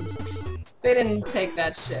stolen, and they didn't take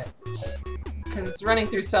that shit. Because it's running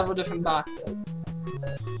through several different boxes.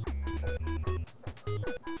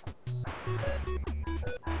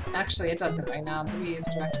 Actually, it doesn't right now. The Wii is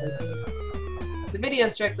directly fed. The video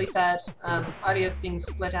is directly fed. Audio is being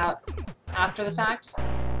split out after the fact.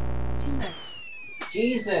 Damn it.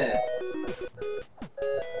 Jesus!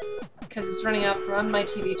 Because it's running out from my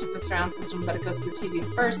TV to the surround system, but it goes to the TV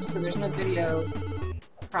first, so there's no video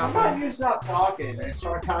How about problem. you stop talking and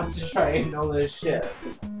start concentrating on this shit?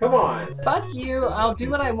 Come on! Fuck you, I'll do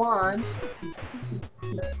what I want.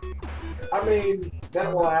 I mean,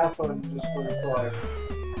 that last one just was like...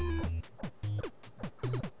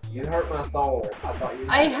 You hurt my soul. I thought you...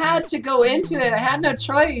 I had to go into it, I had no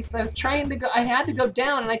choice. I was trying to go, I had to go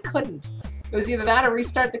down and I couldn't. It was either that or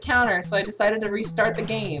restart the counter, so I decided to restart the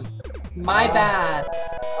game. My bad.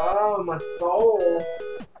 Oh, my soul.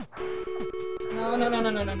 No, you don't.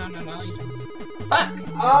 Fuck!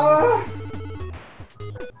 Ah!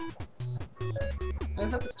 It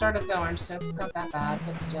was at the start of the orange, so it's not that bad,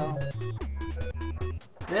 but still.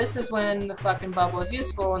 This is when the fucking bubble is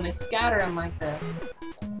useful, when they scatter them like this.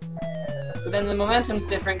 But then the momentum's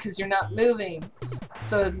different because you're not moving.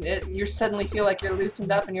 So you suddenly feel like you're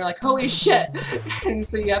loosened up and you're like, holy shit! And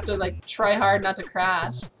so you have to like try hard not to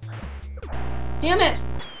crash. Damn it!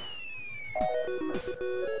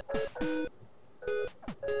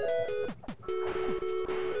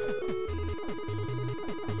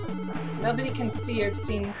 Nobody can see or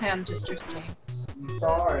see hand gestures, Jane. I'm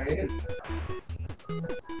sorry.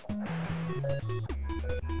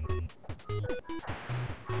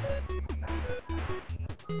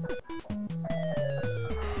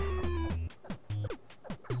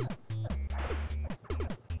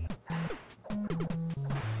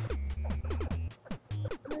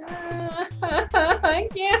 I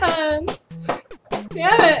can't!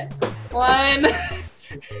 Damn it! 1,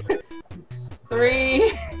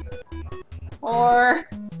 3, 4,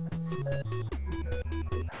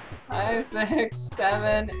 5, 6,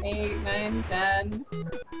 7, 8, 9, 10.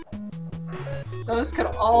 Those could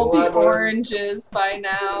all be 11. oranges by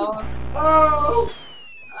now. Oh!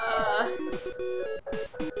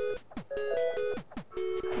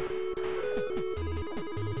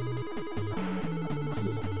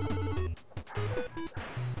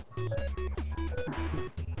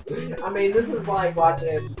 I mean, this is like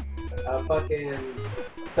watching a fucking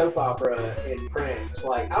soap opera in French.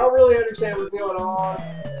 Like, I don't really understand what's going on,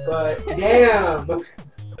 but damn!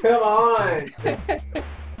 Come on!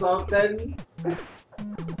 Something.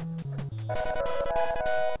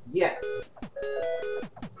 Yes!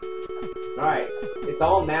 Alright, it's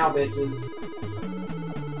all now, bitches.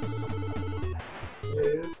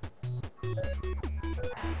 Yeah.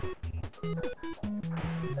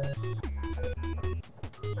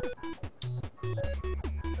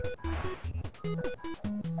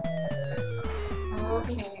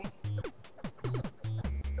 Okay.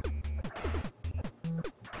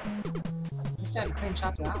 At least I have a clean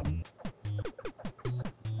shot to that one.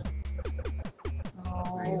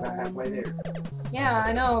 Are you about halfway there? Yeah,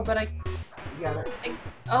 I know, but You got it.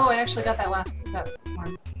 Oh, I actually got that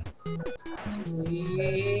one.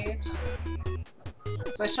 Sweet.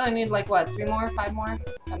 So I should only need like what, 3 more, 5 more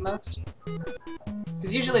at most?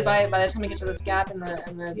 Because usually by the time we get to this gap in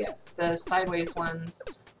the Yes. the sideways ones,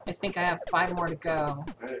 I think I have 5 more to go.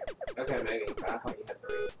 Okay, maybe. I thought you had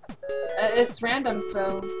 3. It's random,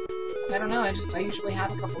 so I don't know. I usually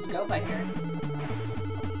have a couple to go by here.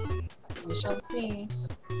 We shall see.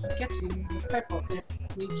 Get to the purple if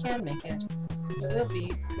we can make it. It will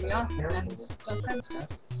be pretty awesome and fun stuff.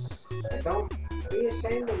 And don't be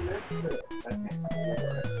ashamed to miss it. Okay, so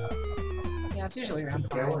Yeah, it's usually around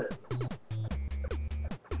 5. going.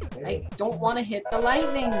 I don't want to hit the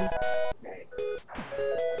lightnings. Okay.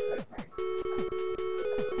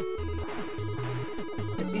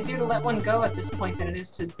 It's easier to let one go at this point than it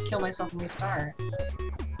is to kill myself and restart.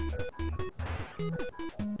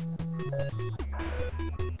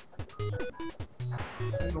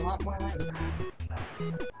 There's a lot more lightning.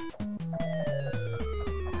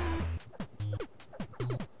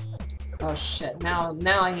 Oh shit, now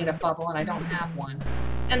I need a bubble and I don't have one.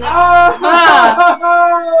 And then,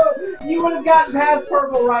 You would have gotten past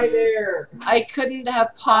purple right there! I couldn't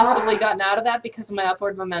have possibly gotten out of that because of my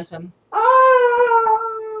upward momentum.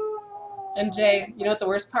 And Jay, you know what the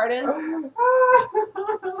worst part is?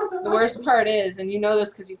 The worst part is, and you know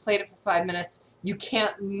this because you played it for 5 minutes, you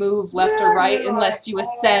can't move left or right unless you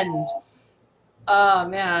ascend. Oh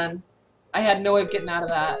man, I had no way of getting out of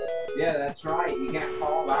that. Yeah, that's right. You can't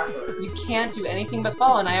fall backward. You can't do anything but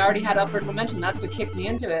fall, and I already had upward momentum. That's what kicked me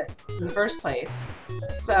into it in the first place.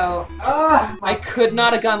 So I could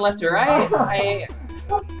not have gone left or right.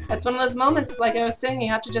 That's one of those moments, like I was saying, you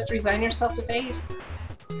have to just resign yourself to fate.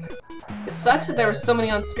 It sucks that there were so many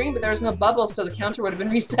on screen, but there was no bubble, so the counter would have been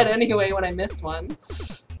reset anyway when I missed one.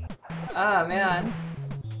 Oh man.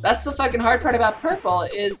 That's the fucking hard part about purple,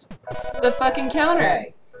 is the fucking counter.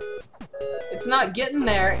 Okay. It's not getting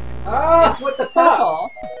there. It's It's what the purple.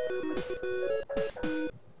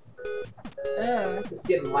 Ugh. It's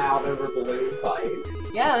getting loud over balloon fight.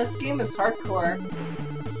 Yeah, this game is hardcore.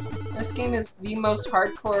 This game is the most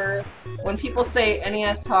hardcore. When people say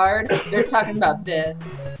NES hard, they're talking about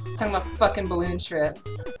this. They're talking about fucking Balloon Trip.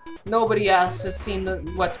 Nobody else has seen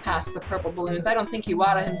what's past the purple balloons. I don't think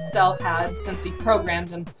Iwata himself had since he programmed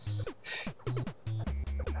them.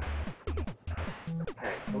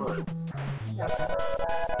 Okay, come on.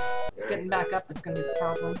 It's getting back up that's gonna be the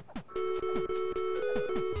problem.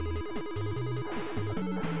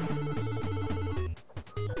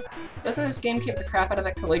 Doesn't this game kick the crap out of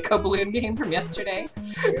that Coleco balloon game from yesterday?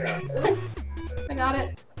 Yeah. I got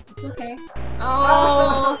it. It's okay.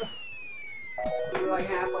 Oh! You're like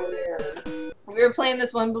halfway there. We were playing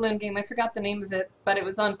this one balloon game. I forgot the name of it, but it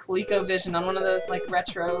was on ColecoVision on one of those like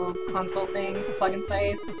retro console things, plug and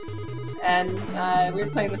plays. And we were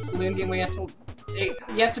playing this balloon game where you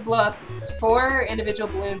have to blow up 4 individual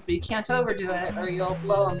balloons, but you can't overdo it or you'll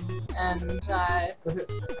blow them. And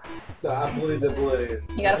So I blew the balloon.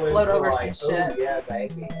 you gotta float over some shit. Oh, yeah,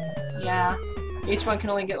 baby. Yeah. Each one can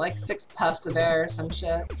only get like 6 puffs of air or some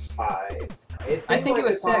shit. 5. I think it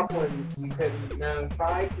was the top 6. Ones, you couldn't. No,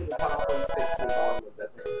 5 for the top ones, 6 for the bottom ones, I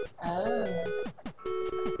think. Oh.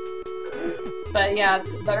 But yeah,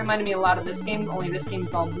 that reminded me a lot of this game, only this game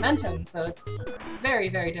is all momentum, so it's very,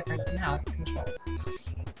 very different in how it controls.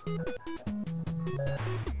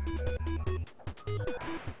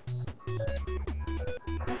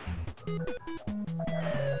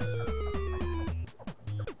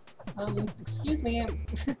 Excuse me.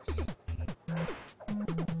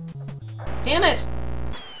 Damn it!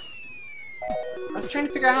 I was trying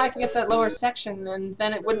to figure out how I could get that lower section, and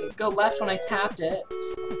then it wouldn't go left when I tapped it.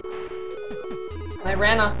 And I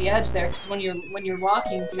ran off the edge there, because when you're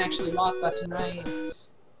walking, you can actually walk left and right.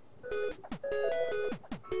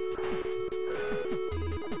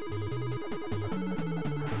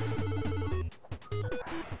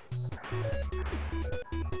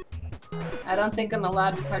 I don't think I'm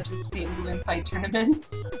allowed to participate in balloon fight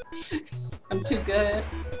tournaments. I'm too good.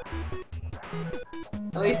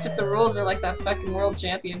 At least if the rules are like that fucking World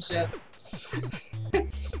Championships.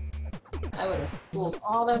 I would have schooled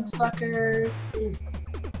all them fuckers.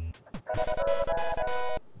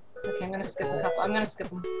 Okay, I'm gonna skip a couple. I'm gonna skip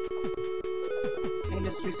them. I'm gonna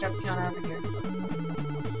just restart the counter over here.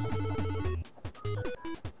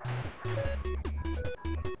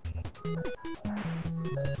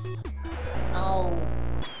 Oh.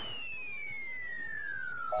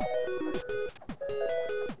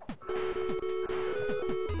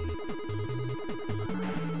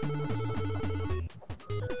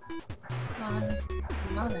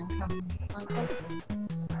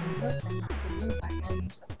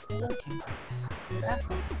 looking. Your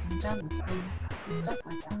ass up and down the screen and stuff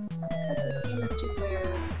like that. Because this game is 2-player,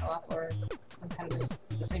 co-op, or competitive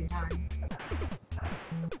at the same time.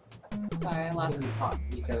 Sorry, I lost. Pop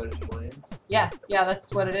each other's plans. Yeah,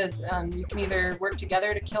 that's what it is. You can either work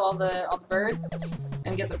together to kill all the birds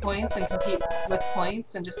and get the points and compete with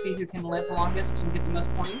points and just see who can live longest and get the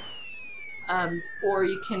most points. Or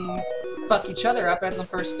you can fuck each other up at the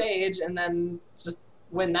first stage and then just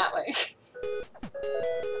win that way.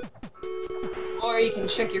 Or you can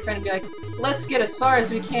trick your friend and be like, let's get as far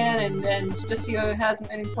as we can and just see who has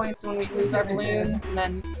many points when we lose our balloons, and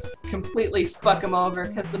then completely fuck them over.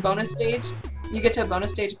 Because the bonus stage, you get to a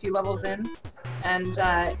bonus stage a few levels in, and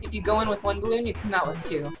if you go in with one balloon, you come out with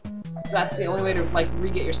 2. So that's the only way to like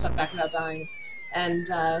re-get your stuff back without dying. And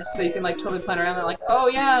so you can like totally plan around and like, oh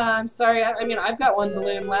yeah, I'm sorry, I mean I've got 1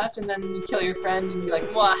 balloon left, and then you kill your friend and be like,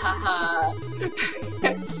 mwahaha.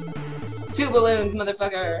 2 balloons,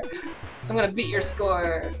 motherfucker. I'm gonna beat your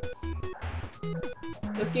score.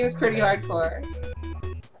 This game is pretty hardcore.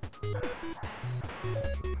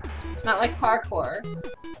 It's not like parkour.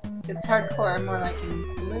 It's hardcore, more like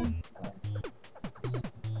in balloon.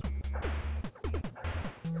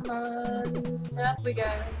 Come on, up we go.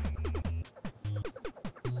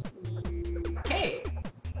 Okay.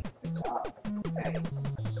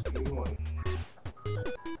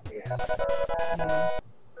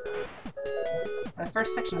 The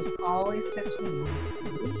first section is always 15, so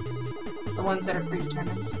the ones that are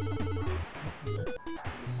predetermined.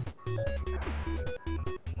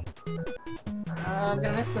 I'm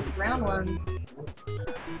gonna miss those ground ones.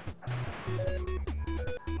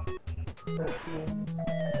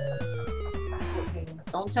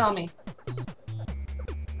 Don't tell me.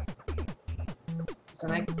 So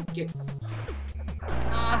then I get...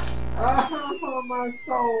 Ah! Oh, my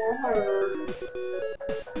soul hurts.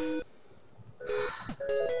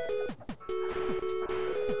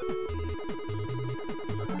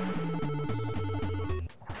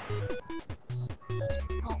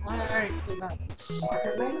 Oh, I already screwed up.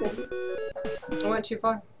 I went too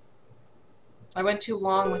far. I went too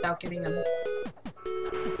long without getting them.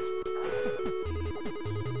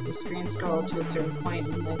 The screen scrolled to a certain point,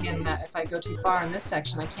 and again, that if I go too far in this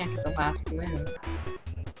section, I can't get the last balloon.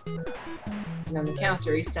 And then the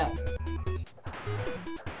counter resets.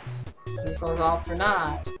 This was all for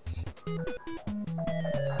naught.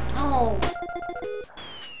 Oh!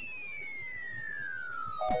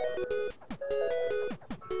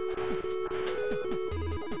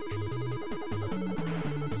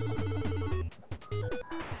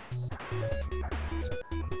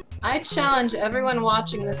 I challenge everyone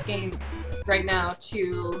watching this game right now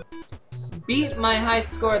to beat my high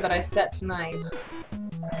score that I set tonight. Is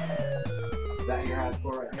that your high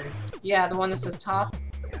score right here? Yeah, the one that says top.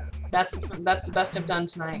 Yeah. That's the best I've done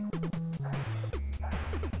tonight.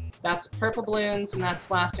 That's purple balloons, and that's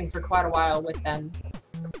lasting for quite a while with them.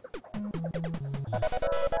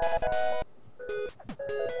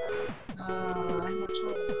 I have no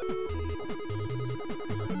choice.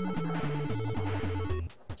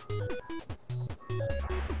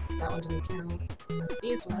 That one didn't count.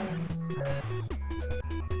 These one.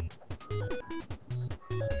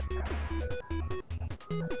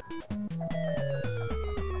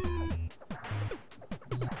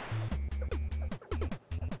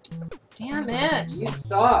 Damn it! You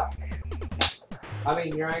suck! I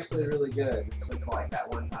mean, you're actually really good. It's just like that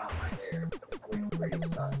one time right there where you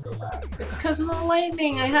suck so bad. It's because of the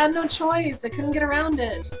lightning! I had no choice! I couldn't get around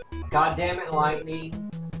it! God damn it,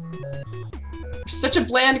 lightning! You're such a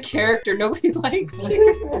bland character, nobody likes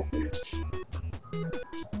you!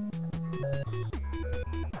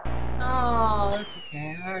 Oh, that's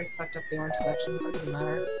okay. I already fucked up the orange section, so it doesn't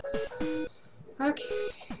matter. Okay.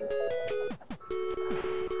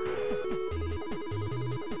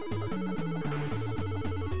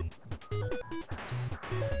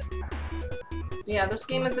 Yeah, this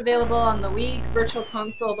game is available on the Wii Virtual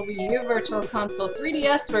Console, the Wii U Virtual Console,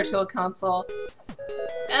 3DS Virtual Console,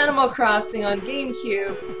 Animal Crossing on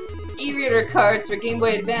GameCube, e-reader cards for Game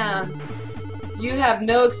Boy Advance. You have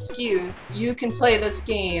no excuse. You can play this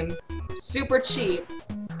game super cheap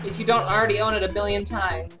if you don't already own it a billion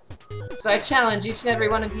times. So I challenge each and every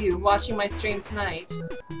one of you watching my stream tonight,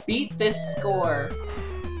 beat this score.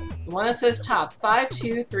 The one that says top,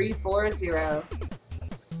 52340.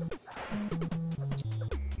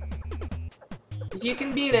 If you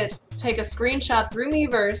can beat it, take a screenshot through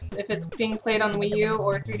Miiverse if it's being played on the Wii U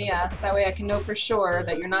or 3DS, that way I can know for sure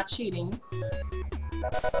that you're not cheating.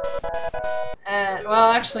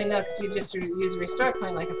 Well, actually no, because you just use restore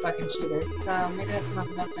point like a fucking cheater, so maybe that's not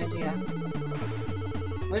the best idea.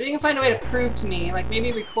 Maybe you can find a way to prove to me, like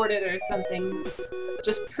maybe record it or something.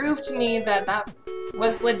 Just prove to me that that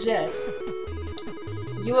was legit.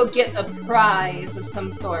 You will get a prize of some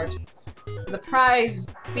sort. The prize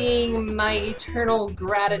being my eternal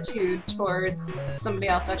gratitude towards somebody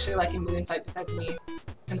else actually liking Balloon Fight besides me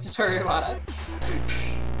and Satoru Iwata.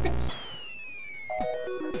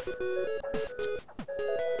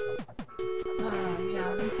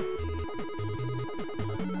 Yeah.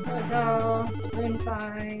 There we go. Balloon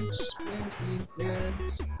Fight.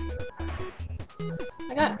 Balloons.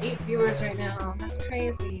 I got 8 viewers right now. That's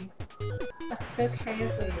crazy. That's so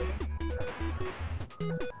crazy.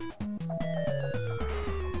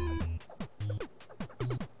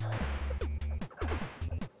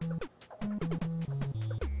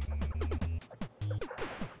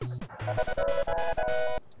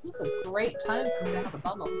 This is a great time for me to have a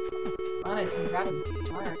bubble. Glad I didn't grab it at the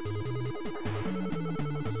start.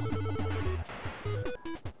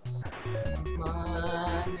 Come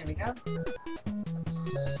on, there we go.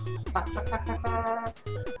 Fuck.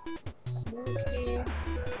 Okay.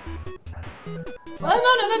 So,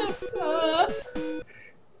 no.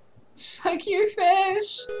 Fuck you,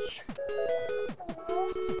 fish!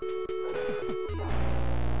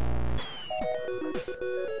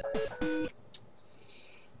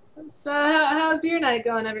 So, how's your night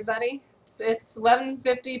going, everybody? It's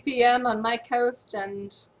 11:50 p.m. on my coast,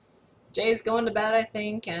 and Jay's going to bed, I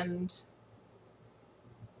think, and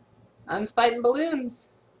I'm fighting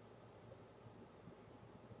balloons.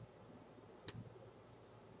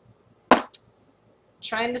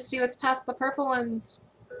 Trying to see what's past the purple ones.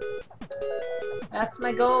 That's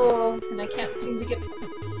my goal, and I can't seem to get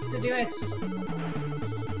to do it.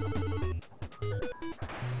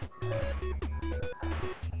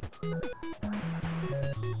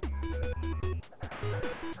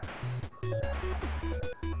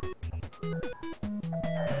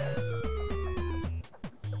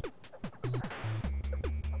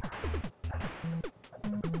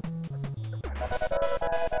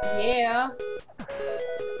 Yeah.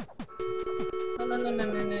 Oh, no, you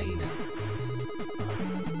know.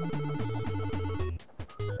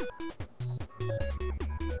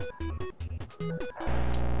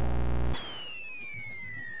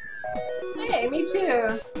 Hey, me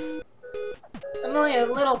too. I'm only a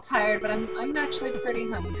little tired, but I'm actually pretty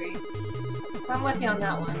hungry. So I'm with you on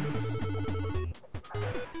that one.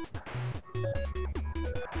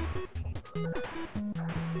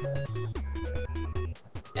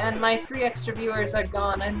 And my 3 extra viewers are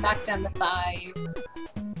gone. I'm back down to 5.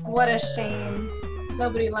 What a shame.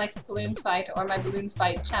 Nobody likes Balloon Fight or my Balloon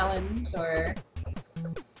Fight challenge or...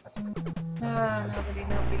 nobody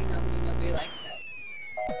likes it.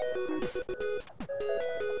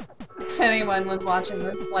 If anyone was watching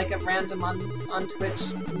this like at random on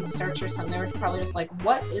Twitch in search or something, they were probably just like,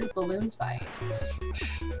 what is Balloon Fight?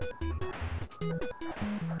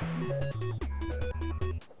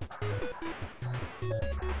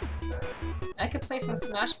 I could play some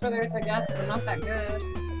Smash Brothers, I guess, but I'm not that good.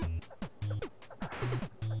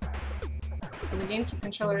 And the GameCube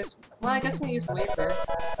controllers... Well, I guess I'm gonna use the wafer.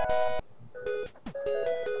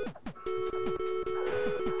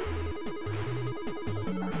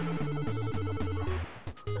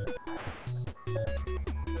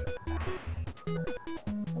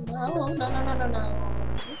 No.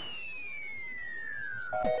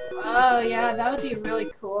 Oh, yeah, that would be really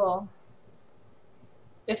cool.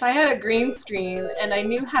 If I had a green screen and I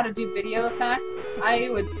knew how to do video effects, I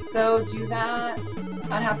would so do that.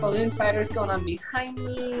 I'd have balloon fighters going on behind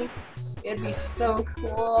me. It'd be so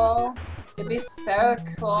cool. It'd be so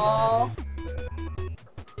cool.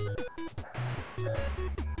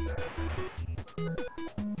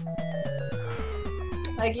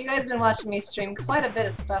 Like, you guys have been watching me stream quite a bit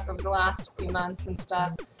of stuff over the last few months and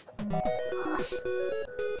stuff.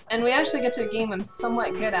 And we actually get to a game I'm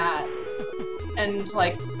somewhat good at. And,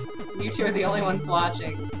 like, you two are the only ones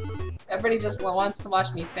watching. Everybody just wants to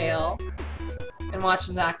watch me fail. And watch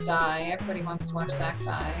Zach die. Everybody wants to watch Zach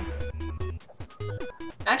die.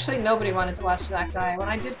 Actually, nobody wanted to watch Zach die. When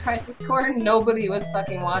I did Crisis Core, nobody was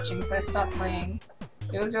fucking watching, so I stopped playing.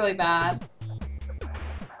 It was really bad.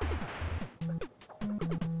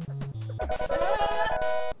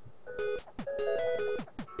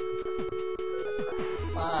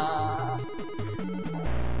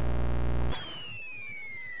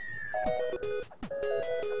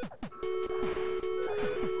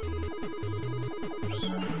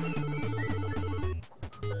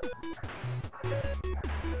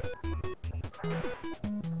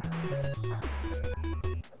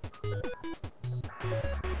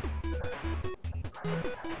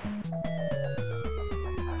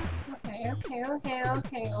 Okay.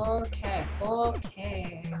 Okay, okay,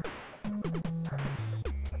 okay.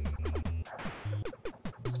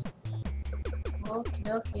 Okie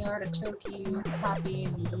dokie, artichoke, poppy,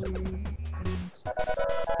 and beans, and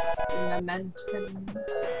momentum.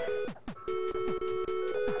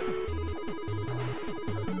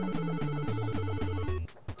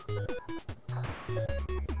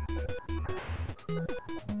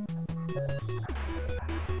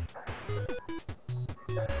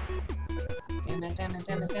 Damn it, damn it,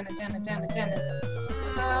 damn it, damn it, damn it, damn it, damn it.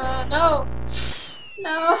 No!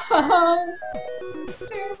 No! It's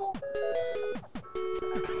terrible.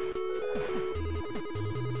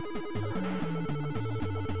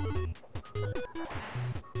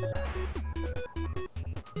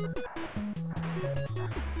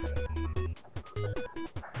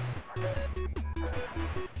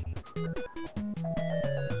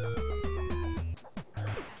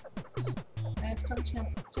 There's still a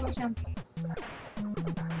chance, still a chance.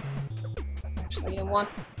 Actually, you want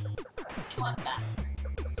that.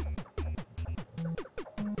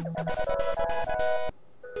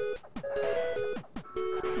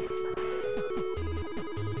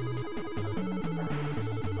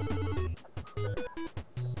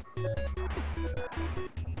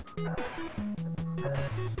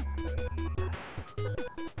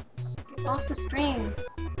 Get off the screen.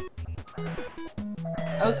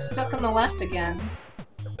 I was stuck on the left again.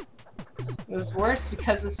 It was worse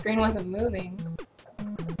because the screen wasn't moving.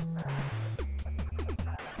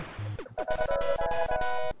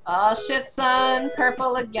 Oh shit, son!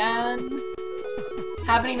 Purple again!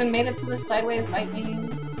 Haven't even made it to the sideways lightning.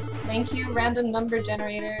 Thank you, random number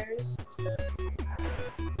generators.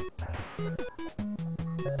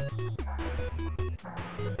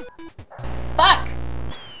 Fuck!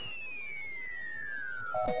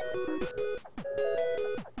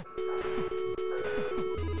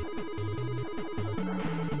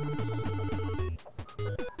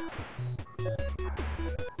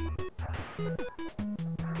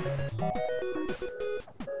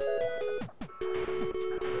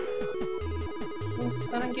 It's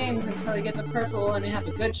fun and games until you get to purple and you have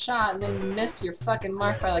a good shot and then you miss your fucking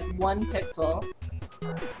mark by like 1 pixel.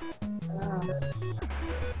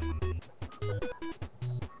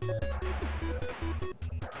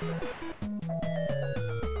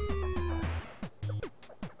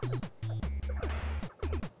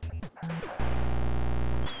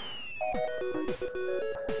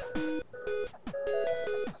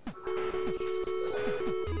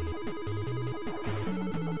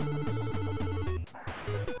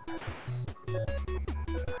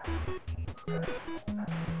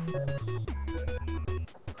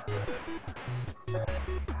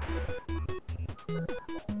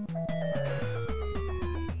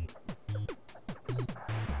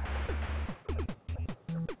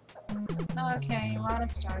 Okay, a lot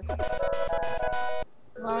of stars.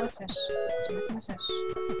 A lot of fish. Start from the fish.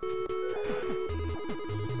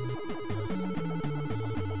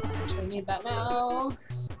 I actually need that now.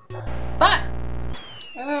 But!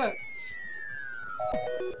 Ugh.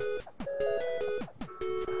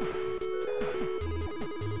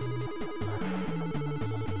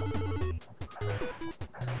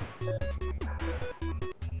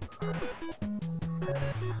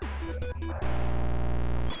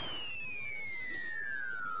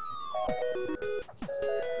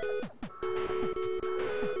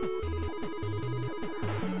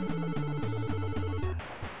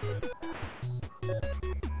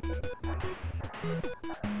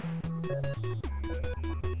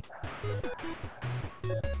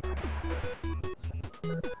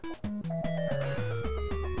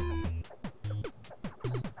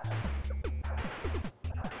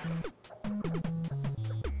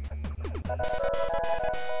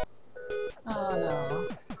 Oh no.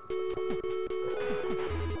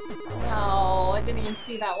 No, I didn't even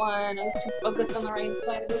see that one. I was too focused on the right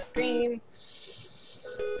side of the screen.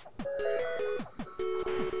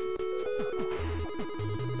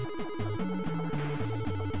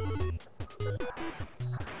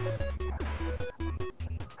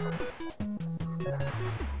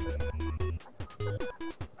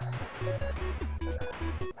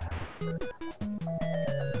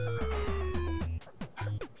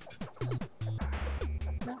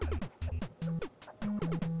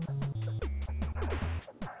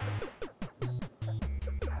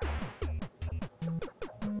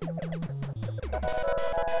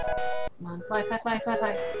 Come on, fly, fly, fly, fly,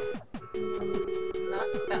 fly. Not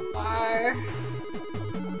that far.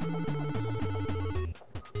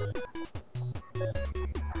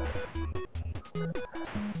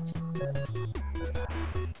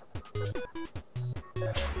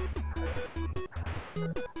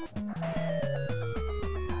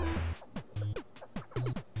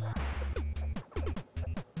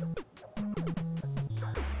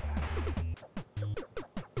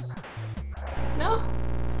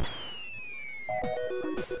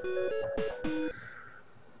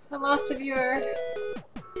 I lost a viewer.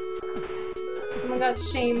 Someone got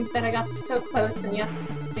shamed that I got so close and yet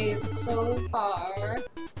stayed so far.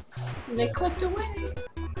 And they clicked away.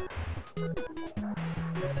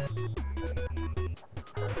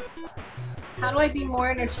 How do I be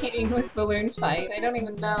more entertaining with Balloon Fight? I don't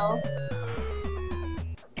even know.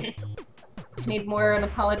 I need more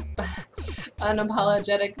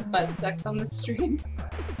unapologetic butt sex on the stream.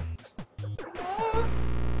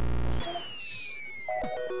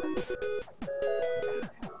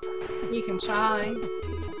 You can try.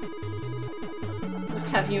 Just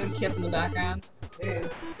have you and Kip in the background. Yeah.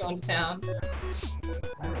 Going to town.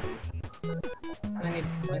 I need to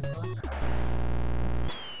put myself.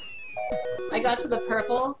 I got to the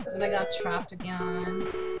purples and I got trapped again.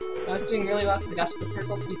 I was doing really well because I got to the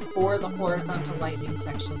purples before the horizontal lightning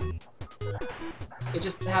section. It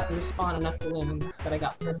just happened to spawn enough balloons that I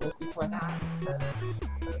got purples before that.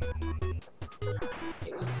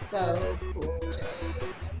 It was so cool, Jay.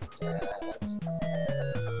 Instead.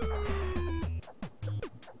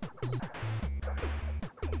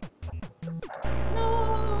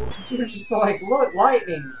 No! You're just like, look,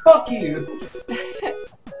 lightning, fuck you!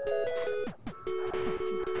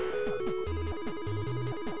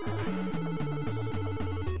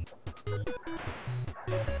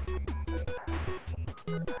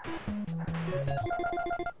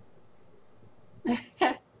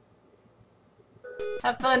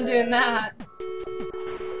 Have fun doing that.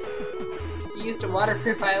 If you used a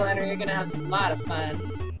waterproof eyeliner, you're gonna have a lot of fun.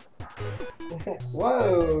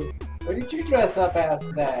 Whoa! What did you dress up as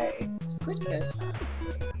today? Squid Kid.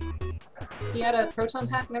 He had a proton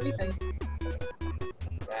pack and everything.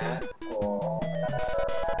 That's cool.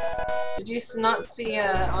 Did you not see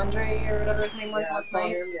Andre or whatever his name was Yeah, I last saw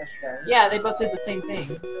night? him yesterday. Yeah, they both did the same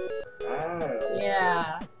thing. Oh.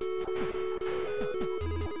 Yeah.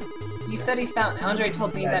 He said he found. Andre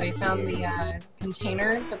told me that he found the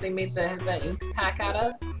container that they made the ink pack out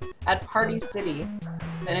of at Party City,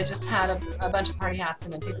 and it just had a bunch of party hats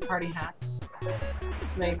in it, paper party hats.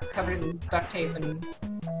 So they covered it in duct tape and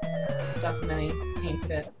stuff, and then he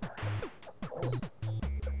painted it.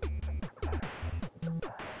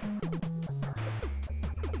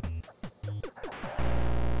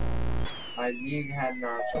 You had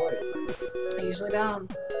no choice. I usually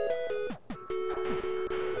don't.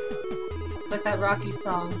 It's like that Rocky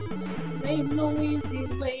song. Ain't no easy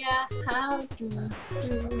way I have to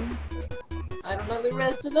do. I don't know the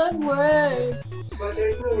rest of the words. But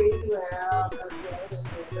there's no easy way out.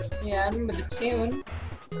 Yeah, I remember the tune.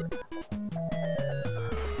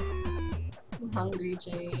 I'm hungry,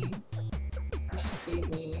 Jay. You should feed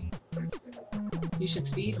me. You should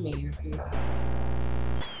feed me your food.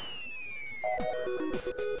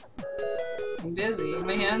 I'm busy.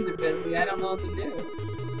 My hands are busy. I don't know what to do.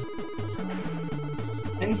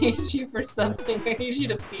 I need you for something. I need you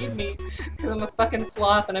to feed me because I'm a fucking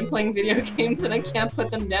sloth and I'm playing video games and I can't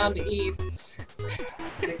put them down to eat.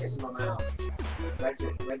 Stick it in my mouth. Right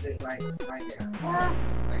there. Ah.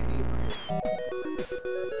 Right here.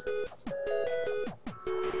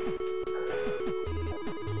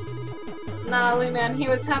 Nah, Lou man, he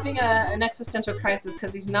was having an existential crisis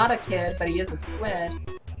because he's not a kid, but he is a squid.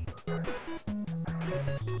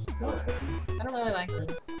 I don't really like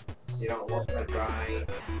this. You don't want a dry,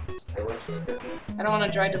 delicious cookie? I don't want a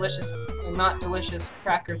dry, delicious, not delicious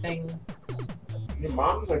cracker thing. Your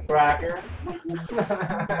mom's a cracker.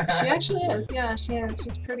 She actually is, yeah, she is.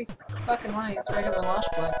 She's pretty fucking white. It's regular wash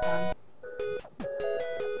blood son.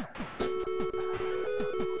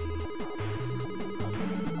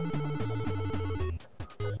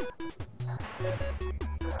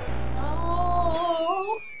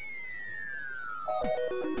 Oh.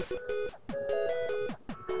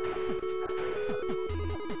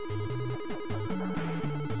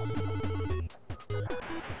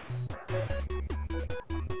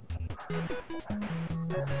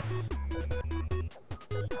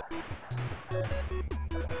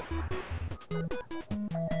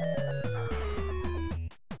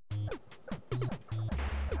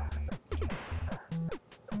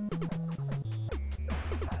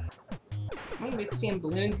 I'm gonna be seeing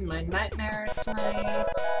balloons in my nightmares tonight.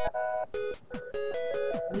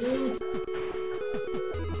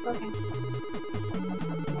 It's okay. I'm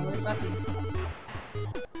not worried about these.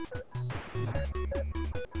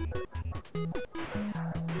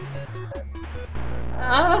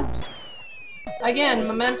 Ah! Again,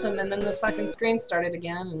 momentum, and then the fucking screen started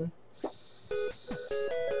again, and...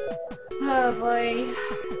 Oh boy.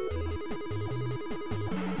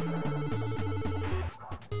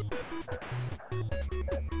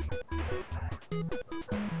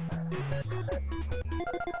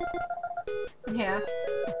 Yeah.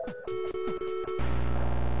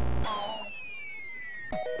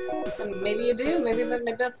 And maybe you do. Maybe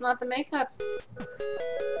that's not the makeup.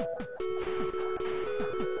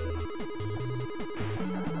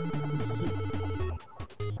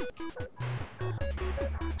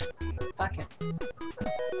 Fuck it.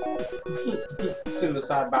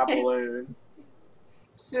 Suicide by balloon.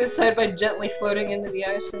 Suicide by gently floating into the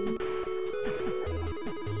ocean.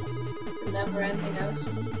 The never-ending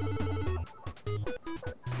ocean.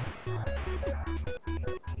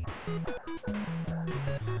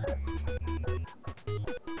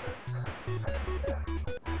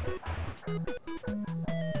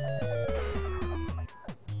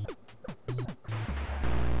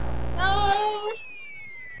 No!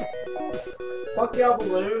 Fuck y'all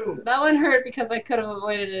balloon. That one hurt because I could have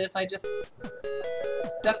avoided it if I just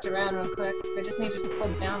ducked around real quick, because I just needed to slow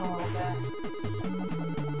down a little bit.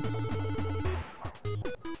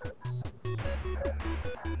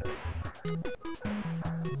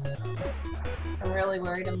 I'm really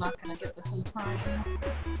worried I'm not gonna get this in time.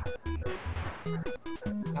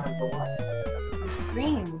 Time for what? The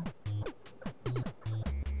screen!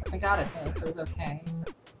 I got it though, so it was okay.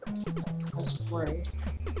 I was just worried.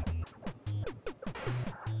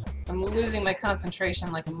 I'm losing my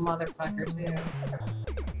concentration like a motherfucker too.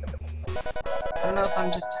 I don't know if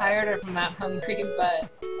I'm just tired or if I'm that hungry,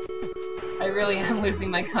 but I really am losing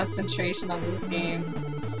my concentration on this game.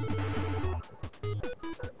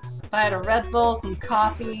 If I had a Red Bull, some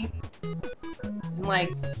coffee, and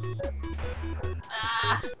like,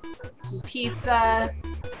 some pizza.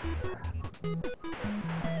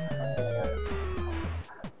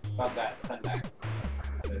 About that Sunday.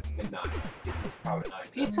 It's midnight. Pizza's probably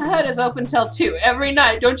not. Pizza Hut is open till 2 every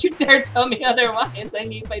night. Don't you dare tell me otherwise. I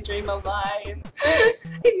need my dream alive. I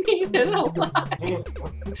need it alive.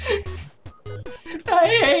 I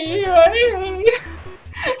hate you. I hate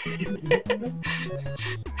you.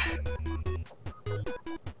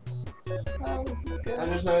 Oh, this is good. I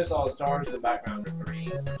just noticed all the stars in the background are green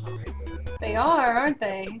for some reason. They are, aren't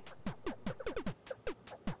they?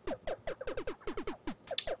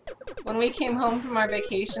 When we came home from our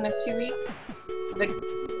vacation of 2 weeks,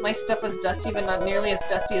 my stuff was dusty, but not nearly as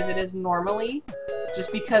dusty as it is normally,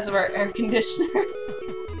 just because of our air conditioner.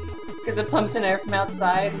 Because it pumps in air from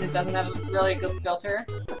outside and it doesn't have a really good filter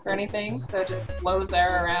or anything, so it just blows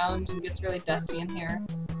air around and gets really dusty in here.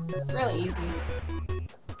 Really easy.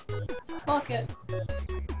 Fuck it.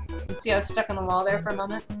 You see I was stuck on the wall there for a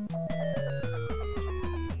moment?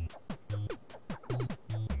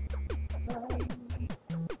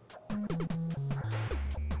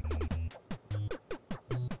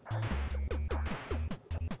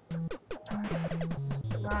 This is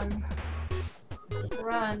the run. This is the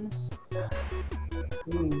run.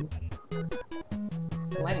 Ooh.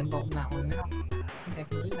 There's a lightning bolt in that one. I don't think I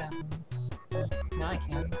can do that one. Now I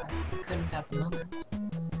can, but I couldn't at the moment.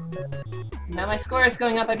 Now my score is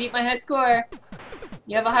going up. I beat my high score.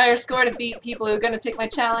 You have a higher score to beat people who are gonna take my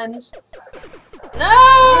challenge.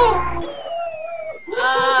 No!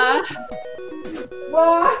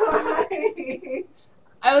 Why?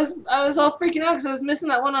 I was all freaking out because I was missing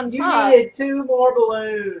that one on You top. needed 2 more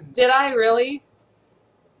balloons. Did I really?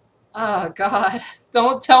 Oh god.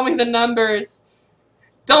 Don't tell me the numbers.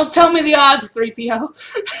 Don't tell me the odds, 3PO.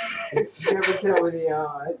 Never tell me the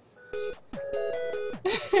odds.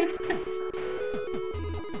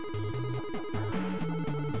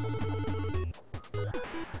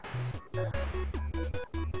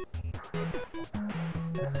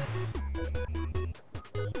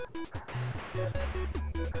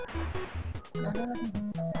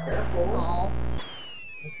 Careful. Aw.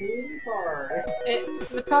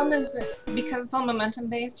 The the problem is, because it's all momentum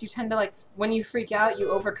based, you tend to, like, when you freak out, you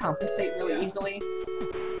overcompensate really easily.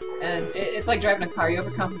 And it's like driving a car, you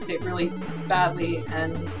overcompensate really badly,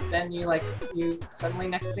 and then you suddenly,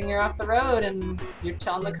 next thing you're off the road, and you're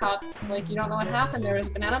telling the cops, like, you don't know what happened. There was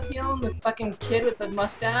a banana peel and this fucking kid with a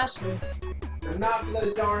mustache, and not for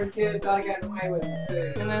those darn kids, I'd have gotten away with it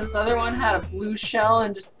too. and this other one had a blue shell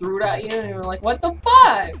and just threw it at you, and you were like, what the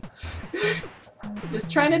fuck?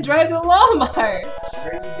 Just trying to drive to the Walmart!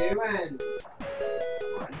 What are you doing?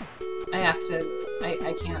 I have to.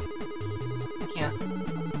 I can't. I can't.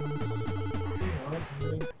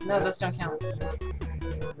 No, those don't count.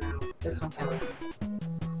 This one counts.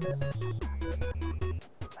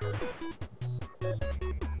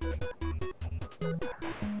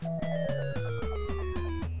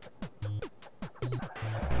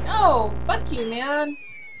 No! Fuck you, man!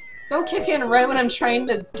 Don't kick in right when I'm trying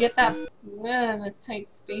to get that in a tight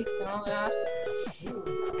space and all that.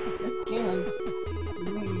 This game is...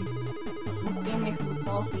 This game makes me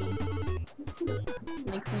salty.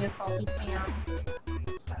 Makes me a salty Sam.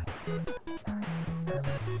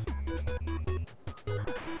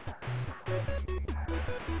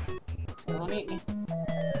 meet me.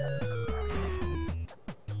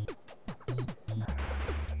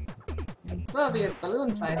 In Soviet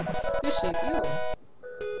balloon fight, appreciate you. No!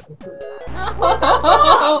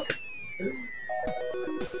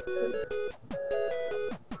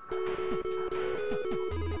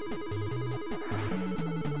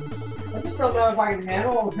 I just don't know if I can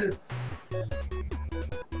handle this.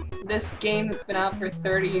 This game that's been out for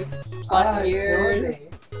 30 plus years.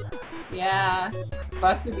 Yeah.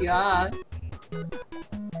 Fucks with you off.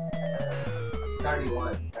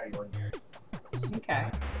 31 years. Okay.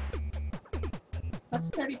 That's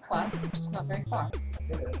 30 plus, just not very far.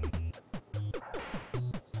 It is.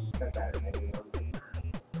 Got that, maybe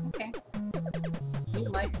Okay. You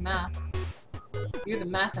like math. You're the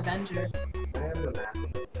math avenger. I am the math.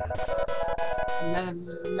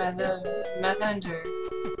 Mathanger.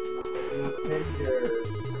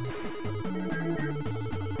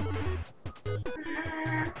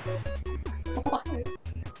 What?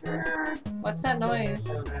 What's that noise?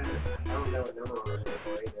 I don't know what number we're going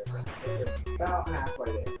for either, but it's about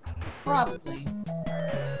halfway there. Probably.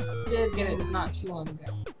 Did get it not too long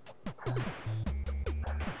ago.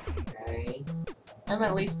 Okay. I'm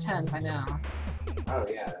at least 10 by now. Oh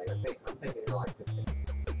yeah, I'm thinking you're like 15.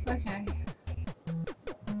 Okay.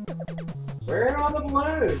 Where are all the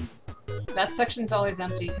balloons? That section's always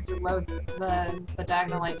empty because it loads the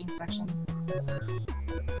diagonal lightning section.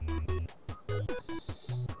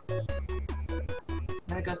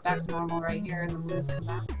 Then it goes back to normal right here and the balloons come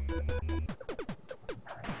back.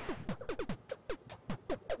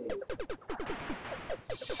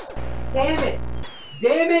 Damn it!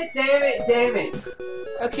 Damn it! Damn it! Damn it!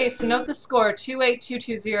 Okay, so note the score,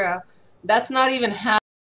 28220. That's not even half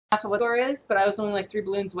of what the score is, but I was only like 3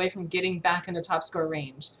 balloons away from getting back into top score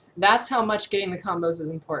range. That's how much getting the combos is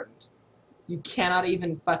important. You cannot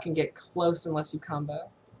even fucking get close unless you combo.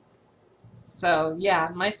 So, yeah,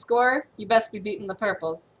 my score, you best be beating the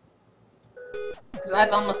purples. Because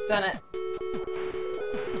I've almost done it.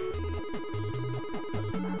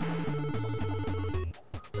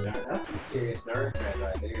 That's some serious nerve thread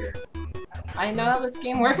right there. I know how this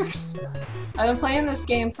game works. I've been playing this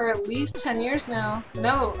game for at least 10 years now.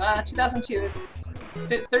 No, 2002. It's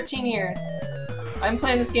 13 years. I've been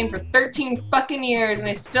playing this game for 13 fucking years and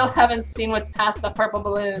I still haven't seen what's past the purple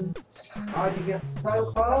balloons. Oh, you get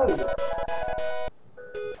so close.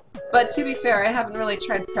 But to be fair, I haven't really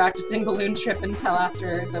tried practicing Balloon Trip until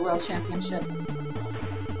after the World Championships.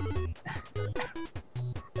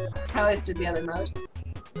 I always did the other mode.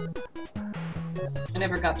 I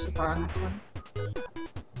never got too far on this one.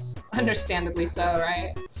 Understandably so,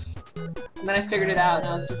 right? And then I figured it out and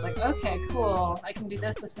I was just like, okay, cool, I can do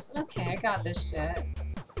this, okay, I got this shit.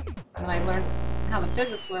 And then I learned how the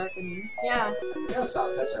physics work and yeah.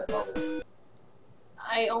 Stop touching that bubble.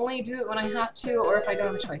 I only do it when I have to or if I don't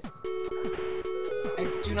have a choice. I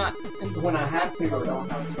do not... When I have to or don't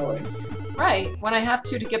have a choice. Right, when I have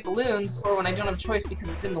to get balloons or when I don't have a choice because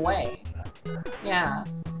it's in the way. Yeah.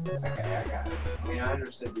 Okay, I got it. I mean, I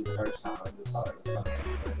understood you the first time, I just thought it was funny.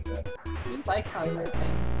 You like how I word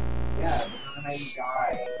things. Yeah, I'm a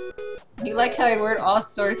guy. You like how I word all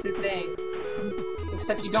sorts of things.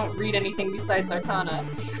 Except you don't read anything besides Arcana.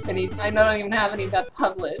 And I don't even have any of that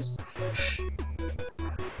published.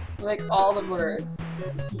 Like all the words.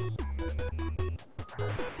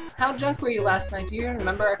 How drunk were you last night? Do you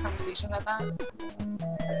remember our conversation about that?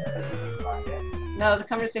 No, the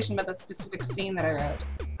conversation about that specific scene that I wrote.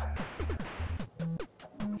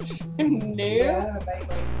 No? Yeah,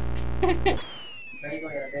 vaguely.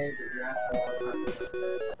 Vaguely I did, but you're asking all the time.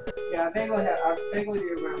 Yeah, I vaguely do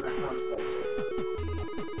remember that conversation.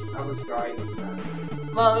 I was driving.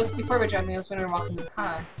 Well, it was before we were driving, it was when we were walking to the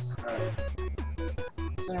car. Right.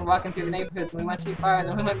 So we were walking through the neighborhoods and we went too far and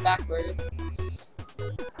then we went backwards.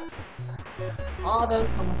 All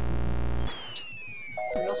those homeless people.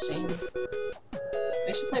 It's a real shame.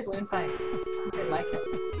 They should play Balloon Fight. I think they'd like it.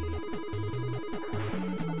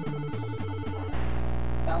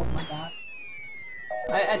 That was my bad.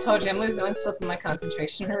 I told you, I'm slipping my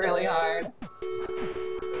concentration really hard.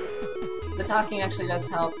 The talking actually does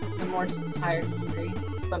help, because I'm more just tired and hungry.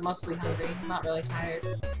 But mostly hungry, not really tired.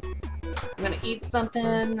 I'm gonna eat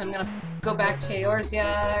something, I'm gonna go back to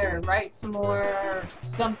Eorzea, or write some more, or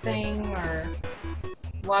something, or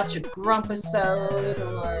watch a Grumpusode,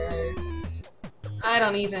 or I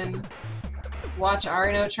don't even watch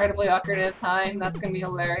Arino try to play Ocarina of Time. That's gonna be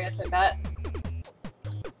hilarious, I bet.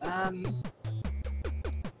 I'll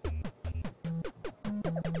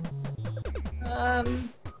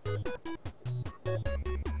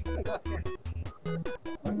go up here.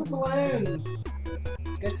 Where are the balloons?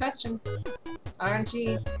 Good question.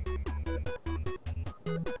 RNG.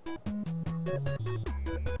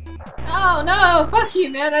 Oh no! Fuck you,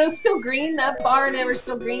 man! I was still green. That bar and it was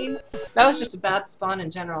still green. That was just a bad spawn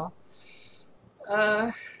in general.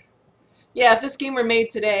 Yeah, if this game were made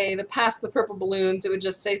today, to pass the purple balloons, it would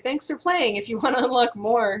just say, "Thanks for playing. If you want to unlock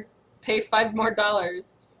more, pay $5 more.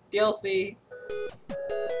 DLC."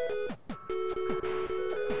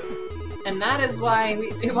 And that is why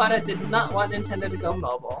Iwata did not want Nintendo to go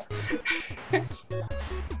mobile.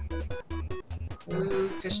 Ooh,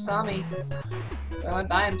 fish saw me. I went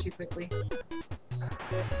by him too quickly.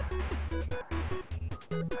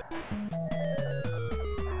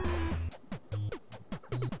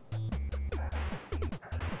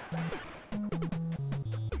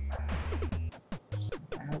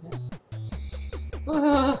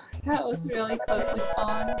 Ooh, that was really closely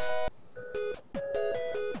spawned.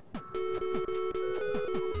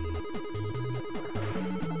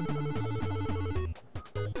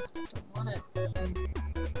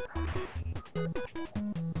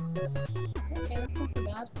 Okay, that's not so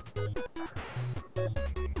bad.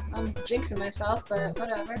 I'm jinxing myself, but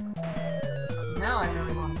whatever. Now I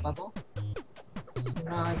really want a bubble.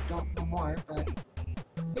 No, I don't know more, but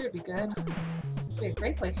here would be good. This would be a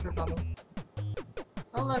great place for a bubble.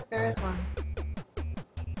 Oh look, there is one.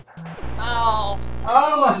 Oh!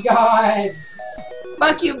 Oh my god!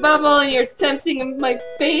 Fuck you, bubble, and you're tempting my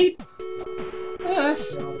fate! Ugh.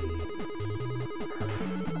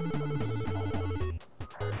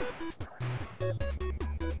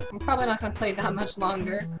 I'm probably not gonna play that much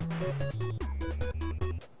longer.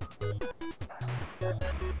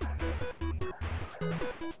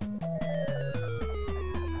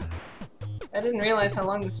 I didn't realize how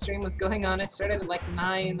long the stream was going on. It started at like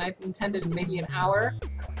 9, I intended maybe an hour.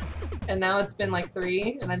 And now it's been like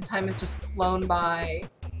 3, and the time has just flown by.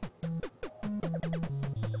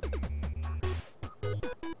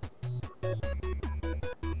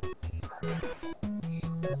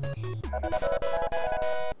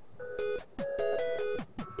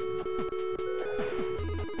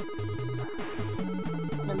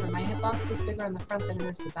 Remember, my hitbox is bigger on the front than it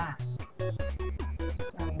is the back.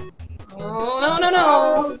 So... Oh, no, no,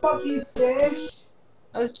 no! Oh, fuck you, fish!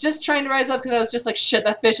 I was just trying to rise up because I was just like, shit,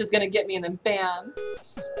 that fish is gonna get me, and then bam!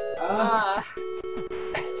 Ah.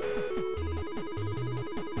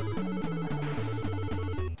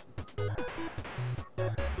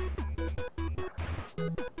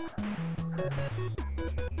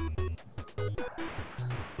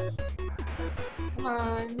 Come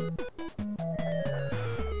on.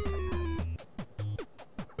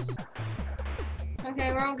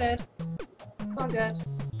 Okay, we're all good. It's all good.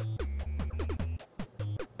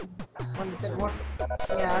 Want a bit more.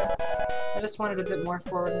 Yeah, I just wanted a bit more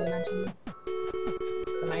forward momentum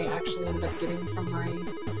than I actually ended up getting from my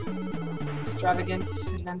extravagant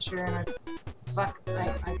adventure, and I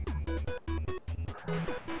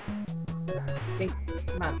think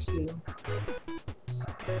not too.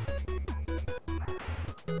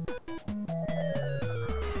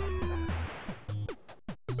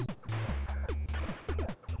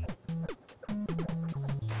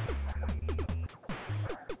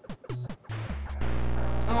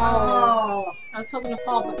 Oh, I was hoping to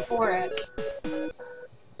fall before it.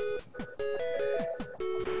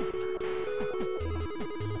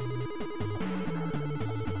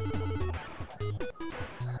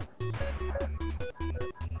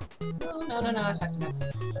 Oh, no, I fucked it up.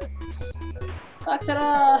 Fucked it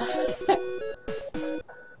up!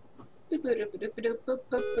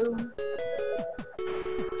 Boop-a-doop-a-doop-a-doop-a-doop-a-doop.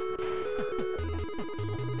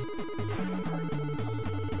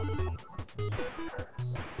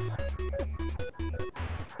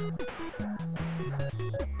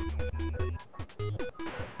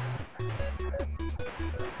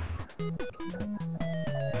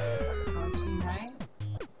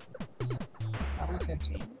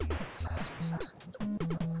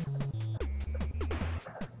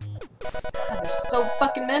 God, there's so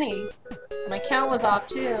fucking many. My count was off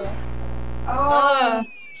too.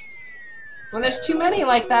 When there's too many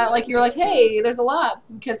like that, like you're like, hey, there's a lot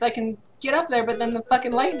because I can get up there, but then the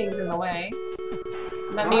fucking lightning's in the way.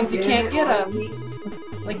 And that means you can't get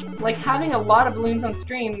them. Like having a lot of balloons on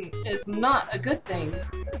stream is not a good thing.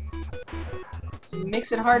 So it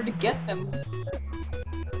makes it hard to get them.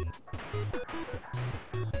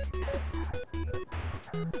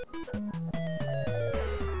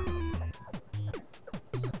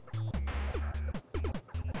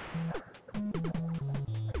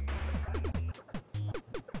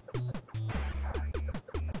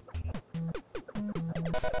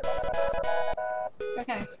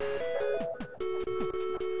 Okay.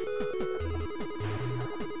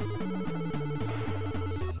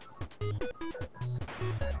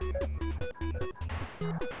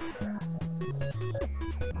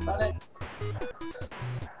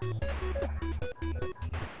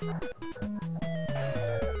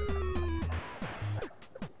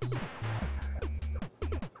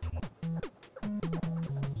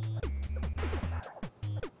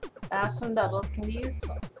 Bats and doubles can be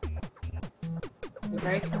useful. They're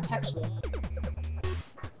very contextual.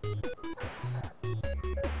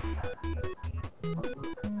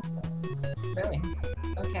 Really?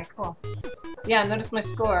 Okay, cool. Yeah, notice my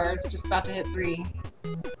score. It's just about to hit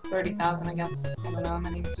 30,000, I guess. I don't know how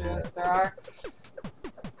many zeros there are.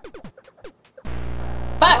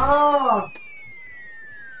 But! Oh!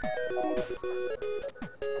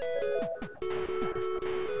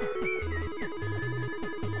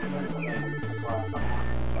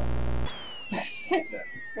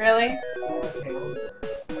 Really?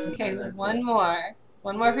 Okay, one more.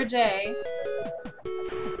 One more for Jay.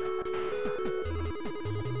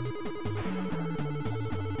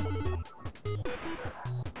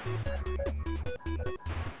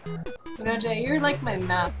 You know, Jay, you're like my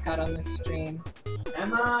mascot on this stream.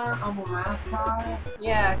 Am I? I'm a mascot?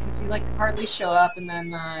 Yeah, because you like hardly show up and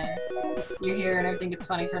then you're here and everything gets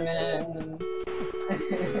funny for a minute and then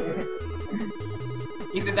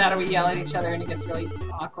either that or we yell at each other and it gets really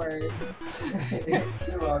awkward.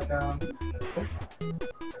 You're welcome.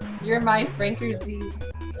 You're my Franker Z.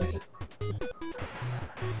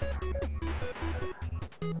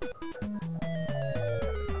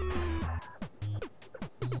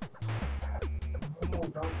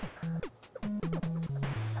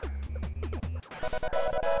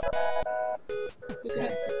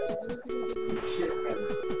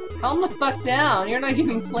 Calm the fuck down, you're not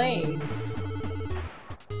even playing.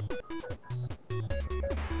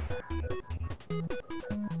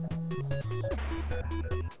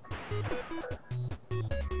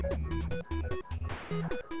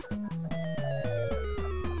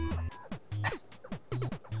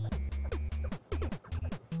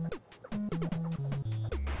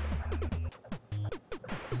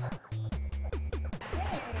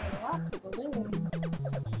 Lots of balloons.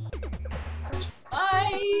 Such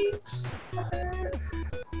fight!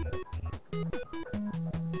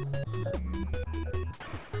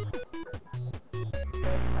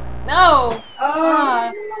 No!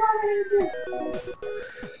 Ah.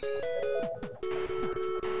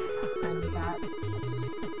 Time we got.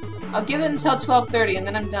 I'll give it until 12:30 and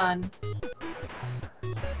then I'm done.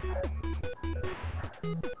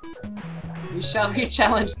 We shall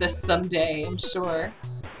re-challenge this someday, I'm sure.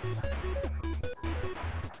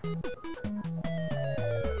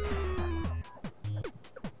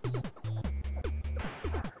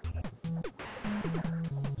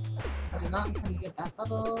 I did not intend to get that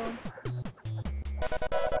bubble.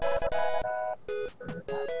 Get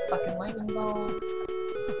that fucking lightning ball.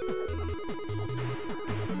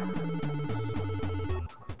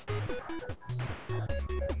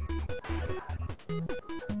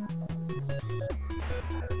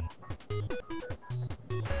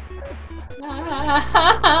 No!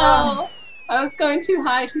 I was going too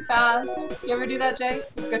high too fast. You ever do that, Jay?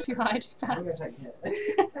 You go too high too fast.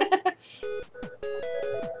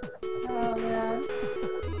 Oh man.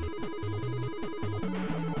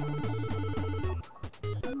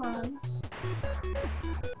 Come on.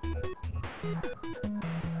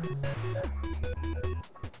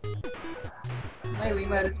 My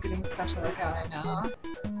Wiimote is getting such a workout right now.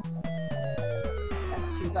 That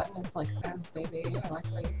 2 button is like, oh baby, I like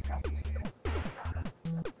the way you press me.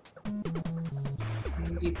 And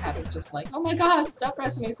the D-pad is just like, oh my god, stop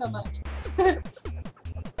pressing me so much. I'm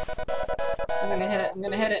gonna hit it, I'm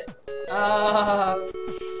gonna hit it. Oh,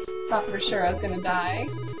 thought for sure I was gonna die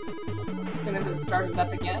as soon as it started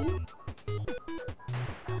up again.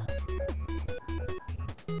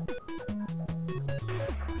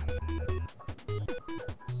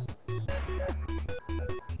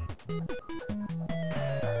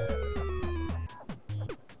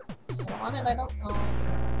 I want it, I don't.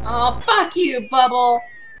 Oh, fuck you, Bubble!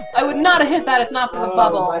 I would not have hit that if not for the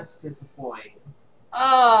bubble. That's disappointing.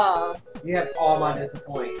 Oh. You have all my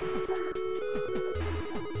disappointments.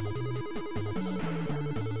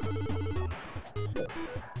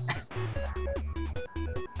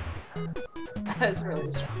 That is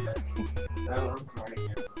really strong. Oh, I'm sorry.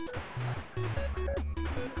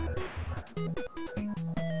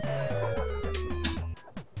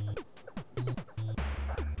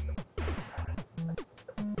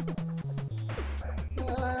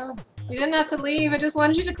 You didn't have to leave, I just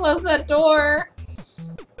wanted you to close that door.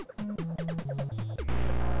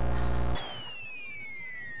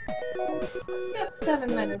 You got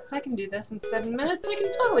 7 minutes. I can do this in 7 minutes. I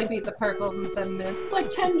can totally beat the purples in 7 minutes. It's like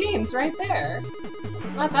 10 games right there.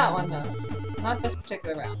 Not that one, though. Not this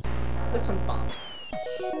particular round. This one's bomb.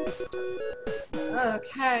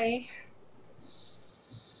 Okay.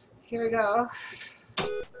 Here we go.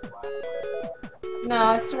 No,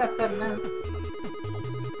 I still got 7 minutes.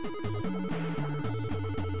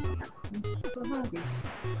 because I'm hungry.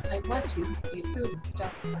 I want to eat food and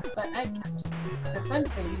stuff, but I can't. Because I'm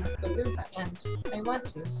playing Beluga and I want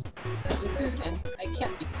to eat food and I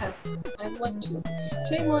can't because I want to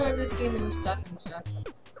play more of this game and stuff and stuff.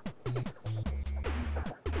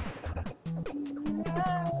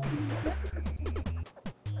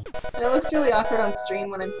 And it looks really awkward on stream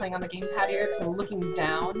when I'm playing on the gamepad here because I'm looking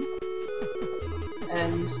down.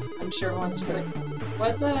 And I'm sure everyone's just like,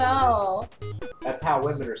 what the hell? That's how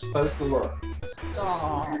women are supposed to look.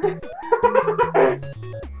 Stop.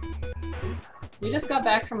 We just got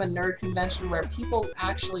back from a nerd convention where people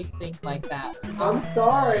actually think like that. So I'm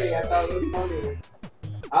sorry, I thought it was funny.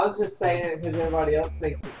 I was just saying it because everybody else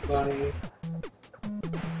thinks it's funny.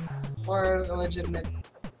 Or a legitimate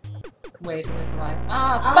way to live life.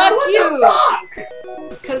 Ah, fuck you!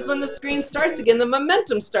 Because when the screen starts again, the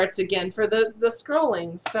momentum starts again for the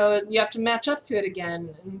scrolling, so you have to match up to it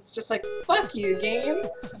again. And it's just like, fuck you, game!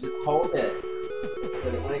 Just hold it.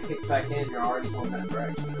 So that when it kicks back in, you're already going that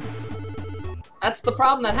direction. That's the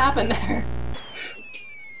problem that happened there.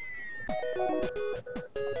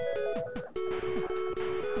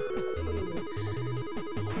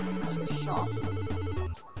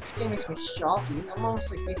 This game makes me shotty. I'm almost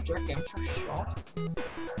like beef jerky. I'm so shot.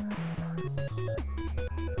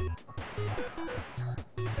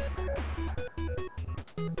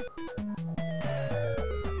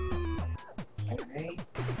 Okay.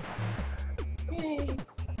 Yay.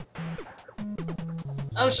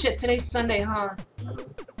 Oh shit, today's Sunday, huh?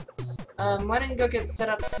 Why don't you go get set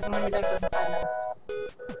up, because I'm gonna be done for 5 minutes.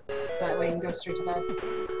 So that way you can go straight to bed.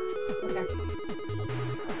 Okay.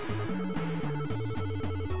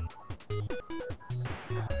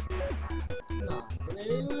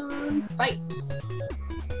 Balloon fight!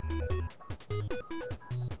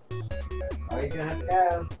 Oh, you're gonna have to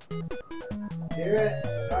go. Do it.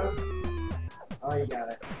 Oh, you got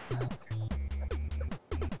it.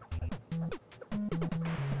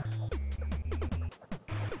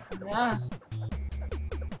 Yeah,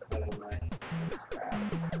 That was nice.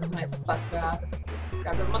 that was a nice butt grab.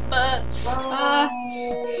 Grab it with my butt!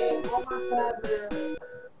 Oh, my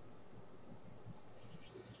sadness.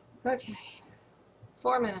 Okay.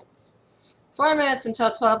 4 minutes. 4 minutes until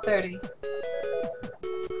 12:30.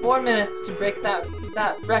 4 minutes to break that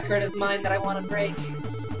record of mine that I want to break.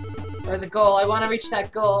 Or the goal. I want to reach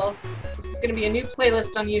that goal. This is going to be a new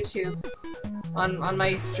playlist on YouTube. On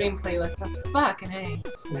my stream playlist. Oh, fucking A.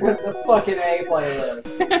 The fucking A playlist.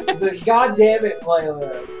 The goddamn it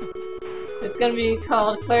playlist. It's going to be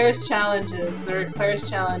called Claire's Challenges, or Claire's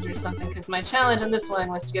Challenge or something, because my challenge on this one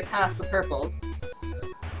was to get past the purples.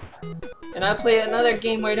 And I'll play another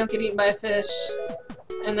game where I don't get eaten by a fish,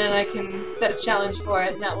 and then I can set a challenge for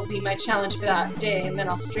it, and that will be my challenge for that day, and then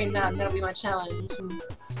I'll stream that, and that'll be my challenge, and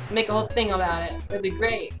make a whole thing about it. It'll be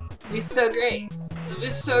great. It'll be so great. It'll be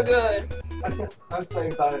so good. I'm so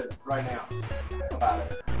excited right now about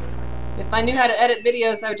it. If I knew how to edit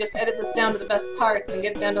videos, I would just edit this down to the best parts and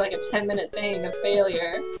get it down to like a 10-minute thing of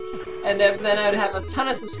failure. And then I would have a ton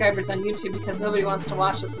of subscribers on YouTube because nobody wants to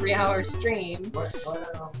watch a 3-hour stream. What's the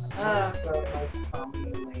most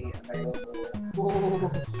commonly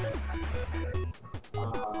available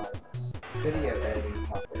video editing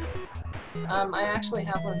software? I actually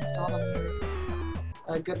have one installed on here.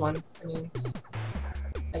 A good one, I mean.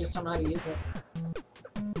 I just don't know how to use it.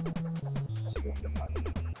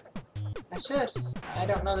 I should. I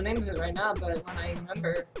don't know the name of it right now, but when I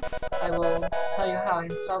remember, I will tell you how I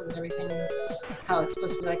installed it and everything, how it's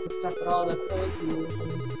supposed to be like the stuff that all the pros use,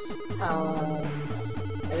 and how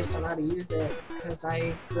I just don't know how to use it, because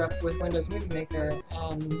I grew up with Windows Movie Maker,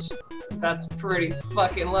 and that's pretty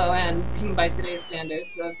fucking low end, even by today's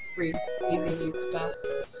standards of free, easy to use stuff.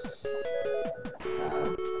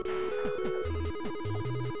 So...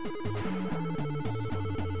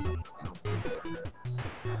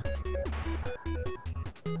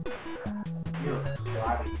 You're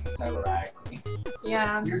driving so raggedy.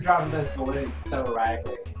 Yeah. You're driving those balloons so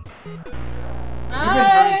raggedy. You've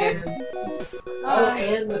I... been drinking. Oh,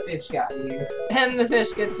 and the fish got you. And the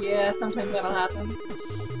fish gets you, yeah, sometimes that'll happen.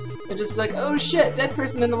 They'll just be like, oh shit, dead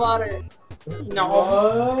person in the water.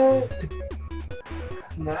 No. What?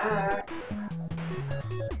 Snacks.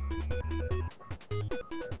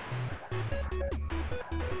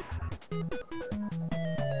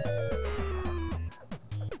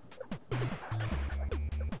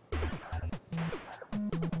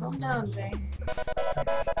 Calm down, Jane.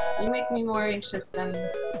 You make me more anxious than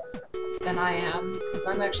I am, because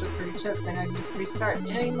I'm actually pretty chill, because I know I can just restart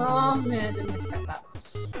any moment. Didn't expect that.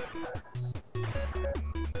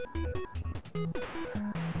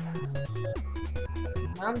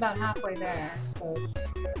 I'm about halfway there, so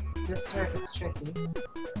it's this circuit's tricky.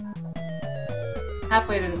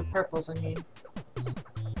 Halfway to the purples, I mean.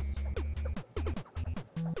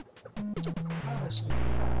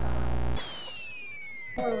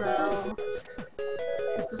 Hello.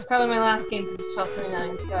 This is probably my last game because it's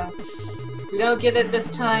 12:29, so if we don't get it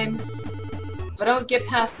this time, if I don't get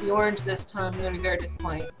past the orange this time, I'm going to be very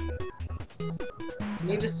disappointed. I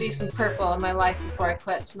need to see some purple in my life before I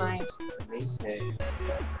quit tonight. Me too.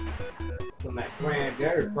 So my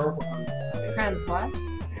granddaddy purple. Grand what?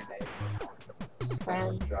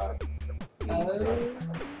 Grand drug. Oh.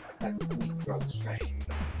 That's the drug strain.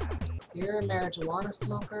 You're a marijuana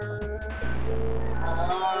smoker.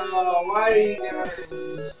 Oh, why are you doing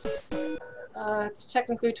this? It's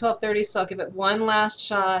technically 12:30, so I'll give it one last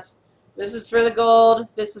shot. This is for the gold.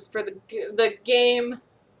 This is for the game.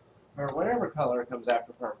 Or whatever color comes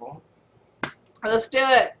after purple. Let's do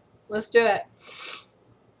it. Let's do it.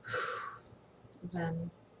 Zen.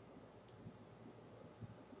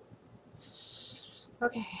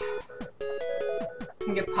 Okay. I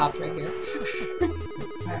can get popped right here.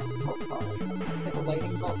 Like a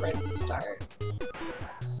lightning bolt right at the start.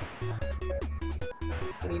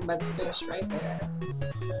 Eaten by the fish right there.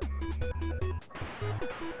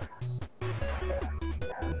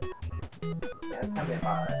 Yeah, tell me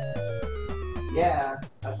about it. Yeah,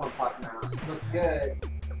 that's what I'm talking about. Look good.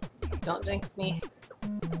 Don't jinx me.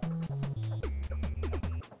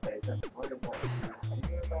 Okay, that's wonderful.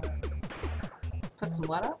 Put some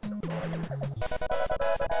what up?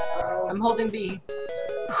 I'm holding B.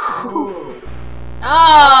 Ooh.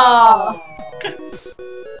 Oh!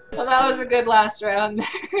 Well, that was a good last round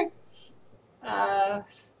there.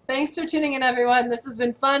 Thanks for tuning in, everyone. This has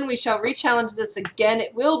been fun. We shall re-challenge this again.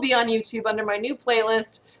 It will be on YouTube under my new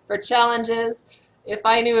playlist for challenges. If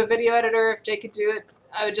I knew a video editor, if Jay could do it,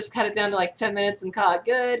 I would just cut it down to like 10 minutes and call it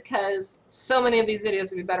good, because so many of these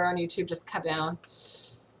videos would be better on YouTube, just cut down.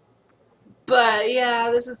 But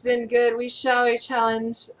yeah, this has been good. We shall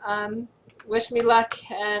re-challenge. Wish me luck,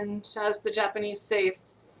 and as the Japanese say,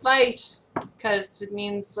 fight, because it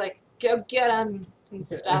means like go get 'em and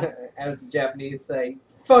stuff. As the Japanese say,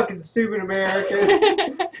 fucking stupid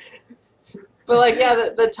Americans. But like, yeah,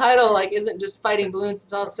 the title like isn't just fighting balloons.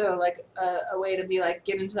 It's also like a way to be like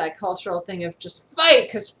get into that cultural thing of just fight,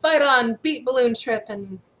 because fight on, beat balloon trip,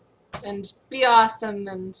 and be awesome,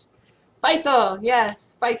 and fighto,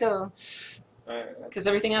 yes, fighto, because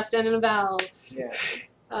everything has to end in a vowel. Yeah.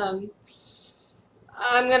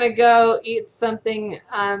 I'm gonna go eat something.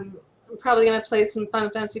 I'm probably gonna play some Final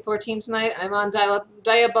Fantasy XIV tonight. I'm on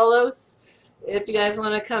Diabolos. If you guys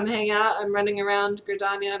want to come hang out, I'm running around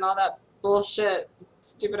Gridania and all that bullshit,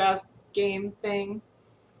 stupid ass game thing.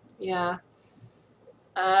 Yeah.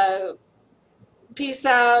 Peace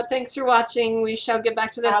out. Thanks for watching. We shall get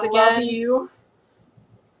back to this again. I love you.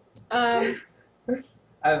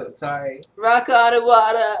 Oh, sorry. Rock on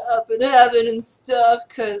Iwata, up in heaven and stuff,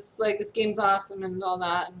 because like this game's awesome and all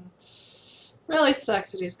that, and really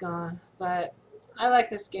sucks that he's gone, but I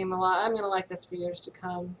like this game a lot. I'm gonna like this for years to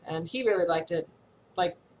come, and he really liked it,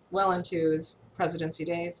 like well into his presidency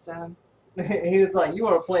days. So He was like, "You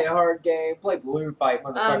want to play a hard game? Play Balloon Fight,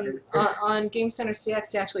 motherfucker." on Game Center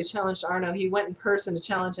CX, he actually challenged Arno. He went in person to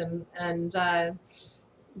challenge him, and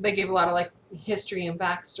they gave a lot of like history and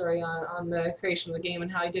backstory on the creation of the game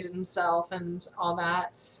and how he did it himself and all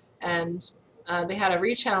that. And they had a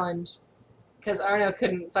re-challenge because Arno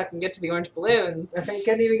couldn't fucking get to the orange balloons. He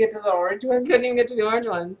couldn't even get to the orange ones? Couldn't even get to the orange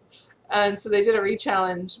ones. And so they did a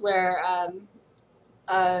re-challenge where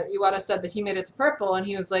Iwata said that he made it to purple, and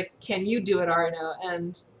he was like, "Can you do it, Arno?"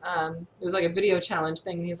 And it was like a video challenge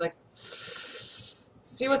thing, and he's like,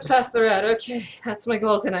 "See what's past the red. Okay, that's my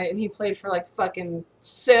goal tonight." And he played for like fucking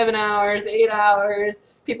 7 hours, 8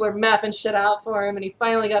 hours. People are mapping shit out for him, and he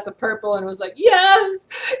finally got the purple and was like, "Yes!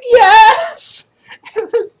 Yes!"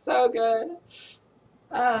 It was so good.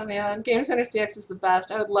 Oh man, Game Center CX is the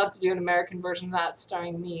best. I would love to do an American version of that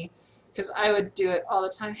starring me, because I would do it all the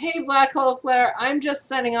time. Hey, Black Hole Flare, I'm just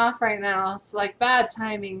signing off right now. It's like bad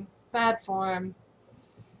timing, bad form.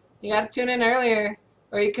 You gotta tune in earlier.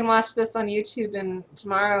 Or you can watch this on YouTube and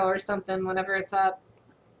tomorrow or something, whenever it's up.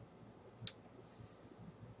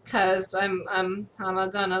 Cause I'm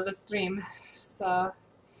done of the stream. So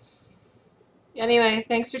anyway,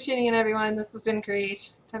 thanks for tuning in, everyone. This has been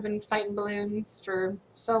great. I've been fighting balloons for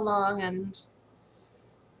so long, and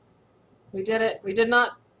we did it. We did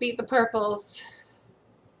not beat the purples.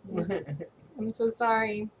 I'm so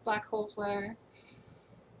sorry, Black Hole Flare.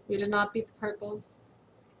 We did not beat the purples.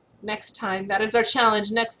 Next time, that is our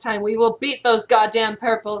challenge. Next time, we will beat those goddamn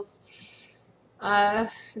purples.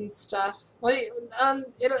 and stuff. Well,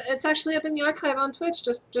 it's actually up in the archive on Twitch.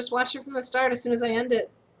 Just watch it from the start as soon as I end it.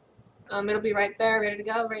 It'll be right there, ready to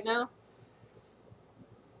go right now.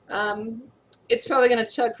 It's probably gonna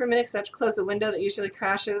chug for a minute because I have to close the window that usually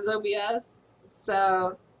crashes OBS.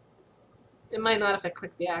 So it might not if I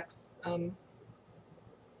click the X.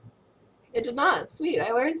 It did not. Sweet.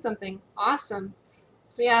 I learned something. Awesome.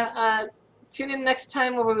 So yeah, tune in next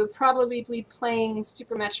time where we'll probably be playing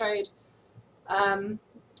Super Metroid.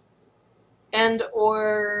 And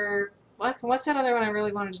or what's that other one I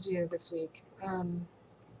really wanted to do this week? I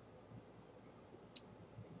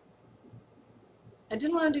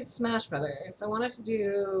didn't want to do Smash Brothers. I wanted to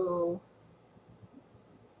do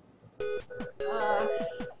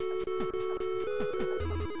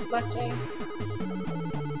Fleck J.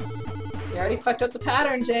 You already fucked up the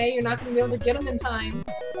pattern, Jay. You're not going to be able to get them in time.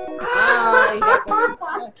 Ah, you got them.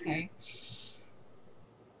 Okay.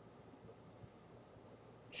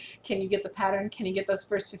 Can you get the pattern? Can you get those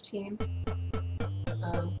first 15?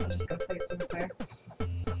 I'm just going to place them there.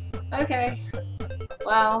 Okay.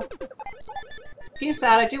 Well, peace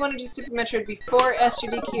out. I do want to do Super Metroid before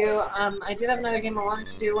SGDQ. I did have another game I wanted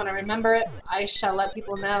to do. When I remember it, I shall let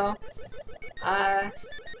people know.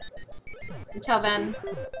 Until then,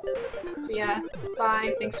 see ya.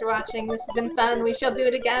 Bye. Thanks for watching. This has been fun. We shall do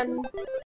it again.